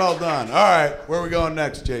 man. Well done. All right, where are we going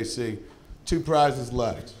next, JC? 2 prizes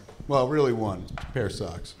left. Well, really 1 pair of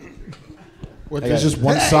socks. What, there's just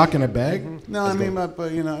one sock in a bag? No, I mean,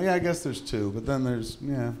 but you know, yeah, I guess there's 2, but then there's,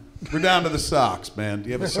 yeah. We're down to the socks, man. Do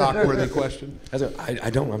you have a sock-worthy question? I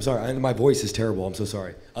don't. I'm sorry. My voice is terrible. I'm so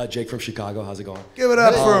sorry. Jake from Chicago. How's it going? Give it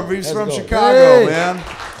up for him. He's from Chicago, man.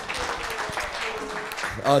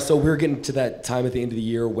 So we're getting to that time at the end of the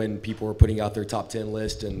year when people are putting out their top 10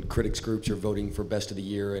 list and critics groups are voting for best of the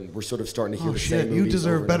year, and we're sort of starting to hear the same movies. You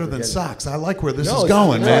deserve better than socks. I like where this is no,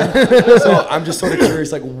 going, man. So I'm just sort of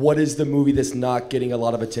curious, like, what is the movie that's not getting a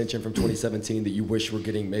lot of attention from 2017 that you wish were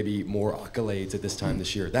getting maybe more accolades at this time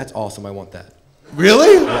this year? That's awesome. I want that.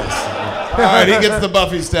 Really? Yes. All right, he gets the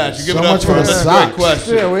Buffy statue. Give So it up much for for him. the That's a socks. great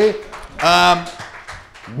question. Yeah, wait.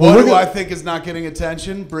 What do I think is not getting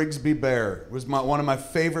attention? Brigsby Bear was one of my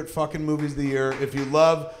favorite fucking movies of the year. If you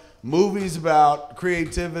love movies about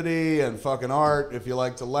creativity and fucking art, if you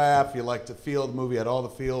like to laugh, you like to feel, the movie had all the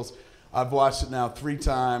feels. I've watched it now 3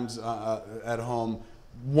 times at home.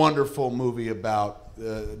 Wonderful movie about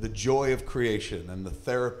the joy of creation and the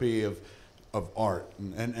therapy of art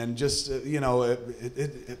and just you know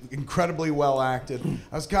it incredibly well acted.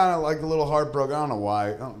 I was kind of like a little heartbroken. I don't know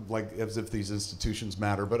why, like as if these institutions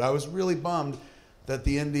matter, but I was really bummed that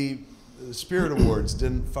the Indie Spirit Awards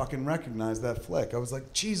didn't fucking recognize that flick. I was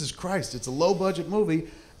like, Jesus Christ, it's a low budget movie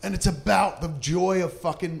and it's about the joy of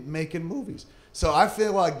fucking making movies. So I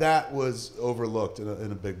feel like that was overlooked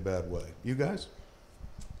in a big bad way. You guys?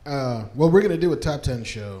 Well, we're gonna do a top 10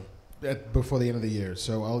 show before the end of the year,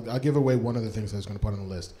 so I'll give away one of the things I was going to put on the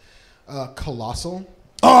list. Colossal.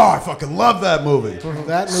 Oh, I fucking love that movie.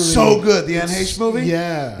 That movie, so good. The Anne Heche movie.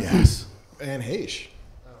 Yeah. Yes. Anne Heche.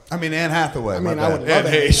 I mean Anne Hathaway. I mean, my I bad. would love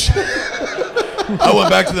Anne Heche. I went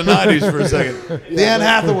back to the '90s for a second. The Anne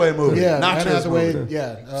Hathaway movie. Yeah, Not Anne his Hathaway. movie.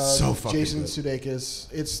 Yeah. So fucking Jason good.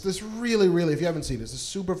 Sudeikis. It's this really, really, if you haven't seen it, it's a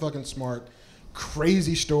super fucking smart,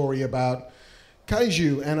 crazy story about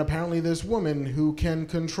kaiju, and apparently this woman who can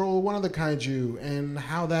control one of the kaiju and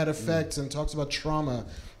how that affects and talks about trauma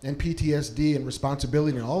and PTSD and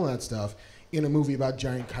responsibility and all that stuff in a movie about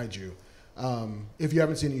giant kaiju. If you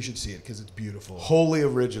haven't seen it, you should see it because it's beautiful. Wholly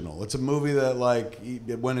original. It's a movie that, like,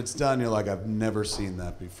 when it's done, you're like, I've never seen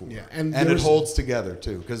that before. Yeah, and it holds together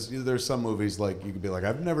too, because there's some movies like you could be like,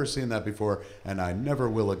 I've never seen that before, and I never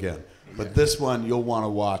will again. But this one, you'll want to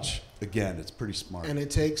watch again. It's pretty smart. And it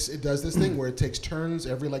does this thing where it takes turns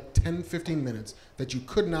every like 10, 15 minutes that you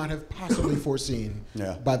could not have possibly foreseen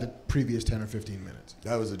by the previous 10 or 15 minutes.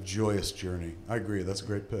 That was a joyous journey. I agree. That's a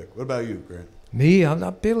great pick. What about you, Grant? Me,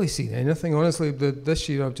 I've barely seen anything. Honestly, this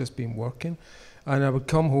year I've just been working, and I would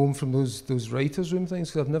come home from those writers' room things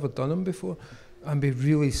because I've never done them before, and be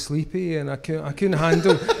really sleepy, and I couldn't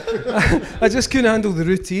handle. I just couldn't handle the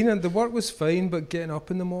routine, and the work was fine, but getting up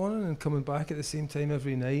in the morning and coming back at the same time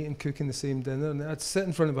every night and cooking the same dinner, and I'd sit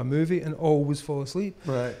in front of a movie and always fall asleep.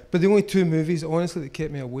 Right. But the only 2 movies, honestly, that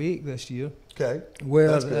kept me awake this year, okay, were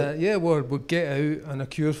Get Out and A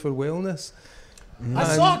Cure for Wellness.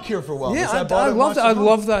 I saw A Cure for Wellness. Yeah, I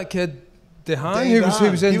loved that kid, DeHaan,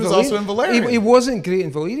 who was in He was Valerian. also in Valerian. He wasn't great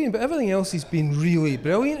in Valerian, but everything else he's been really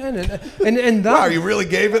brilliant in. And that. Wow, you really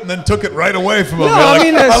gave it and then took it right away from him. No, You're I like,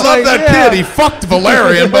 mean, I it's love like, that kid. He fucked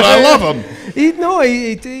Valerian, but I love him.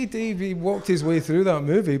 He walked his way through that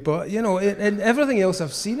movie, but you know, and everything else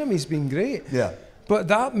I've seen him, he's been great. Yeah. But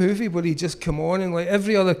that movie where he just come on and like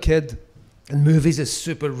every other kid in movies is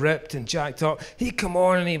super ripped and jacked up. He'd come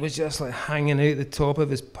on and he was just like hanging out the top of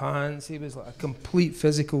his pants. He was like a complete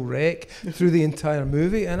physical wreck through the entire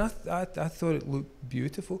movie, and I thought it looked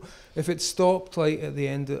beautiful. If it stopped like at the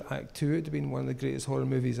end of Act 2, it'd have been one of the greatest horror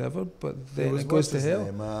movies ever. But then it goes to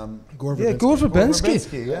hell. Gore Yeah, Gore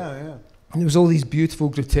Verbinski. Yeah. And there was all these beautiful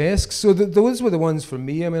grotesques. So those were the ones for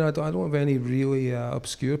me. I mean, I don't have any really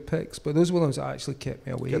obscure picks, but those were the ones that actually kept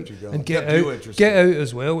me awake. Kept you going. And Get Out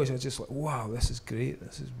as well, which I was just like, wow, this is great.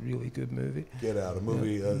 This is a really good movie. Get Out, a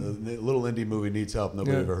movie, a little indie movie needs help.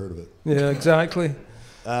 Nobody ever heard of it. Yeah, exactly.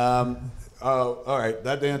 All right,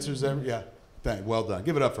 that answers every. Yeah, well done.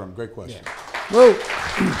 Give it up for him. Great question. Whoa.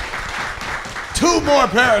 2 more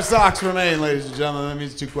pair of socks remain, ladies and gentlemen. That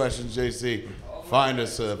means 2 questions. JC, find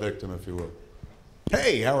us a victim, if you will.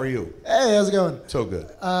 Hey, how are you? Hey, how's it going? So good.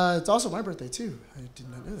 It's also my birthday, too. I did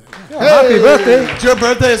not know that. Yeah. Hey, happy birthday. It's your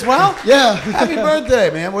birthday as well? Yeah. Happy birthday,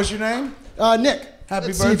 man. What's your name? Nick. Happy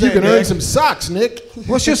Let's birthday, see if you can Nick. earn some socks, Nick.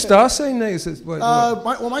 What's your star sign, Nick? Is it,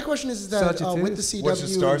 My question is that with the CW. What's your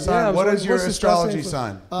star sign? Yeah, what is your what's the star astrology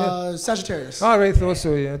sign sign? Sagittarius. All right, thought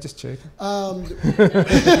so. Yeah, just checking.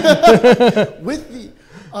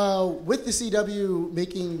 With the CW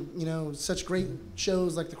making such great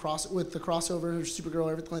shows like the crossover, Supergirl,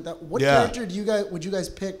 everything like that. What character would you guys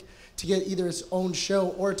pick to get either its own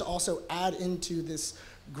show or to also add into this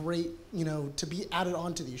great, to be added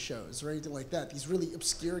onto these shows or anything like that? These really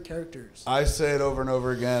obscure characters. I say it over and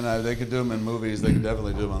over again. They could do them in movies. They could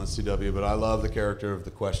definitely do them on the CW. But I love the character of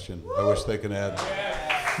the Question. I wish they could add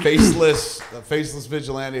faceless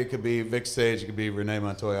vigilante. It could be Vic Sage. It could be Renee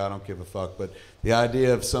Montoya. I don't give a fuck. But the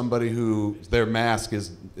idea of somebody who their mask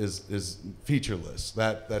is featureless,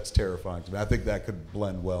 that's terrifying to me. I think that could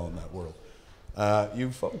blend well in that world.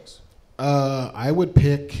 You folks. I would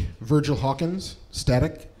pick Virgil Hawkins,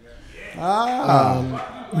 Static. I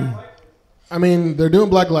mean, they're doing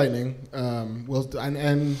Black Lightning.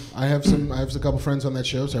 And I have a couple friends on that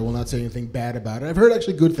show, so I will not say anything bad about it. I've heard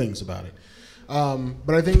actually good things about it.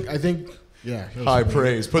 But I think. Yeah. High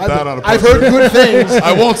praise. Put that on a poster. I've heard good things.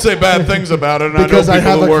 I won't say bad things about it, and because I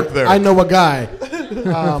know people who work there. I know a guy.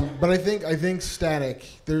 But I think Static,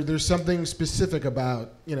 there's something specific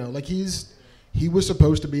about, like he was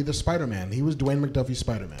supposed to be the Spider-Man. He was Dwayne McDuffie's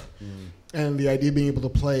Spider-Man. And the idea of being able to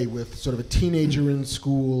play with sort of a teenager in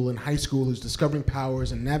school and high school who's discovering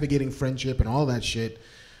powers and navigating friendship and all that shit,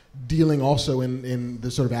 dealing also in the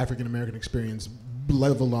sort of African-American experience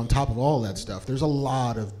level on top of all that stuff. There's a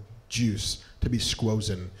lot of juice to be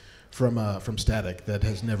squozing from Static that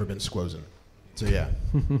has never been squozing. So yeah.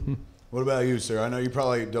 What about you, sir? I know you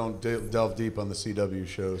probably don't delve deep on the CW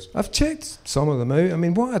shows. I've checked some of them out. I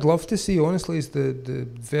mean, what I'd love to see, honestly, is the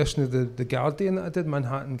version of the Guardian that I did,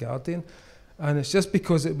 Manhattan Guardian. And it's just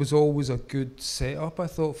because it was always a good setup, I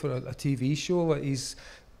thought, for a TV show. Like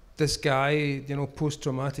this guy,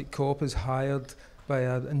 post-traumatic cop is hired by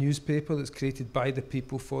a newspaper that's created by the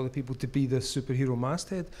people for the people to be the superhero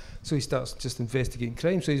masthead. So he starts just investigating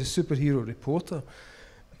crime. So he's a superhero reporter.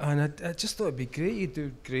 And I just thought it'd be great. You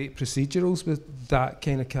do great procedurals with that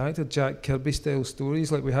kind of character, Jack Kirby style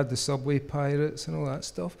stories, like we had the Subway Pirates and all that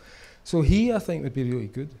stuff. So I think would be really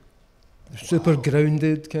good. Super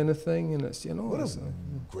grounded kind of thing, and it's what a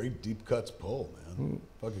great deep cuts pull, man.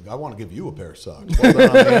 I want to give you a pair of socks. Well done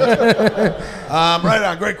on the answer. Right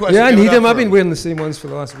on, great question. Yeah, I need them. I've been wearing the same ones for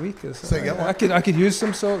the last week. I could use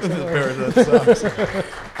some socks. A pair of socks.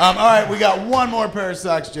 All right, we got one more pair of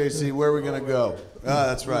socks, JC. Where are we gonna go?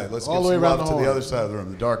 That's right. Let's all give the way some around love to the other side of the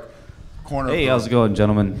room, the dark corner. Hey, how's it going,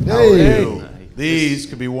 gentlemen? How are you? These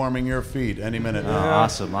could be warming your feet any minute now.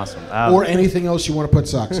 Awesome. Or anything else you want to put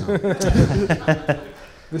socks on.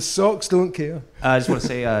 The socks don't care. I just want to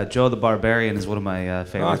say Joe the Barbarian is one of my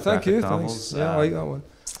favorite graphic novels. Yeah, I like that one.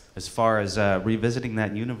 As far as revisiting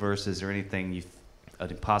that universe, is there anything, a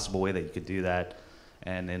possible way that you could do that?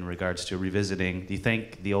 And in regards to revisiting, do you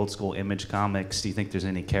think the old school Image comics, do you think there's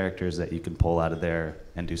any characters that you can pull out of there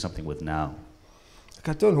and do something with now?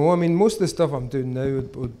 I don't know. I mean, most of the stuff I'm doing now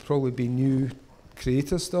would probably be new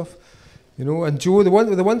creator stuff, And Joe, the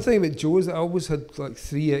one thing about Joe is that I always had like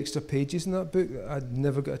 3 extra pages in that book that I'd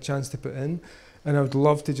never got a chance to put in, and I would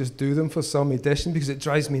love to just do them for some edition because it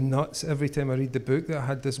drives me nuts every time I read the book that I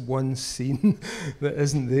had this one scene that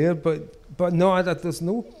isn't there. But no, there's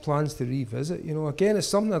no plans to revisit. Again, it's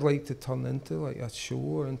something I'd like to turn into like a show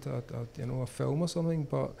or into a film or something.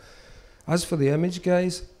 But as for the Image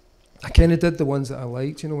guys, I kind of did the ones that I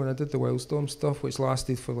liked, when I did the Wildstorm stuff, which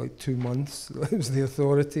lasted for like 2 months. It was The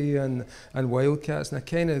Authority and Wildcats, and I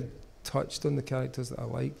kind of touched on the characters that I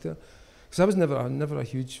liked there. Because I was never a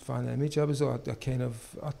huge fan of Image. I was a kind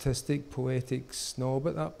of artistic, poetic snob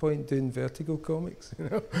at that point, doing Vertigo comics.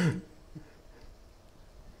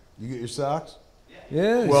 You get your socks?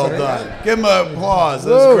 Yeah. Well done. Give him an applause.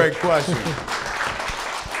 That was a great question.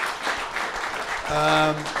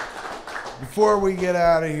 Before we get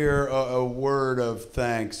out of here, a word of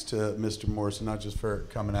thanks to Mr. Morrison, not just for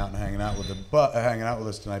coming out and hanging out with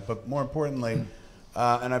us tonight, but more importantly,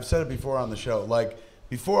 and I've said it before on the show, like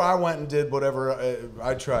before I went and did whatever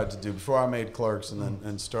I tried to do, before I made Clerks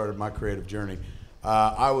and started my creative journey,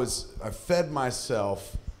 I fed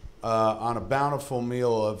myself on a bountiful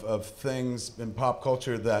meal of things in pop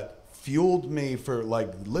culture that fueled me for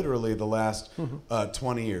like literally the last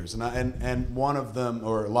 20 years, and one of them,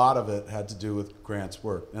 or a lot of it, had to do with Grant's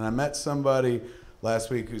work. And I met somebody last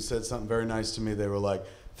week who said something very nice to me. They were like,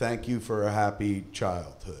 "Thank you for a happy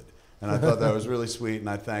childhood," and I thought that was really sweet. And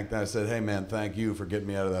I said, "Hey man, thank you for getting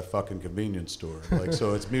me out of that fucking convenience store." Like,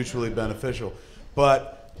 so it's mutually beneficial.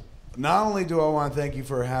 But not only do I want to thank you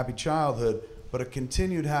for a happy childhood, but a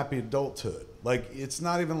continued happy adulthood. Like, it's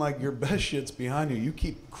not even like your best shit's behind you. You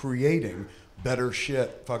keep creating better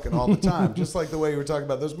shit fucking all the time. Just like the way you were talking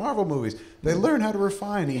about those Marvel movies. They learn how to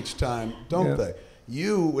refine each time, don't they?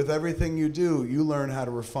 You, with everything you do, you learn how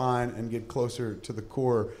to refine and get closer to the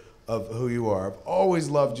core of who you are. I've always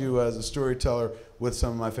loved you as a storyteller with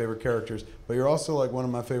some of my favorite characters, but you're also like one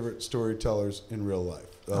of my favorite storytellers in real life.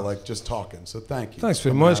 Like just talking. So thank you. Thanks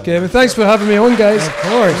very much, Kevin. Thanks for having me on, guys. Of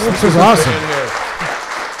course. This was awesome.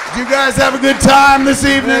 Did you guys have a good time this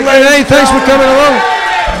evening? Hey, thanks for coming along.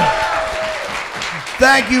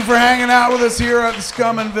 Thank you for hanging out with us here at the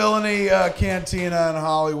Scum and Villainy Cantina in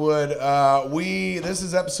Hollywood. This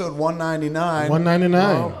is episode 199.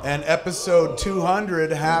 199. And episode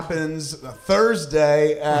 200 happens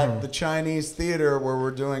Thursday at the Chinese Theater, where we're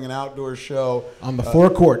doing an outdoor show. On the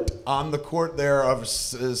forecourt. On the court there, is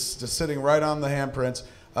sitting right on the handprints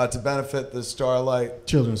to benefit the Starlight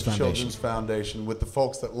Children's Foundation. With the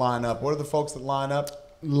folks that line up. What are the folks that line up?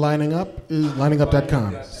 Lining up is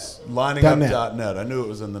liningup.com. Liningup.net. I knew it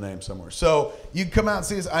was in the name somewhere. So you can come out and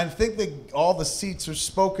see us. I think that all the seats are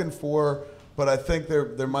spoken for, but I think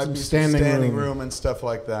there might be some standing room and stuff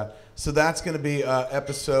like that. So that's going to be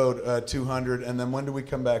episode 200. And then when do we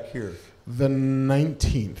come back here? The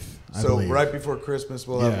 19th, I believe. Right before Christmas,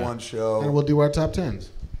 we'll have one show. And we'll do our top 10s.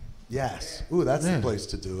 Yes. Ooh, that's the place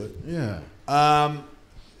to do it. Yeah.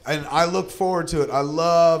 And I look forward to it. I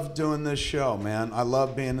love doing this show, man. I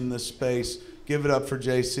love being in this space. Give it up for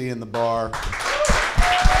JC in the bar.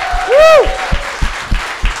 Woo!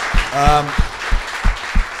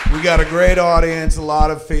 We got a great audience, a lot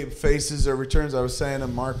of faces or returns. I was saying to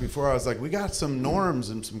Mark before, I was like, we got some Norms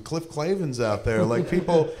and some Cliff Clavens out there. Like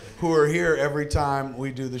people who are here every time we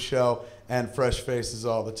do the show. And fresh faces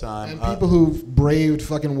all the time. And people who've braved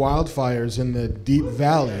fucking wildfires in the Deep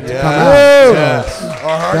Valley to come out. Yes.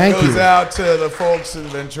 Our heart goes out to the folks in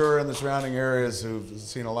Ventura and the surrounding areas who've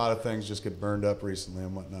seen a lot of things just get burned up recently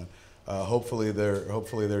and whatnot. Hopefully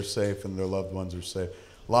they're safe and their loved ones are safe.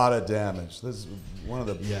 A lot of damage. This is one of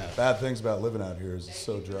the bad things about living out here is it's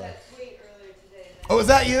so dry. Oh, is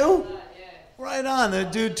that you? Right on. The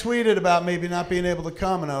dude tweeted about maybe not being able to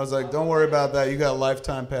come, and I was like, don't worry about that. You got a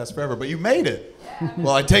lifetime pass forever. But you made it. Yeah.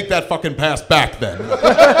 Well, I take that fucking pass back then.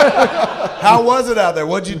 How was it out there?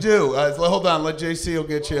 What'd you do? Hold on. Let JC will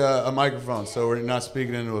get you a microphone so we're not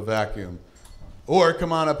speaking into a vacuum. Or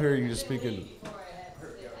come on up here. You just speak into.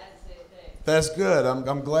 That's good.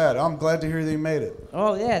 I'm glad. I'm glad to hear that you made it.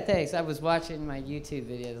 Oh, yeah, thanks. I was watching my YouTube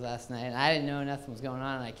videos last night, and I didn't know nothing was going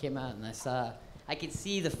on, and I came out and I could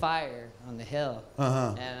see the fire on the hill.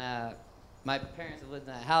 And my parents have lived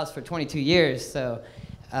in that house for 22 years, so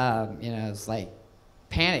it was like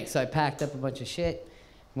panic. So I packed up a bunch of shit,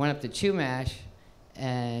 went up to Chumash,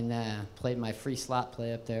 and played my free slot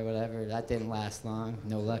play up there, whatever. That didn't last long,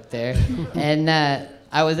 no luck there. And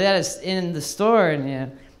I was in the store,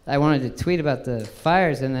 and I wanted to tweet about the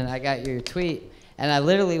fires, and then I got your tweet, and I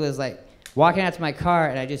literally was like walking out to my car,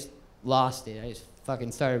 and I just lost it. I just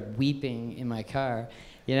fucking started weeping in my car,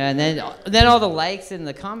 and then all the likes and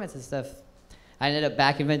the comments and stuff. I ended up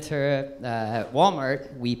back in Ventura at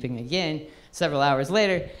Walmart weeping again several hours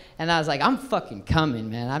later, and I was like, I'm fucking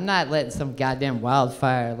coming, man. I'm not letting some goddamn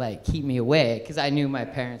wildfire like keep me away, because I knew my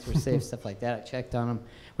parents were safe, stuff like that. I checked on them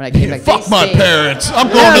when I came back. Fuck my parents. I'm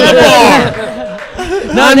going to the bar.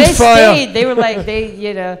 No, they stayed. They were like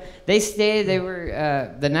they stayed. They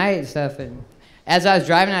were the night and stuff. And as I was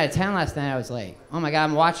driving out of town last night, I was like, oh my God,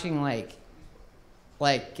 I'm watching like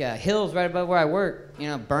hills right above where I work,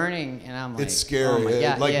 burning, and I'm like, it's scary. Oh my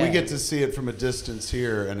God, we get to see it from a distance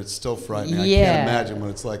here, and it's still frightening. Yeah. I can't imagine what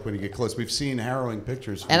it's like when you get close. We've seen harrowing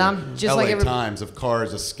pictures from and I'm just LA like Times of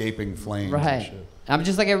cars escaping flames. Right. And shit. I'm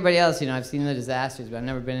just like everybody else, I've seen the disasters, but I've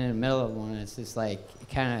never been in the middle of one. It's just like it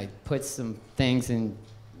kind of puts some things in,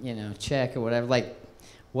 check or whatever. Like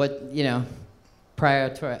what,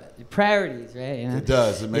 priorities, right? It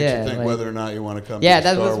does. It makes you think whether or not you want to come to that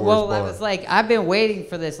the Star was, Wars well, bar. I was like, I've been waiting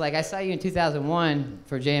for this. Like, I saw you in 2001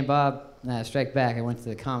 for Jay and Bob Strike Back. I went to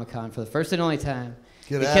the Comic-Con for the first and only time.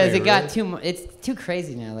 Because it got it's too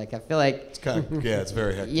crazy now. Like, I feel like... It's kind of, it's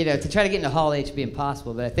very hectic. To try to get into Hall H would be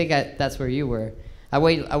impossible, but I think that's where you were. I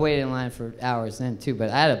waited in line for hours then, too, but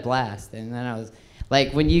I had a blast. And then I was...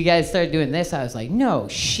 Like, when you guys started doing this, I was like, no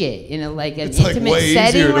shit. Like an it's intimate way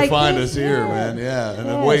setting easier like to find this? us here, man. Yeah, in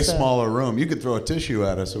a way smaller room. You could throw a tissue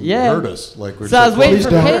at us. It would hurt us. Like we're so I was waiting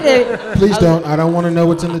for payday. Please don't. I don't want to know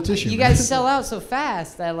what's in the tissue. You guys sell out so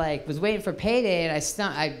fast. I was waiting for payday, and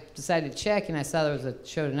I decided to check, and I saw there was a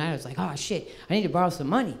show tonight. I was like, oh shit, I need to borrow some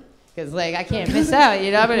money. Because I can't miss out.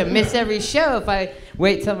 I'm going to miss every show if I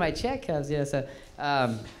wait till my check comes. So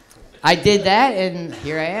I did that, and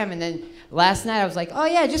here I am. And then last night I was like, oh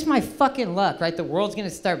yeah, just my fucking luck, right? The world's gonna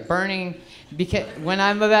start burning because when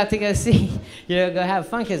I'm about to go see, go have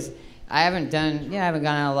fun. Because I haven't gone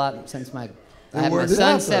out a lot since I had my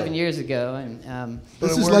son 7 years ago. And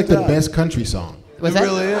this is like the best country song. It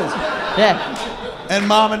really is. Yeah. And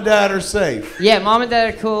mom and dad are safe. Yeah, mom and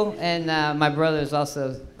dad are cool, and my brother's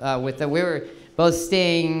also with them. We were both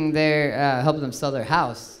staying there, helping them sell their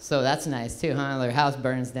house. So that's nice too, huh? Their house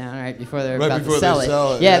burns down right before they're about to sell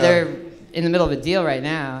it. Yeah, they're in the middle of a deal right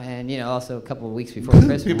now, and also a couple of weeks before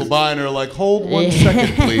Christmas. People buying are like, hold 1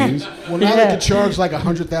 second, please. Well, now they can charge like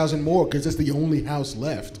 $100,000 more because it's the only house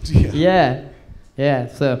left. Yeah.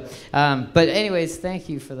 So, but anyways, thank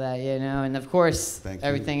you for that. And of course,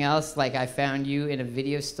 everything else. Like I found you in a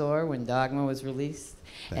video store when Dogma was released.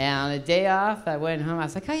 And on a day off, I went home. I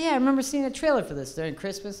was like, oh, yeah, I remember seeing a trailer for this during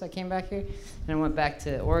Christmas. I came back here, and I went back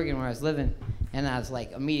to Oregon where I was living. And I was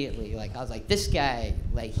like, immediately, I was like, this guy,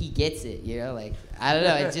 he gets it, I don't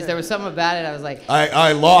know. It's just, there was something about it. I was like.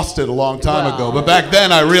 I lost it a long time ago, but back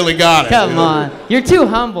then I really got it. Come on. You're too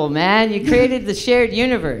humble, man. You created the shared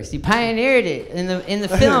universe. You pioneered it in the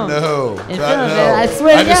film. No. I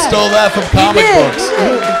swear to God. I just stole that from comic books.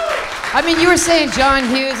 I mean, you were saying John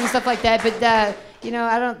Hughes and stuff like that, but.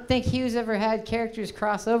 I don't think Hughes ever had characters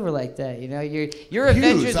cross over like that. You're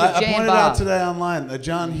Avengers with Jay and Bob. I pointed out today online,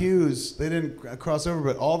 John Hughes, they didn't cross over,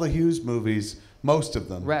 but all the Hughes movies, most of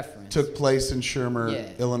them, took place in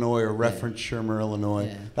Shermer, Illinois, or referenced Shermer, Illinois.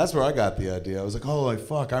 Yeah. That's where I got the idea. I was like, holy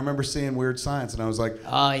fuck. I remember seeing Weird Science, and I was like,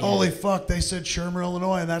 holy fuck, they said Shermer,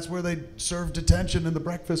 Illinois, and that's where they served detention in the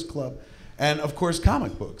Breakfast Club. And of course,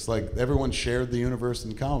 comic books. Everyone shared the universe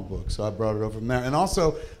in comic books, so I brought it over from there. And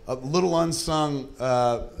also, a little unsung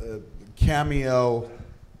cameo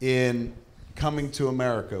in Coming to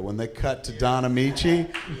America when they cut to Don Amici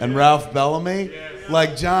and Ralph Bellamy.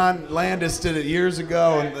 John Landis did it years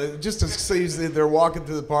ago, and just to see they're walking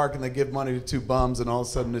through the park and they give money to two bums, and all of a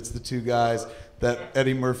sudden it's the two guys that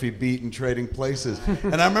Eddie Murphy beat in Trading Places.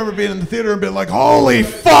 And I remember being in the theater and being like, holy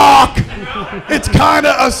fuck! It's kind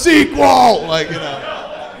of a sequel!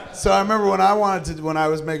 So I remember when I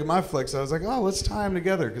was making my flicks, I was like, oh, let's tie them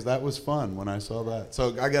together, because that was fun when I saw that.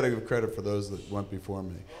 So I got to give credit for those that went before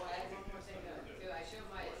me. I showed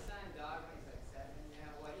my son Dogma. He's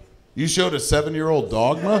like 7. You showed a 7-year-old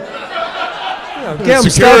Dogma? Get him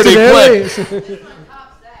security quick.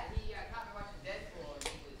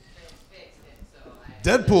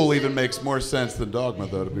 Deadpool even makes more sense than Dogma,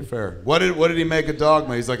 though, to be fair. What did he make of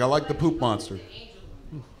Dogma? He's like, I like the poop monster.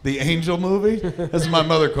 The Angel movie? As my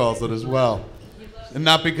mother calls it as well. And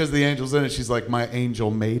not because the angel's in it. She's like, my angel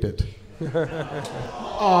made it. She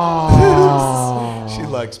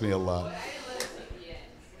likes me a lot.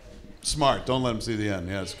 Smart. Don't let him see the end.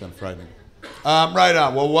 Yeah, it's kind of frightening. Right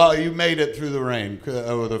on. Well, you made it through the rain,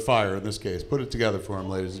 or the fire in this case. Put it together for him,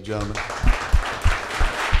 ladies and gentlemen.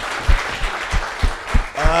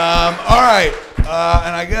 All right,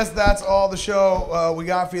 and I guess that's all the show we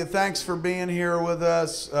got for you. Thanks for being here with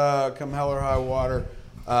us, come hell or high water.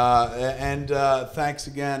 And thanks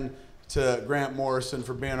again to Grant Morrison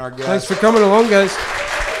for being our guest. Thanks for coming along, guys.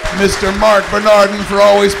 Mr. Marc Bernardin for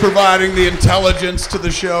always providing the intelligence to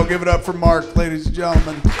the show. Give it up for Marc, ladies and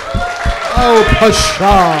gentlemen. Oh, Pasha.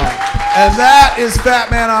 And that is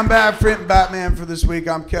Batman. I'm Batman for this week.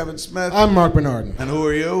 I'm Kevin Smith. I'm Marc Bernardin. And who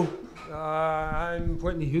are you? I'm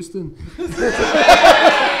Whitney Houston. And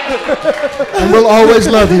we'll always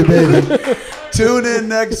love you, baby. Tune in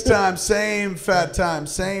next time, same fat channel,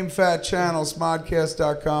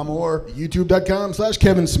 smodcast.com or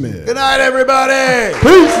youtube.com/Kevin Smith. Good night, everybody.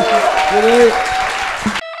 Peace. Good night.